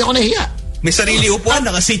 pare. Hindi ako nahiya. May sarili upuan,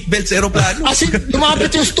 naka-seatbelt sa aeroplano. Kasi lumapit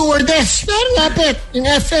yung stewardess. Lapit. Yung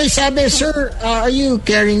FA, sabi, sir, are you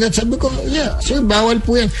carrying that? Sabi ko, yeah, sir, bawal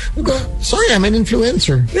po yan. Sabi ko, sorry, I'm an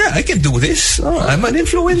influencer. Yeah, I can do this. I'm an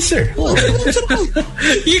influencer.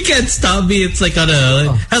 You can't stop me. It's like on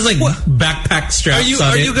has like backpack straps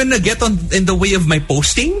on it. Are you gonna get in the way of my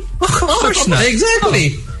posting? Of course not.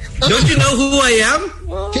 Exactly. Don't you know who I am?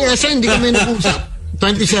 Kaya hindi kami nag-usap.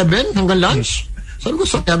 27 hanggang lunch. Sabi ko,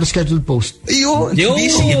 I have a scheduled post. Yo,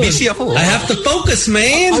 busy ako. I have to focus,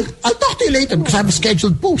 man. I'll talk to you later because I have a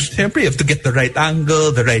scheduled post. Siyempre, you have to get the right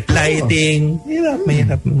angle, the right lighting.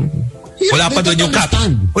 Mahirap. Wala pa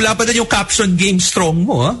doon yung caption game strong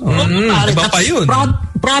mo, ha? Iba pa yun.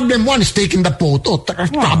 Problem 1 is taking the photo.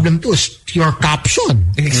 Problem 2 is your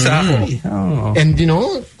caption. Exactly. And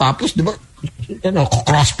tapos, di ba,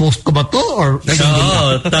 cross-post ko ba to? Or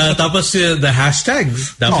tapos the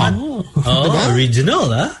hashtags. Dapat. Diba?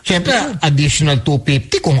 Original, ha? Siyempre, additional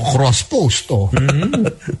 250 kung cross-post,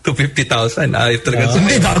 250,000. Talaga.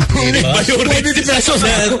 Hindi, $250 pesos.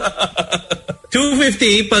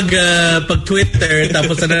 250 pag Twitter,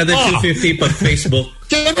 tapos another 250 pag Facebook.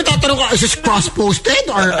 Siyempre, tatanong ko, is this cross-posted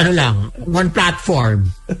or ano lang? One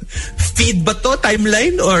platform? Feed ba to?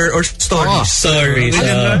 Timeline or stories? Stories.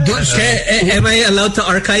 Am I allowed to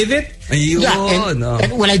archive it? Yeah,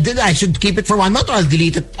 and when I did, I should keep it for 1 month or I'll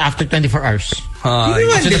delete it after 24 hours. You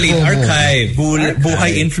don't delete, archive.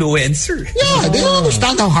 Buhay influencer. Yeah, they don't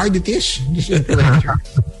understand how hard it is. This influencer.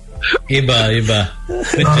 Iba.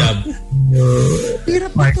 Good job.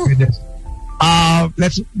 My goodness.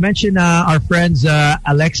 Let's mention our friends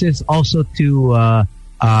Alexis, also to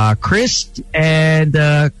Chris and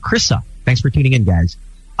Krissa. Thanks for tuning in, guys.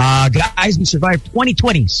 Guys, we survived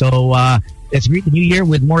 2020, so let's greet the new year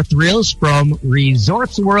with more thrills from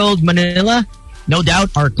Resorts World Manila. No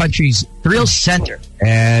doubt our country's thrill center,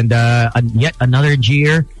 and yet another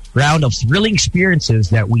year round of thrilling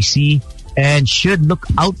experiences that we see and should look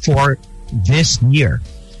out for this year.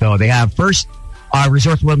 So they have first,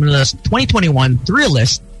 Resorts World Manila's 2021 thrill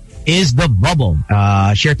list is the Bubble,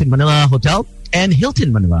 Sheraton Manila Hotel and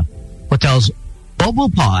Hilton Manila Hotel's Bubble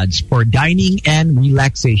Pods for dining and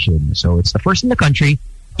relaxation. So it's the first in the country.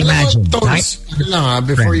 Imagine.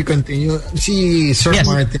 Before you continue, see Sir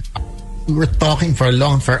Martin, we were talking for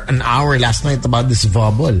an hour last night about this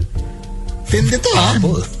Bubble.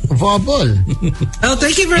 Vobble. Oh,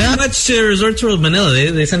 thank you very much to Resorts World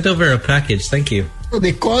Manila. They sent over a package. Thank you.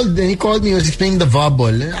 He called me. He was explaining the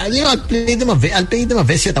Vobble. I'll pay them a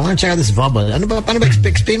visit. I want to check out this Vobble.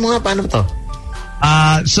 Explain mo nga, paano ba to?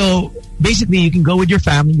 So basically, you can go with your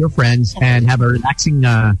family, your friends, and have a relaxing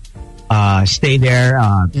stay there.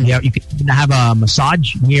 You can have a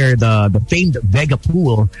massage near the famed Vega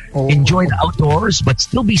pool. Enjoy the outdoors, but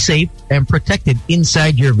still be safe and protected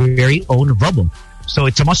inside your very own bubble. So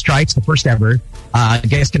it's a must try. It's the first ever.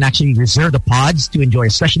 Guests can actually reserve the pods to enjoy a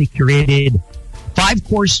specially curated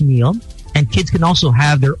 5-course meal, and kids can also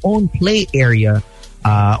have their own play area,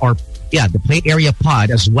 the play area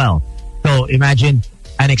pod as well. So imagine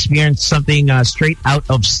and experience something straight out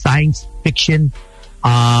of science fiction.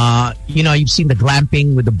 You've seen the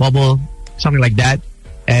glamping with the bubble, something like that.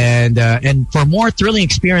 And for more thrilling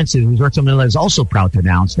experiences, Resorts of Manila is also proud to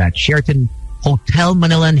announce that Sheraton Hotel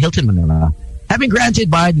Manila and Hilton Manila have been granted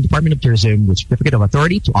by the Department of Tourism with certificate of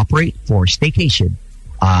authority to operate for staycation.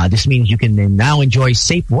 This means you can now enjoy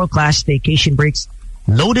safe, world-class staycation breaks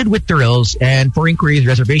loaded with thrills. And for inquiries,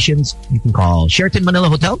 reservations, you can call Sheraton Manila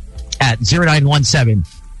Hotel at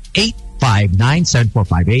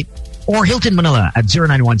 0917-859-7458 or Hilton Manila at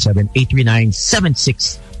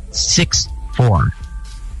 0917-839-7664.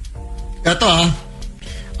 Ito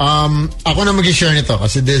ako na mag-share nito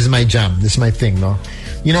kasi this is my jam. This is my thing, no?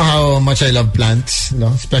 You know how much I love plants, no?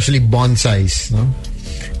 Especially bonsais, no?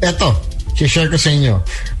 Ito, share ko sa inyo.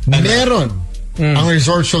 Meron ang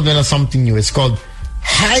Resorts World Manila something new. It's called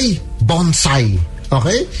High Bonsai.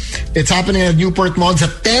 Okay? It's happening at Newport Mall. It's a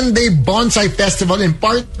 10-day bonsai festival in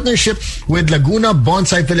partnership with Laguna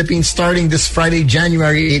Bonsai Philippines starting this Friday,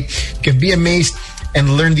 January 8th. You can be amazed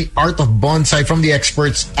and learn the art of bonsai from the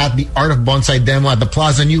experts at the Art of Bonsai demo at the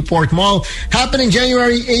Plaza Newport Mall. Happening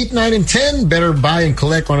January 8, 9, and 10. Better buy and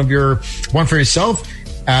collect one for yourself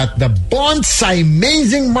at the Bonsai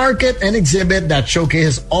Amazing Market and Exhibit that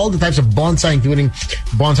showcases all the types of bonsai, including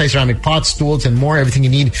bonsai ceramic pots, tools, and more. Everything you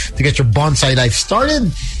need to get your bonsai life started.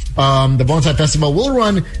 The Bonsai Festival will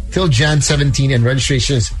run till Jan 17 and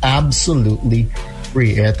registration is absolutely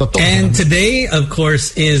free. And today, of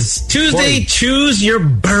course, is Tuesday Choose Your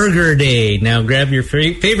Burger Day. Now grab your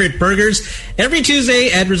favorite burgers every Tuesday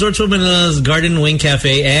at Resorts World Manila's Garden Wing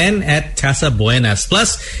Cafe and at Casa Buenas.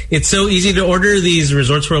 Plus, it's so easy to order these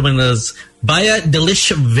Resorts World Manila's via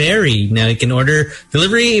Delish Very. Now you can order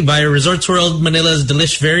delivery via Resorts World Manila's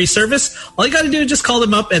Delish Very service. All you got to do is just call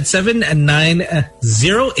them up at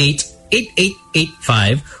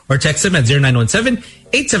 7908-8885 or text them at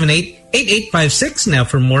 0917-878-8856. Now,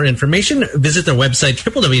 for more information, visit their website,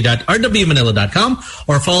 www.rwmanila.com,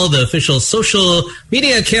 or follow the official social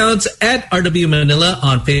media accounts at RW Manila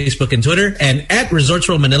on Facebook and Twitter, and at Resorts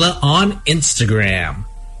World Manila on Instagram.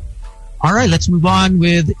 All right, let's move on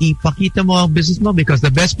with ipakita mo ang business mo, because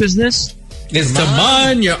the best business is to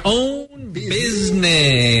mind your own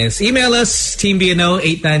business. Email us,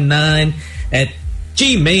 teambno899 at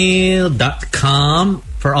gmail.com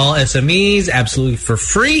for all SMEs, absolutely for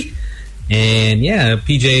free. And yeah,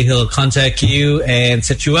 PJ, he'll contact you and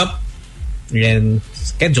set you up and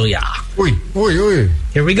schedule ya. Uy.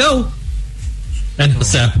 Here we go. Ano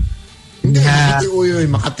sa? Hindi, uy,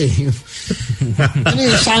 Makati. Ano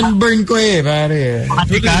yung sunburn ko pare.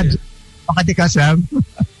 Makati ka, Sam.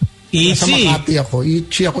 Sa Makati ako.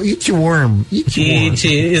 Itchy worm.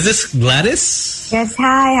 Is this Gladys? Yes,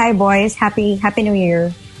 hi boys. Happy New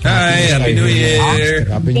Year. Hi, Happy New Year.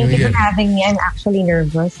 Thank you for having me. I'm actually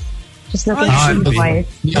nervous. Just looking at you boys.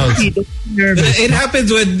 It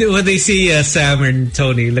happens when they see Sam and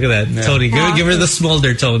Tony. Look at that. Yeah. Tony, give her the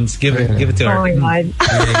smolder tones. Give it to her. Oh my God.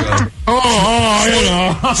 There you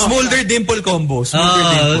go. Smolder dimple combo. Smolder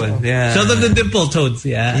dimple. Yeah. Show them the dimple tones.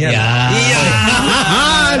 Yeah.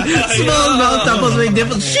 Small mouth tapos may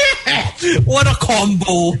dimple. Shit! What a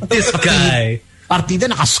combo. This guy.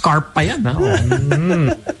 Partida naka-scarf pa yan.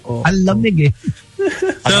 Ang lamig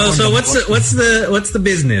So what's the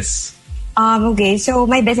business? Okay, so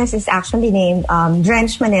my business is actually named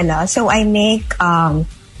Drench Manila. So I make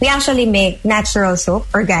we actually make natural soap,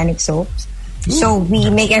 organic soaps. Ooh. So we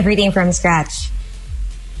make everything from scratch.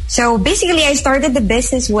 So basically I started the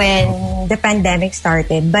business when the pandemic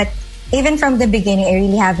started, but even from the beginning I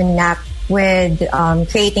really have a knack with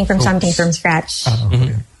creating from something from scratch.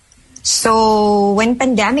 Okay. So when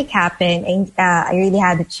pandemic happened, I really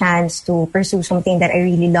had a chance to pursue something that I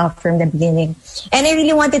really loved from the beginning. And I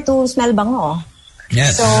really wanted to smell bango.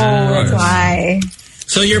 Yes. So that's why.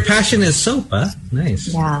 So your passion is soap, huh?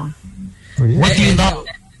 Nice. Yeah. What do you love?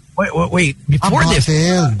 Wait. Before this.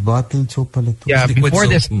 Bottled soap pala to. Yeah, before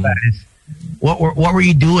this. What were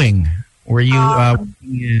you doing? Were you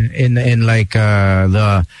in like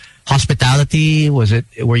the hospitality?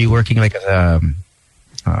 Were you working like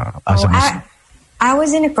as I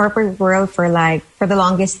was in a corporate world for the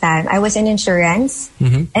longest time. I was in insurance,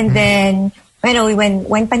 and then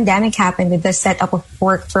when pandemic happened with the setup of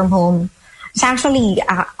work from home, it's actually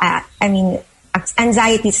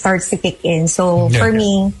anxiety starts to kick in. So for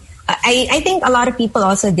me, I think a lot of people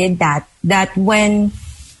also did that. That when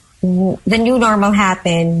the new normal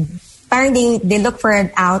happened, apparently they look for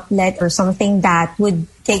an outlet or something that would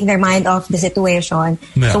take their mind off the situation.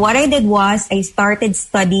 Yeah. So what I did was I started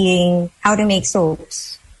studying how to make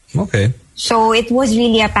soaps. Okay. So it was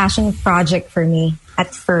really a passion project for me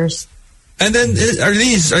at first. And then are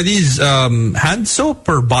these hand soap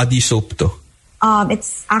or body soap though?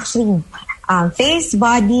 It's actually face,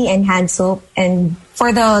 body, and hand soap. And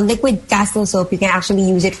for the liquid castle soap, you can actually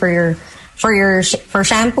use it for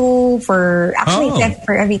shampoo, for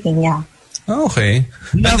everything. Yeah. Okay.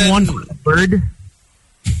 You have one for the bird.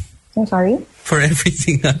 I'm sorry? For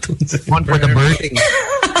everything. One for the bird.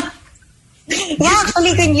 Yeah, actually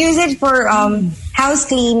you can use it for house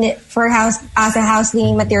clean, as a house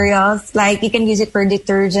cleaning materials. Like you can use it for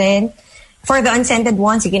detergent. For the unscented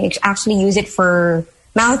ones, you can actually use it for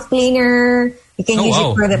mouth cleaner. You can use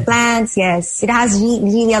it for the plants. Yes, it has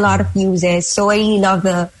really a lot of uses. So I really love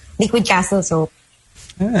the liquid castle soap.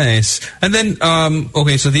 Nice. And then,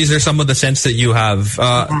 okay, so these are some of the scents that you have.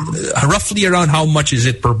 Roughly around how much is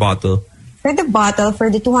it per bottle? For the bottle, for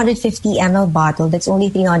the 250 ml bottle, that's only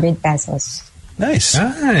 300 pesos. Nice.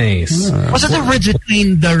 What's the difference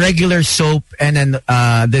between the regular soap and then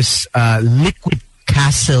this liquid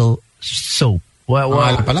castle soap?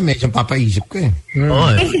 Pala medyo papaisip ko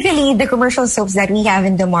Basically, the commercial soaps that we have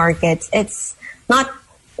in the market, it's not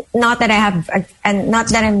that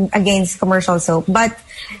I'm against commercial soap, but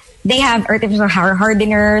they have artificial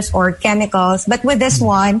hardeners or chemicals. But with this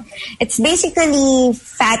one, it's basically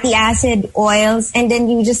fatty acid oils, and then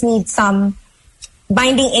you just need some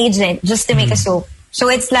binding agent just to make a soap. So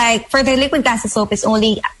it's like, for the liquid castle soap, it's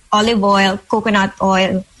only olive oil, coconut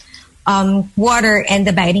oil, water, and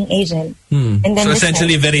the binding agent. And then so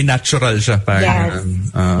essentially very natural siya. Yes.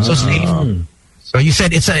 So you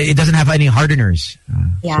said it doesn't have any hardeners.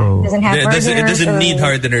 It doesn't have hardeners. It doesn't need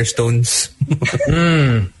hardeners, Tones.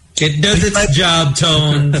 It does its job,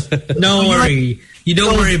 Tones. Don't worry. You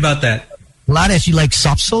don't worry about that. Gladys, you like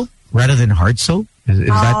soft soap rather than hard soap? Is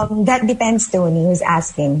that depends, Tony, who's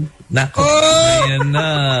asking. Nako, ayan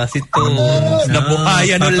na, si Tones.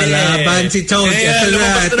 Nabuhayan ulit. Papalaban si Tones.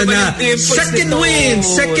 Ito na.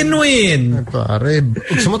 Second win. Pare,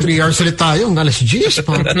 gusto mo 3 hours ulit tayo. Ang alas 10.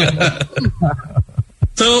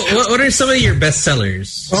 So, what are some of your best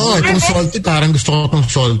sellers? Itong salty. Parang gusto ko itong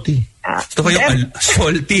salty. Gusto ko yung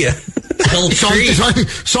salty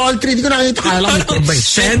Salty. Hindi ko nakita. Kala ko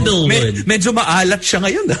sandalwood. Medyo maalat siya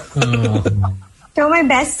ngayon. So my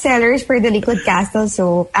best sellers for the liquid castle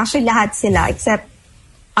soap, actually lahat sila except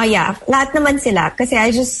lahat naman sila kasi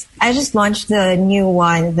I just launched the new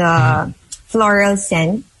one, the floral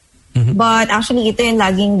scent. But actually ito yung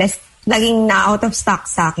laging na out of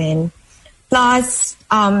stock sa akin. Plus,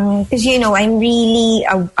 because I'm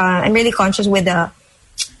really conscious with the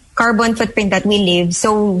carbon footprint that we live.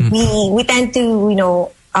 So we tend to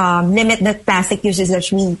limit the plastic uses that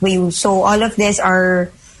we use. So all of these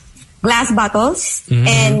are glass bottles,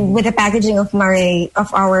 and with the packaging of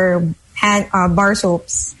our bar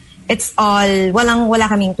soaps, it's all wala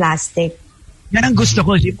kaming plastic. Yan ang gusto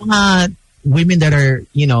ko, yung mga women that are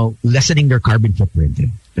lessening their carbon footprint.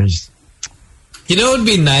 There's. It would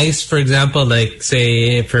be nice, for example, like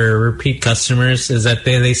say for repeat customers, is that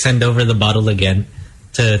they send over the bottle again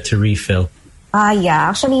to refill. Yeah.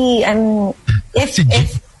 Actually, if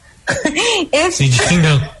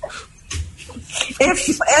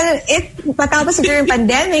patapos during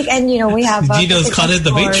pandemic and we have Gino's caught in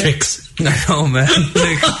the Matrix. I know, man.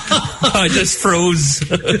 I just froze.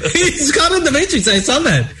 He's caught in the Matrix. I saw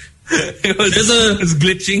that. It was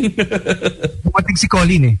glitching. Dumating si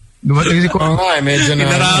Colin eh. Medyo na.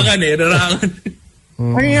 Inarangan.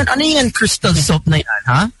 Ano yan? Crystal soap na yan,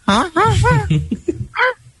 ha?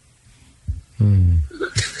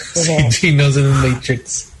 Gino's in the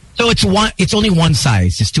Matrix. So it's only one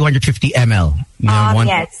size. It's 250 ml.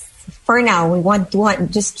 Yes. For now, we want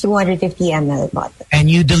just 250 ml bottle.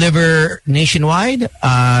 And you deliver nationwide?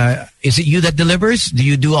 Is it you that delivers? Do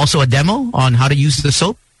you do also a demo on how to use the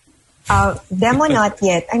soap? Demo not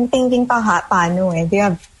yet. I'm thinking paano eh. Do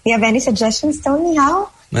you have any suggestions, Tony? How?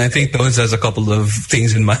 I think Tones has a couple of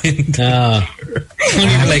things in mind.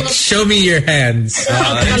 Like, show me your hands.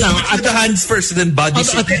 At the hands first, then body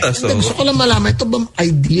suit. So. Gusto ko lang malaman, ito bang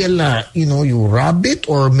ideal na, you rub it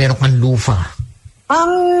or meron kang lufa?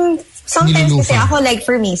 Sometimes kasi ako, like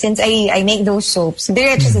for me, since I make those soaps,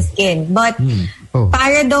 diretso sa skin. But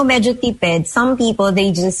para daw medyo tipid, some people,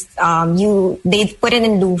 they just, they put it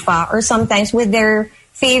in lufa or sometimes with their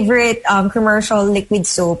favorite commercial liquid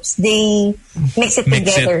soaps, they mix it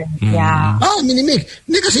together. Yeah. Minimix.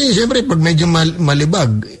 Hindi kasi siyempre pag medyo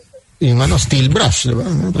malibag, yung steel brush, di ba?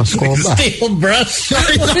 Paskoba. Steel brush?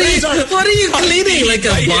 What are you cleaning? Like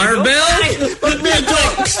a barbell? Pag medyo...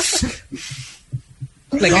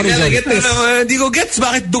 Like, I gotta get this. Hindi ko gets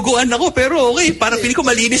bakit duguan ako, pero okay, parang feeling ko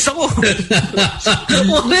malinis ako.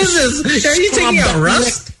 What is this? Are you taking a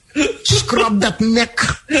rust? Scrub that neck.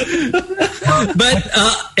 But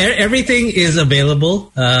everything is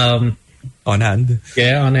available on hand.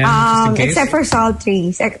 Yeah, on hand. Just in case. Except for salt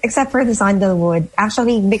trees, except for the sandalwood.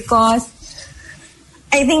 Actually, because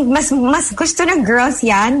I think mas gusto ng girls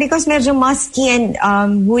yan because medyo musky and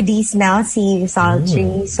woody smell si salt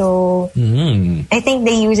tree. So I think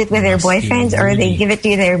they use it with their boyfriends or they give it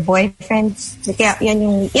to their boyfriends. Kaya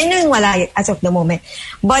yan yung wala as of the moment.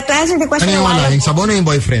 But to answer the question, ano yung wala? Yung sabon o yung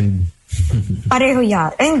boyfriend? Pareho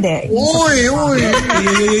yan. Hindi. Uy!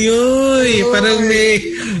 Parang may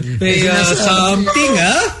something,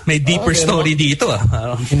 ha? May deeper story dito,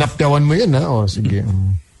 ah. Hinapyawan mo yun, ha? O, sige.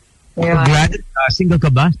 Yeah. Single ka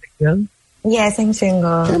ba? Yes, I'm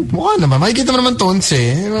single. Mukha naman. Makikita mo naman tones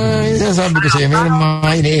eh. Sabi ko sa'yo, may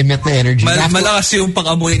mga ini-emit na energy. Malakas yung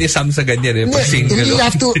pang-amoy ni Sam sa ganyan eh. Pag single. You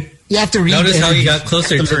have to read. Notice how he got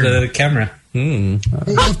closer to the camera. You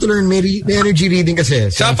have to learn energy reading kasi.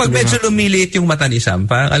 Saka pag medyo lumiliit yung mata ni Sam,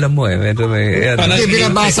 parang alam mo eh. Medyo may... Hindi,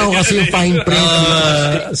 binabasa ko kasi yung fine print.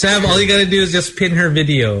 Sam, all you gotta do is just pin her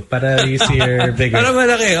video para you see her bigger. Para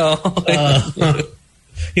malaki,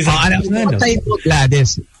 He's like, ano tayo mo,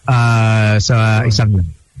 Gladys, sa isang...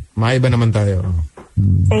 Maiba naman tayo.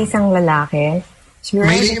 Sa isang lalaki? Sure.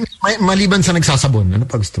 Maliban sa nagsasabon, ano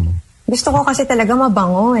pa gusto mo? Gusto ko kasi talaga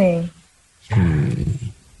mabango eh.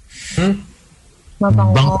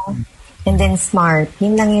 Mabango. And then smart.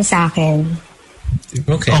 Yun lang yung sa akin.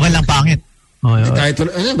 Okay lang pangit. Kahit,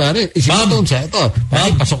 isipin mo siya, ito.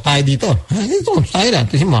 Pasok tayo dito. Ito, tayo na.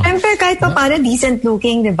 Siyempre, kahit pa paano decent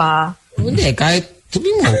looking, di ba? Hindi, kahit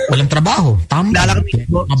sabihin mo, walang trabaho. Tama.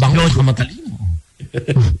 Mabango ka matalino.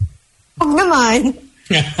 Huwag naman.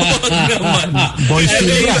 Boys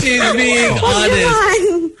She's being honest.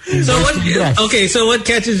 So what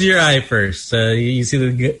catches your eye first? You see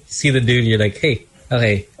the dude, you're like, hey,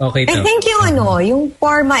 okay. I think yung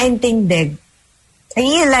forma and tindig. I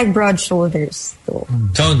really like broad shoulders too.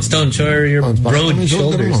 Tones, show her your broad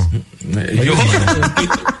shoulders.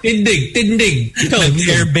 Tindig.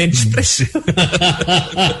 Air bench press.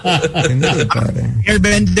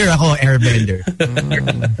 Airbender ako, airbender.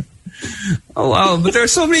 Oh wow, but there are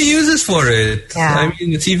so many uses for it. Yeah. I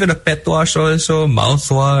mean, it's even a pet wash also,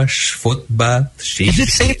 mouthwash, foot bath, shave. Is it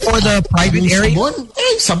safe for the private area?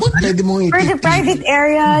 Sabon, pwede mo For the private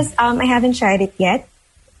areas, I haven't tried it yet.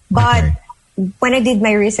 But when I did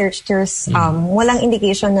my research, there's walang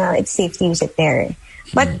indication na it's safe to use it there.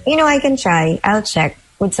 But, I can try. I'll check.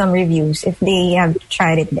 with some reviews if they have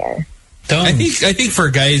tried it there. I think for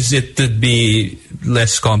guys it would be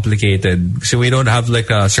less complicated. So we don't have like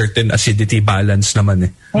a certain acidity balance naman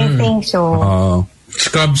eh. I think so.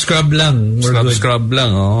 Scrub lang. Scrub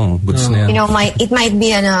lang. Oh, goods na yan. You know, it might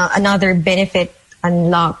be another benefit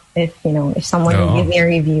unlocked if someone will give me a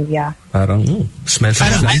review. Yeah. Parang smells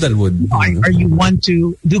like sandalwood. Are you one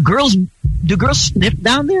to do girls sniff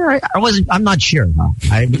down there? I'm not sure. Huh?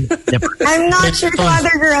 I'm not sure to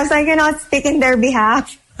other girls. I cannot speak in their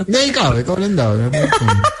behalf. Hindi, ikaw lang daw.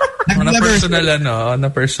 On a personal level.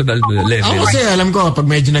 Ako kasi alam ko pag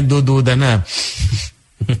medyo nagdududa na.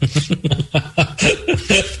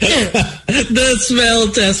 The smell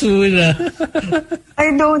test muna.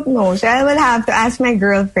 I don't know. So I will have to ask my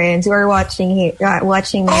girlfriends who are watching me.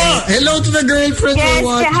 Hello to the girlfriends who are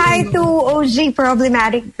watching. Hi to OG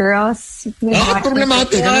problematic girls.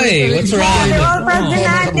 Problematic? Why? What's wrong? They're all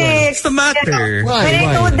problematic. What's the matter? When I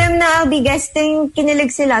told them na I'll be guesting,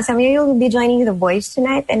 kinilig sila. Sabi niyo, you'll be joining The Voice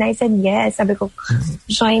tonight? And I said, yes. Sabi ko,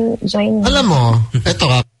 join me. Alam mo, eto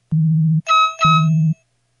ka.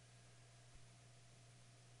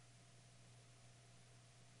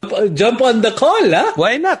 Jump on the call, huh?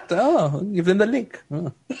 Why not? Give them the link.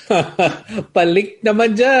 Palink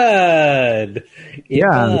naman dyan.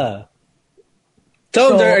 Yeah.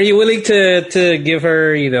 Tom, are you willing to give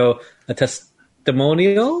her, a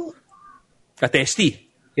testimonial? A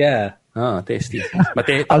testy? Yeah. Testy.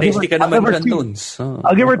 Testy ka naman dyan, Tones.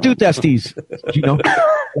 I'll give her 2 testes.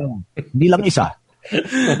 Hindi lang isa.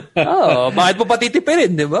 Bakit mo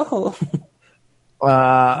patitipirin, di ba?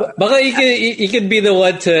 Baka you could be the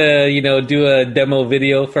one to, do a demo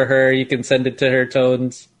video for her. You can send it to her,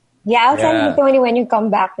 Tones. Yeah, I'll send it to Tony when you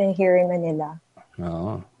come back here in Manila.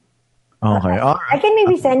 Oh. Okay. All right. I can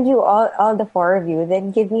maybe send you all the 4 of you.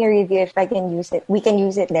 Then give me a review if I can use it. We can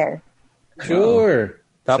use it there. Sure.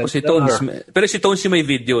 Tapos si Tones, pero si Tones yung may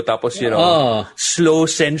video. Tapos, slow,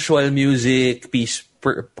 sensual music, piece,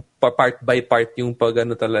 part by part yung pag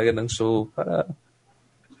talaga ng so.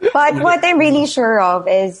 But what I'm really sure of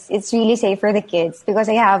is it's really safe for the kids because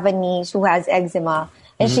I have a niece who has eczema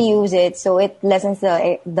and she uses it, so it lessens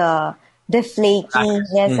the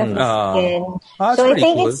flakiness of the skin. So I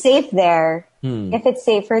think it's safe there. If it's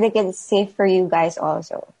safe for the kids, it's safe for you guys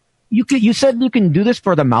also. You said you can do this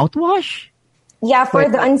for the mouthwash? Yeah, for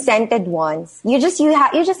the unscented ones. You just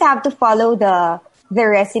have to follow the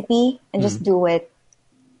recipe and just do it.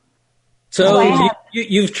 So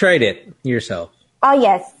you've tried it yourself? Oh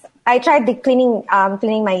yes, I tried the cleaning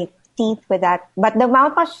my teeth with that, but the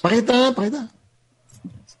mouthwash. Pakita.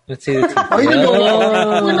 Let's see the teeth. Ay,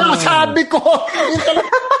 sabi ko.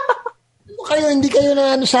 Hindi kayo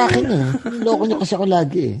na sa akin eh. Loko niyo kasi ako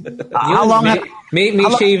lagi eh. How long may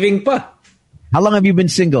shaving pa. How long have you been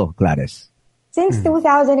single, Gladys? Since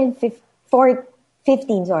 2015,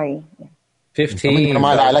 sorry. 15. Hindi mo na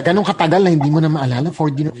maalala. Ganun katagal na hindi mo na maalala?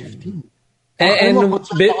 14 or 15. And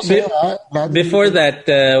before that,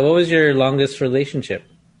 what was your longest relationship?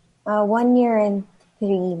 1 year and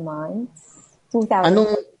 3 months. 2000.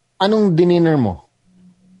 Anong dinner mo?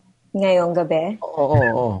 Ngayong gabi?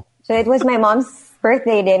 Oo. So it was my mom's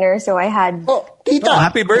birthday dinner, so I had... Tita!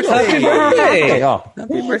 Happy birthday! Happy birthday!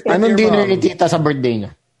 Happy birthday! Anong dinner ni Tita sa birthday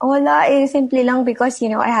niya? Wala, simply lang because,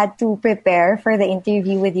 I had to prepare for the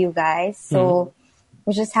interview with you guys. So,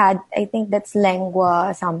 we just had, I think that's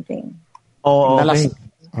lengua something. Oh, okay.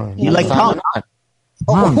 You like tongue?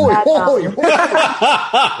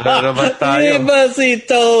 Iba si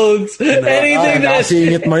Toads.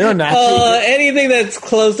 Anything that's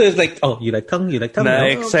close to is like, you like tongue?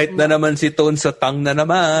 Na-excite na naman si Tones sa tongue na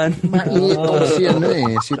naman. Mainit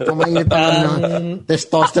si mainit ang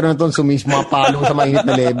testosterone na sumisma palo sa mainit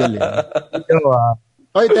na level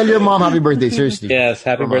tell your mom happy birthday, seriously. Yes,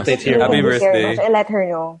 happy birthday to your mom. Happy birthday. I let her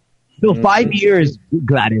know. So 5 years,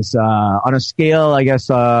 Gladys, on a scale, I guess,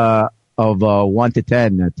 of 1 to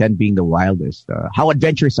 10, 10 being the wildest, how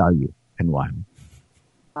adventurous are you and why?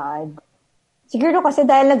 Siguro kasi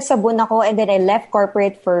dahil nagsabon ako and then I left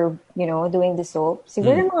corporate for, doing the soap.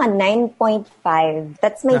 Siguro mga 9.5.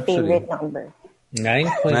 That's my favorite number.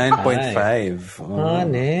 9.5.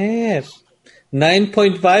 Honest.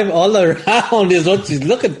 9.5 all around is what she's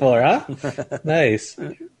looking for, huh? Nice.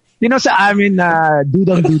 Sa amin na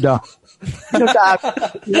dudang-duda. I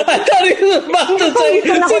thought he was about to say,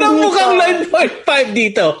 sinang mukhang 9.5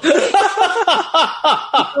 dito?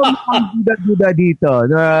 Duda dito.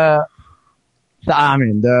 Sa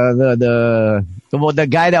amin. The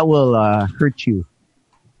guy that will hurt you.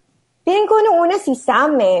 Feeling ko nung una si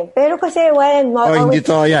Sam eh. Pero kasi hindi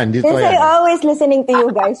to yan. Since I always listening to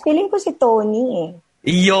you guys, feeling ko si Tony eh.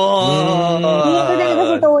 Yun! Hindi ko talaga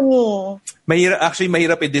si Tony.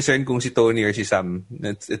 Mahirap i-discern kung si Tony or si Sam.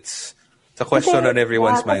 It's a question on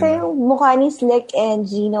everyone's mind. Kasi yung mukha ni Slick and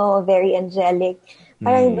Gino, very angelic.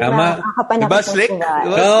 Parang hindi makakapanakot. Diba, Slick?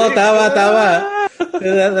 Oh, tama.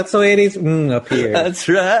 That's the way it is up here. That's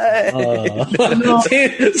right.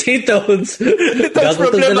 Si Tones. Tones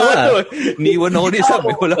problemado. Niwan ako ni Sam.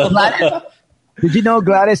 Did you know,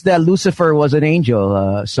 Gladys, that Lucifer was an angel?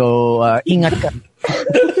 So, ingat ka.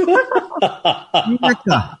 Ingat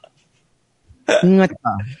ka.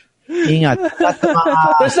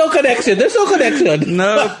 There's no connection. Nope.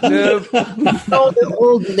 So the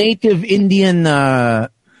old native Indian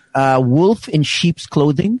wolf in sheep's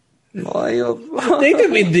clothing?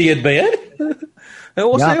 Native Indian ba yan?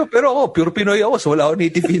 Ewan sa'yo, pero ako, pure Pinoy ako, so wala ako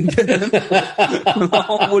native Indian. Wala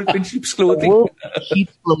akong wolf in sheep's clothing. Wolf in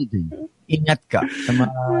sheep's clothing. Ingat ka. Sa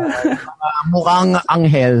mga mukhang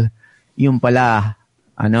anghel, yung pala,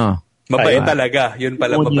 mabait talaga. Yun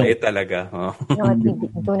pala, mabait talaga. Oh.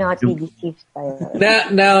 Do not be deceived by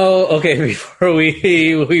Now, okay, before we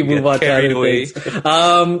move on to other things,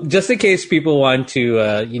 just in case people want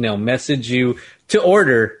to, message you to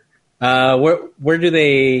order, where do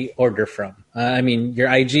they order from? I mean,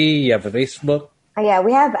 your IG, you have a Facebook? Yeah,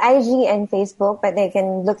 we have IG and Facebook, but they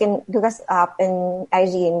can look us up in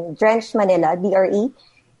IG in Drenched Manila,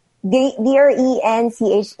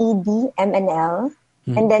 DRENCHEDMNL.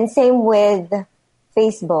 And then same with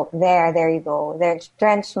Facebook. There you go. There's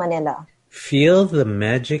Drenched Manila. Feel the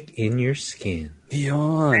magic in your skin.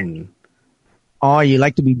 Yun. Oh, you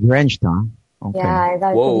like to be drenched, huh? Okay. Yeah, I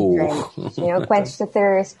like to be drenched. Quench the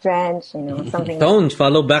thirst, drench, something. Tones,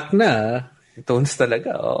 follow back na. Tones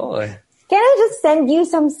talaga, oh. Can I just send you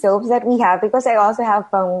some soaps that we have? Because I also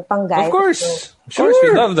have pang guys. Of course. Of course,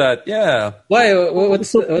 we love that. Yeah. Why?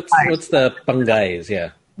 What's the pang guys?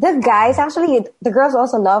 Yeah. The guys, actually, the girls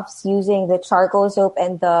also loves using the charcoal soap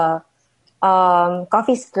and the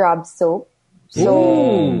coffee scrub soap.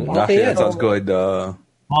 So, that sounds good.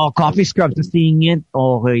 Coffee scrubs, sa singit,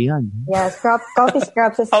 okay yan. Yeah, coffee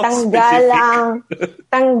scrubs, tanggal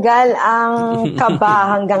ang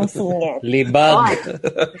kaba hanggang singit. Libag.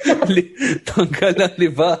 Tanggal ang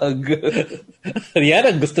libag. Yan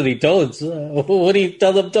ang gusto ni Toads. What do you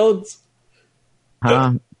tell them, Toads?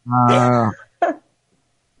 Hanggang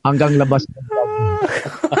labas.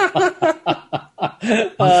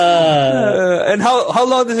 And how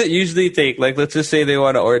long does it usually take? Like, let's just say they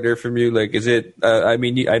want to order from you. Like, is it? I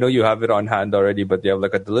know you have it on hand already, but do you have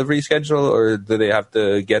like a delivery schedule, or do they have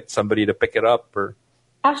to get somebody to pick it up? Or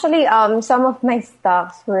actually, some of my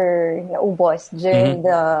stocks were naubos during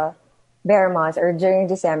the bear months or during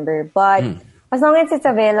December. But as long as it's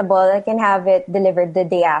available, I can have it delivered the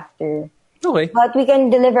day after. Okay. But we can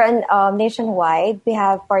deliver nationwide. We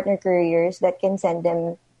have partner couriers that can send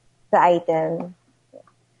them the item.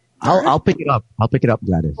 I'll pick it up. I'll pick it up,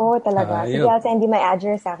 Gladys. Oo, talaga. Sige, I'll send you my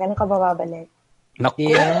address sa akin. Ka bababalik.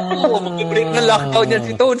 Naku, mag-break ng lockdown yan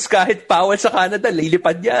si Tones. Kahit bawal sa Canada,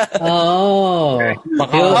 lilipad niya. Oh.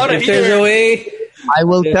 If there's a way. I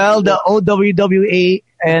will tell the OWWA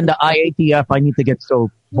and the IATF I need to get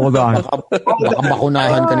soap. Hold on. Baka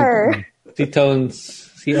makunahan ka nito. Si Tones.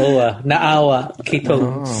 Si Owa. Naawa. Kay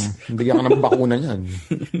Tones. Bigyan ka ng bakuna niyan.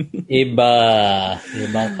 Iba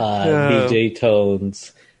ka. DJ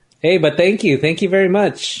Tones. Hey, but thank you. Thank you very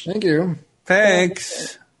much. Thank you.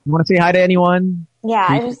 Thanks. You want to say hi to anyone? Yeah,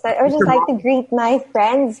 I would just like to greet my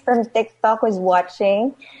friends from TikTok who's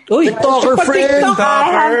watching. Oh, TikToker friends!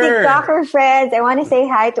 I have TikToker friends. I want to say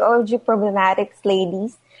hi to OG Problematics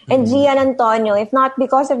ladies. And Gian Antonio. If not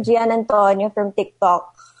because of Gian Antonio from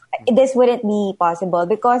TikTok, this wouldn't be possible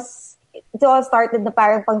because it all started na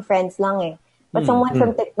parang pang friends lang eh. But someone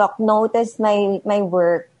from TikTok noticed my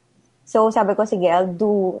work. So sabi ko, sige,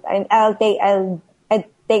 I'll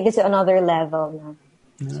take this to another level na.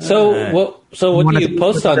 So what do you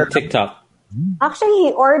post on TikTok? Actually,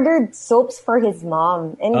 he ordered soaps for his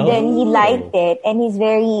mom, and then he liked it, and he's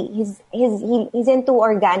into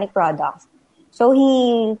organic products. So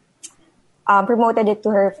he promoted it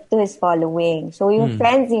to his following. So yung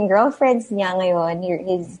girlfriends niya ngayon,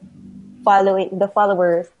 the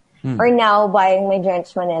followers are now buying my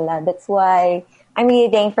Drenched Manila. That's why I'm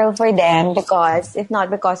really thankful for them, because if not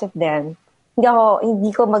because of them, hindi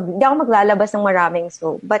ako maglalabas ng maraming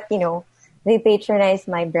soap. But they patronize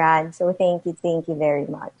my brand. So thank you very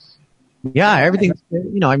much. Yeah, everything,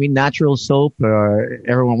 natural soap,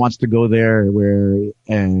 everyone wants to go there where,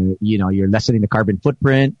 you're lessening the carbon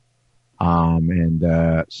footprint, and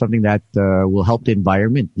something that will help the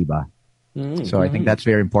environment, diba? So I think that's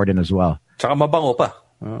very important as well. Tsaka mabango pa.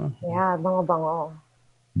 Yeah, bango-bango.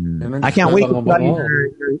 I can't wait to try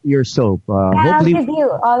your soap. Hopefully,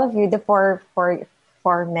 all of you, the four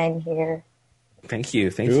men here. Thank you.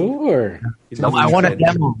 Sure. So I want a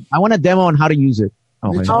demo. I want a demo on how to use it.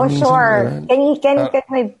 Okay. Oh, sure.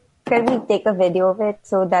 Can we take a video of it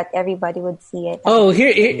so that everybody would see it? Oh,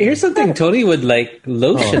 here's something Tony would like: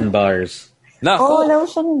 lotion bars.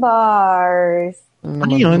 Lotion bars.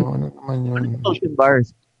 Ano yun? Lotion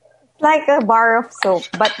bars. Like a bar of soap,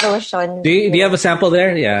 but lotion. Do you have a sample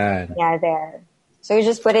there? Yeah. Yeah, there. So you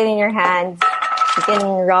just put it in your hands. You can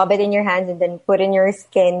rub it in your hands and then put in your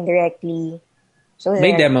skin directly. So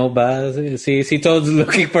may demo ba? Si Toad's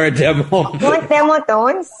looking for a demo. You want demo,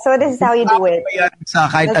 Tones? So this is how you do it. Sa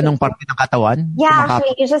kahit anong parte ng katawan? Yeah,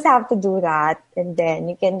 actually, you just have to do that. And then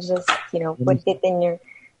you can just, put it in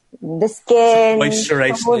the skin.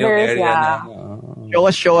 Moisturize yung area. Yeah.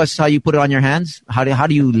 Show us how you put it on your hands. How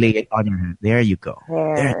do you lay it on your hand? There you go.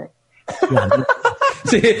 There.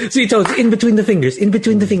 See, Toads, in between the fingers.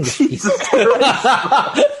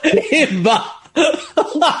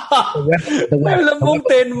 Alam mo,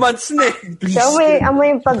 10 months na So,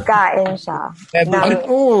 amoy yung pagkain siya.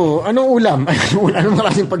 Anong ulam? Anong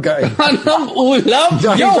klaseng pagkain? Anong ulam?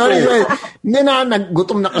 Sorry. Hindi na,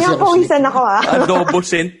 naggutom na kasi ako. Pawisan ako Adobo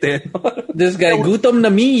sente. This guy, gutom na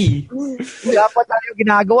me. Dapat tayo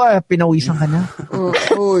ginagawa. Pinawisan ka na.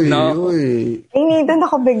 Uy. Doon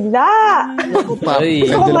ako bigla.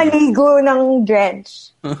 Ako maligo ng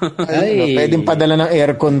drench. Pwedeng padala ng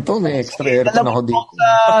aircon to. May extra aircon ako dito.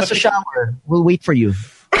 Sa shower. We'll wait for you.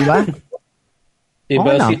 Diba?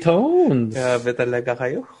 Iba si Tones. Grabe talaga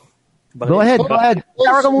kayo. Go ahead.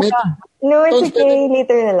 Shower ka muna. No, it's okay.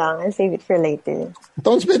 Later na lang. I'll save it for later.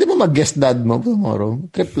 Tones, pwede mo mag-guest dad mo tomorrow?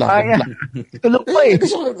 Trip lang. Tulog pa eh.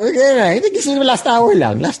 Hindi gusto last hour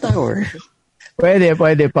lang. Last hour. Pwede.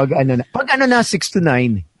 Pag 6 to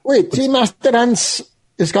 9. Wait, si Master Hans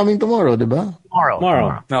is coming tomorrow, di ba?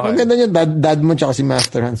 Tomorrow. Okay. Ang ganda niya, dad mo tsaka si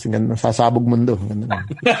Master Hans. Ang ganda, sasabog mundo.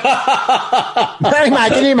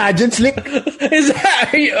 Imagine, Slick.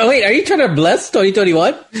 Are you trying to bless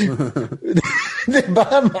 2021?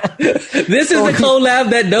 Diba, this is the collab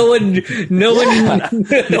that no one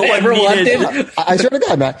ever wanted. I swear to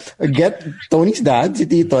God, get Tony's dad, si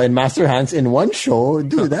Tito, and Master Hans in one show.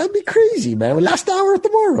 Dude, that'd be crazy, man. Last hour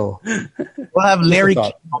tomorrow. We'll have Larry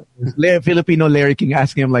King, Filipino Larry King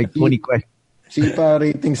asking him like 20 questions. Sipa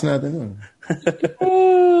ratings natin.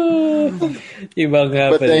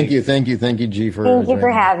 But thank you, G, for Thank you for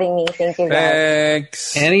having me. Thank you, guys.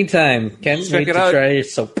 Thanks. Anytime. Can't wait to try your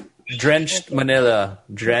soap. Drenched Manila.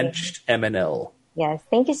 Drenched MNL. Yes.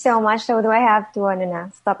 Thank you so much. So do I have to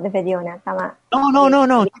stop the video na? Tama?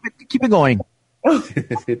 No. Keep it going.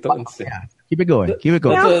 Keep it going.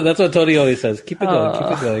 That's what Tony always says. Keep it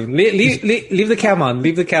going. Leave the cam on.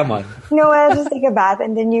 No, I'll just take a bath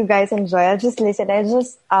and then you guys enjoy. I'll just listen. I'll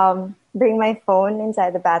just bring my phone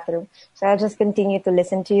inside the bathroom. So I'll just continue to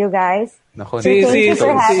listen to you guys. See,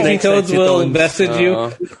 Toads will message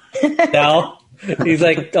you now. He's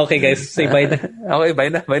like, okay, guys, say bye na. Okay, bye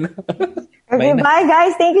na. Okay, bye,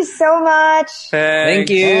 guys. Thank you so much. Thank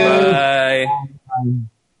you.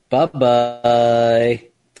 Bye-bye.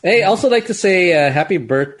 Hey, also like to say happy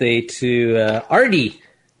birthday to Artie.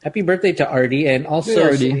 Happy birthday to Artie. And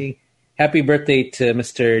also say happy birthday to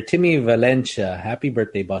Mr. Timmy Valencia. Happy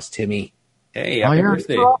birthday, boss Timmy. Hey, happy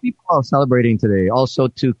birthday. All people celebrating today. Also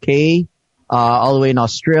to Kay, all the way in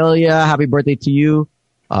Australia. Happy birthday to you.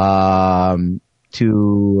 To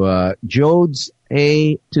Jodes.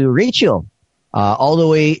 Hey, to Rachel. All the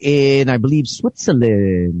way in, I believe,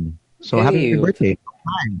 Switzerland. So happy birthday.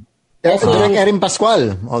 Also, Erin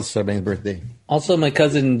Pascual, also his birthday. Also, my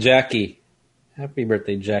cousin Jackie. Happy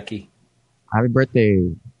birthday, Jackie. Happy birthday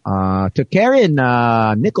to Karen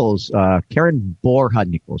Nichols. Karen Borja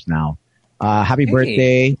Nichols now. Happy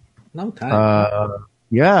birthday. Long time.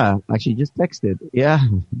 Yeah, actually just texted. Yeah,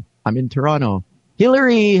 I'm in Toronto.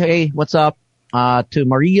 Hillary, hey, what's up? To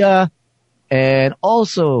Maria. And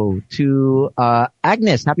also to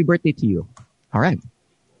Agnes. Happy birthday to you. All right.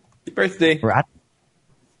 Happy birthday. All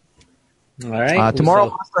right. Tomorrow,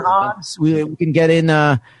 Master Hans, we can get in.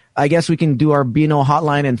 I guess we can do our Bino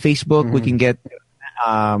hotline and Facebook. We can get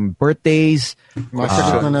birthdays.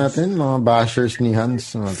 Masagot na natin, mga bashers ni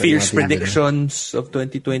Hans. Fierce predictions of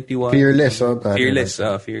 2021. Fearless.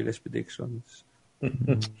 Fearless predictions.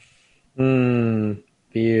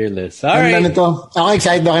 Fearless. All right. Ako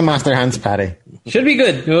excited kay Master Hans, pare. Should be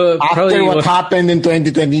good. After what happened in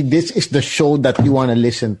 2020, this is the show that you want to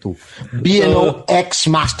listen to. BNO X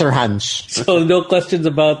Master Hans. So no questions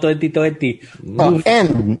about 2020.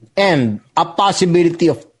 And a possibility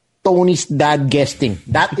of Tony's dad guesting.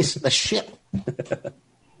 That is the shit.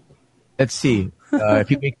 Let's see.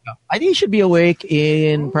 If you wake up, I think he should be awake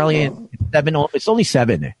in probably 7. It's only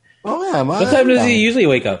 7. Oh yeah, what time does he usually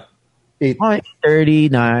wake up?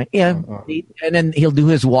 8:30, 9. Yeah, 8, and then he'll do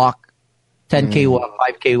his walk, 10K walk,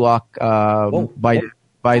 5K walk.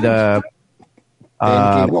 By the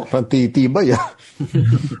 10K walk, pantitibay.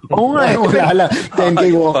 Oo nga. Wala lang.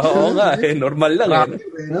 10K walk. Oo nga, normal lang.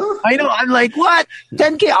 I know. I'm like, what?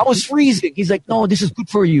 10K? I was freezing. He's like, no, this is good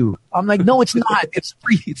for you. I'm like, no, it's not. It's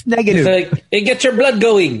free. It's negative. He's like, it gets your blood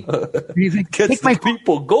going. He's like, gets my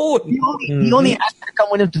people going. He only asked me to come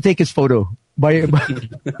with him to take his photo.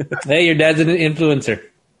 Hey, your dad's an influencer.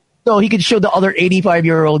 So he could show the other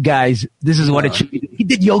 85-year-old guys, this is what it should be. He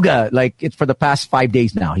did yoga, like, it's for the past 5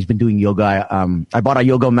 days now. He's been doing yoga. I bought a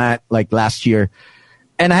yoga mat, like, last year.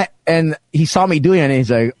 And he saw me doing it, and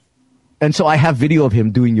he's like, and so I have video of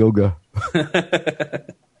him doing yoga.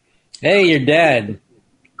 Hey, your dad.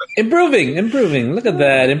 Improving. Look at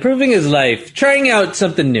that. Improving his life. Trying out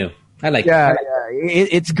something new. I like it.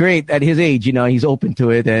 It's great at his age, he's open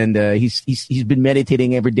to it, and he's been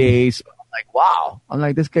meditating every day. So I'm like, wow. I'm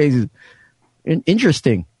like, this guy's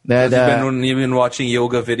interesting. That you've been watching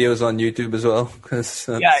yoga videos on YouTube as well?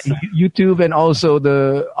 YouTube, and also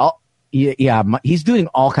he's doing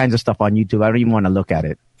all kinds of stuff on YouTube. I don't even want to look at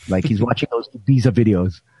it. Like, he's watching those Ibiza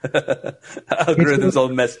videos. Algorithms all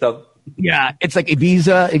messed up. Yeah, it's like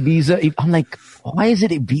Ibiza. I'm like, why is it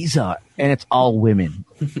Ibiza? And it's all women.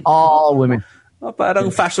 All women. Oh, parang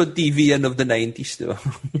fashion TV of the 90s, diba?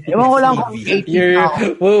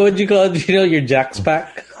 What would you call it? Your Jack's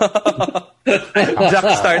pack?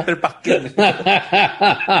 Jack starter pack.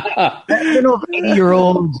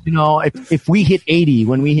 80-year-olds, if we hit 80,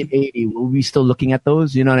 when we hit 80, will we still looking at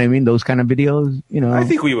those? You know what I mean? Those kind of videos, I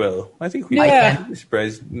think we will. Yeah. I'd be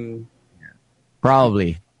surprised.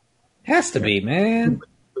 Probably. Has to be, man.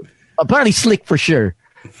 Apparently Slick for sure.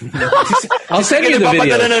 I'll send you the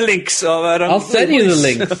video. Links. I'll send you the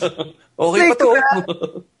links. Okay pa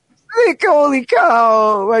to. Slick, holy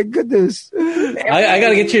cow! My goodness. I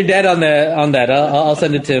gotta get your dad on that. I'll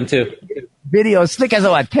send it to him too. Videos. Slick has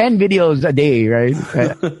 10 videos a day, right?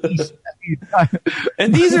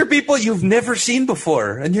 And these are people you've never seen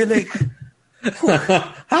before, and you're like,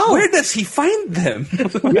 how? Where does he find them?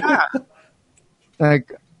 Yeah.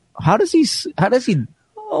 Like, how does he?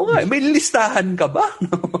 Oh, may listahan ka ba?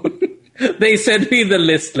 They sent me the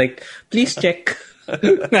list, like, please check.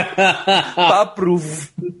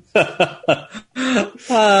 Pa-approve.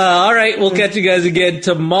 All right, we'll catch you guys again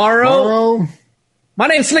tomorrow. My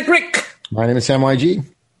name's Slick Rick. My name is Sam YG.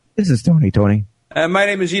 This is Tony. And my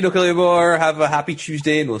name is Gino Calibor. Have a happy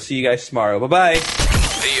Tuesday, and we'll see you guys tomorrow. Bye-bye.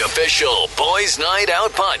 The official Boys Night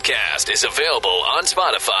Out podcast is available on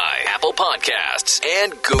Spotify, Apple Podcasts,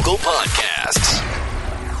 and Google Podcasts.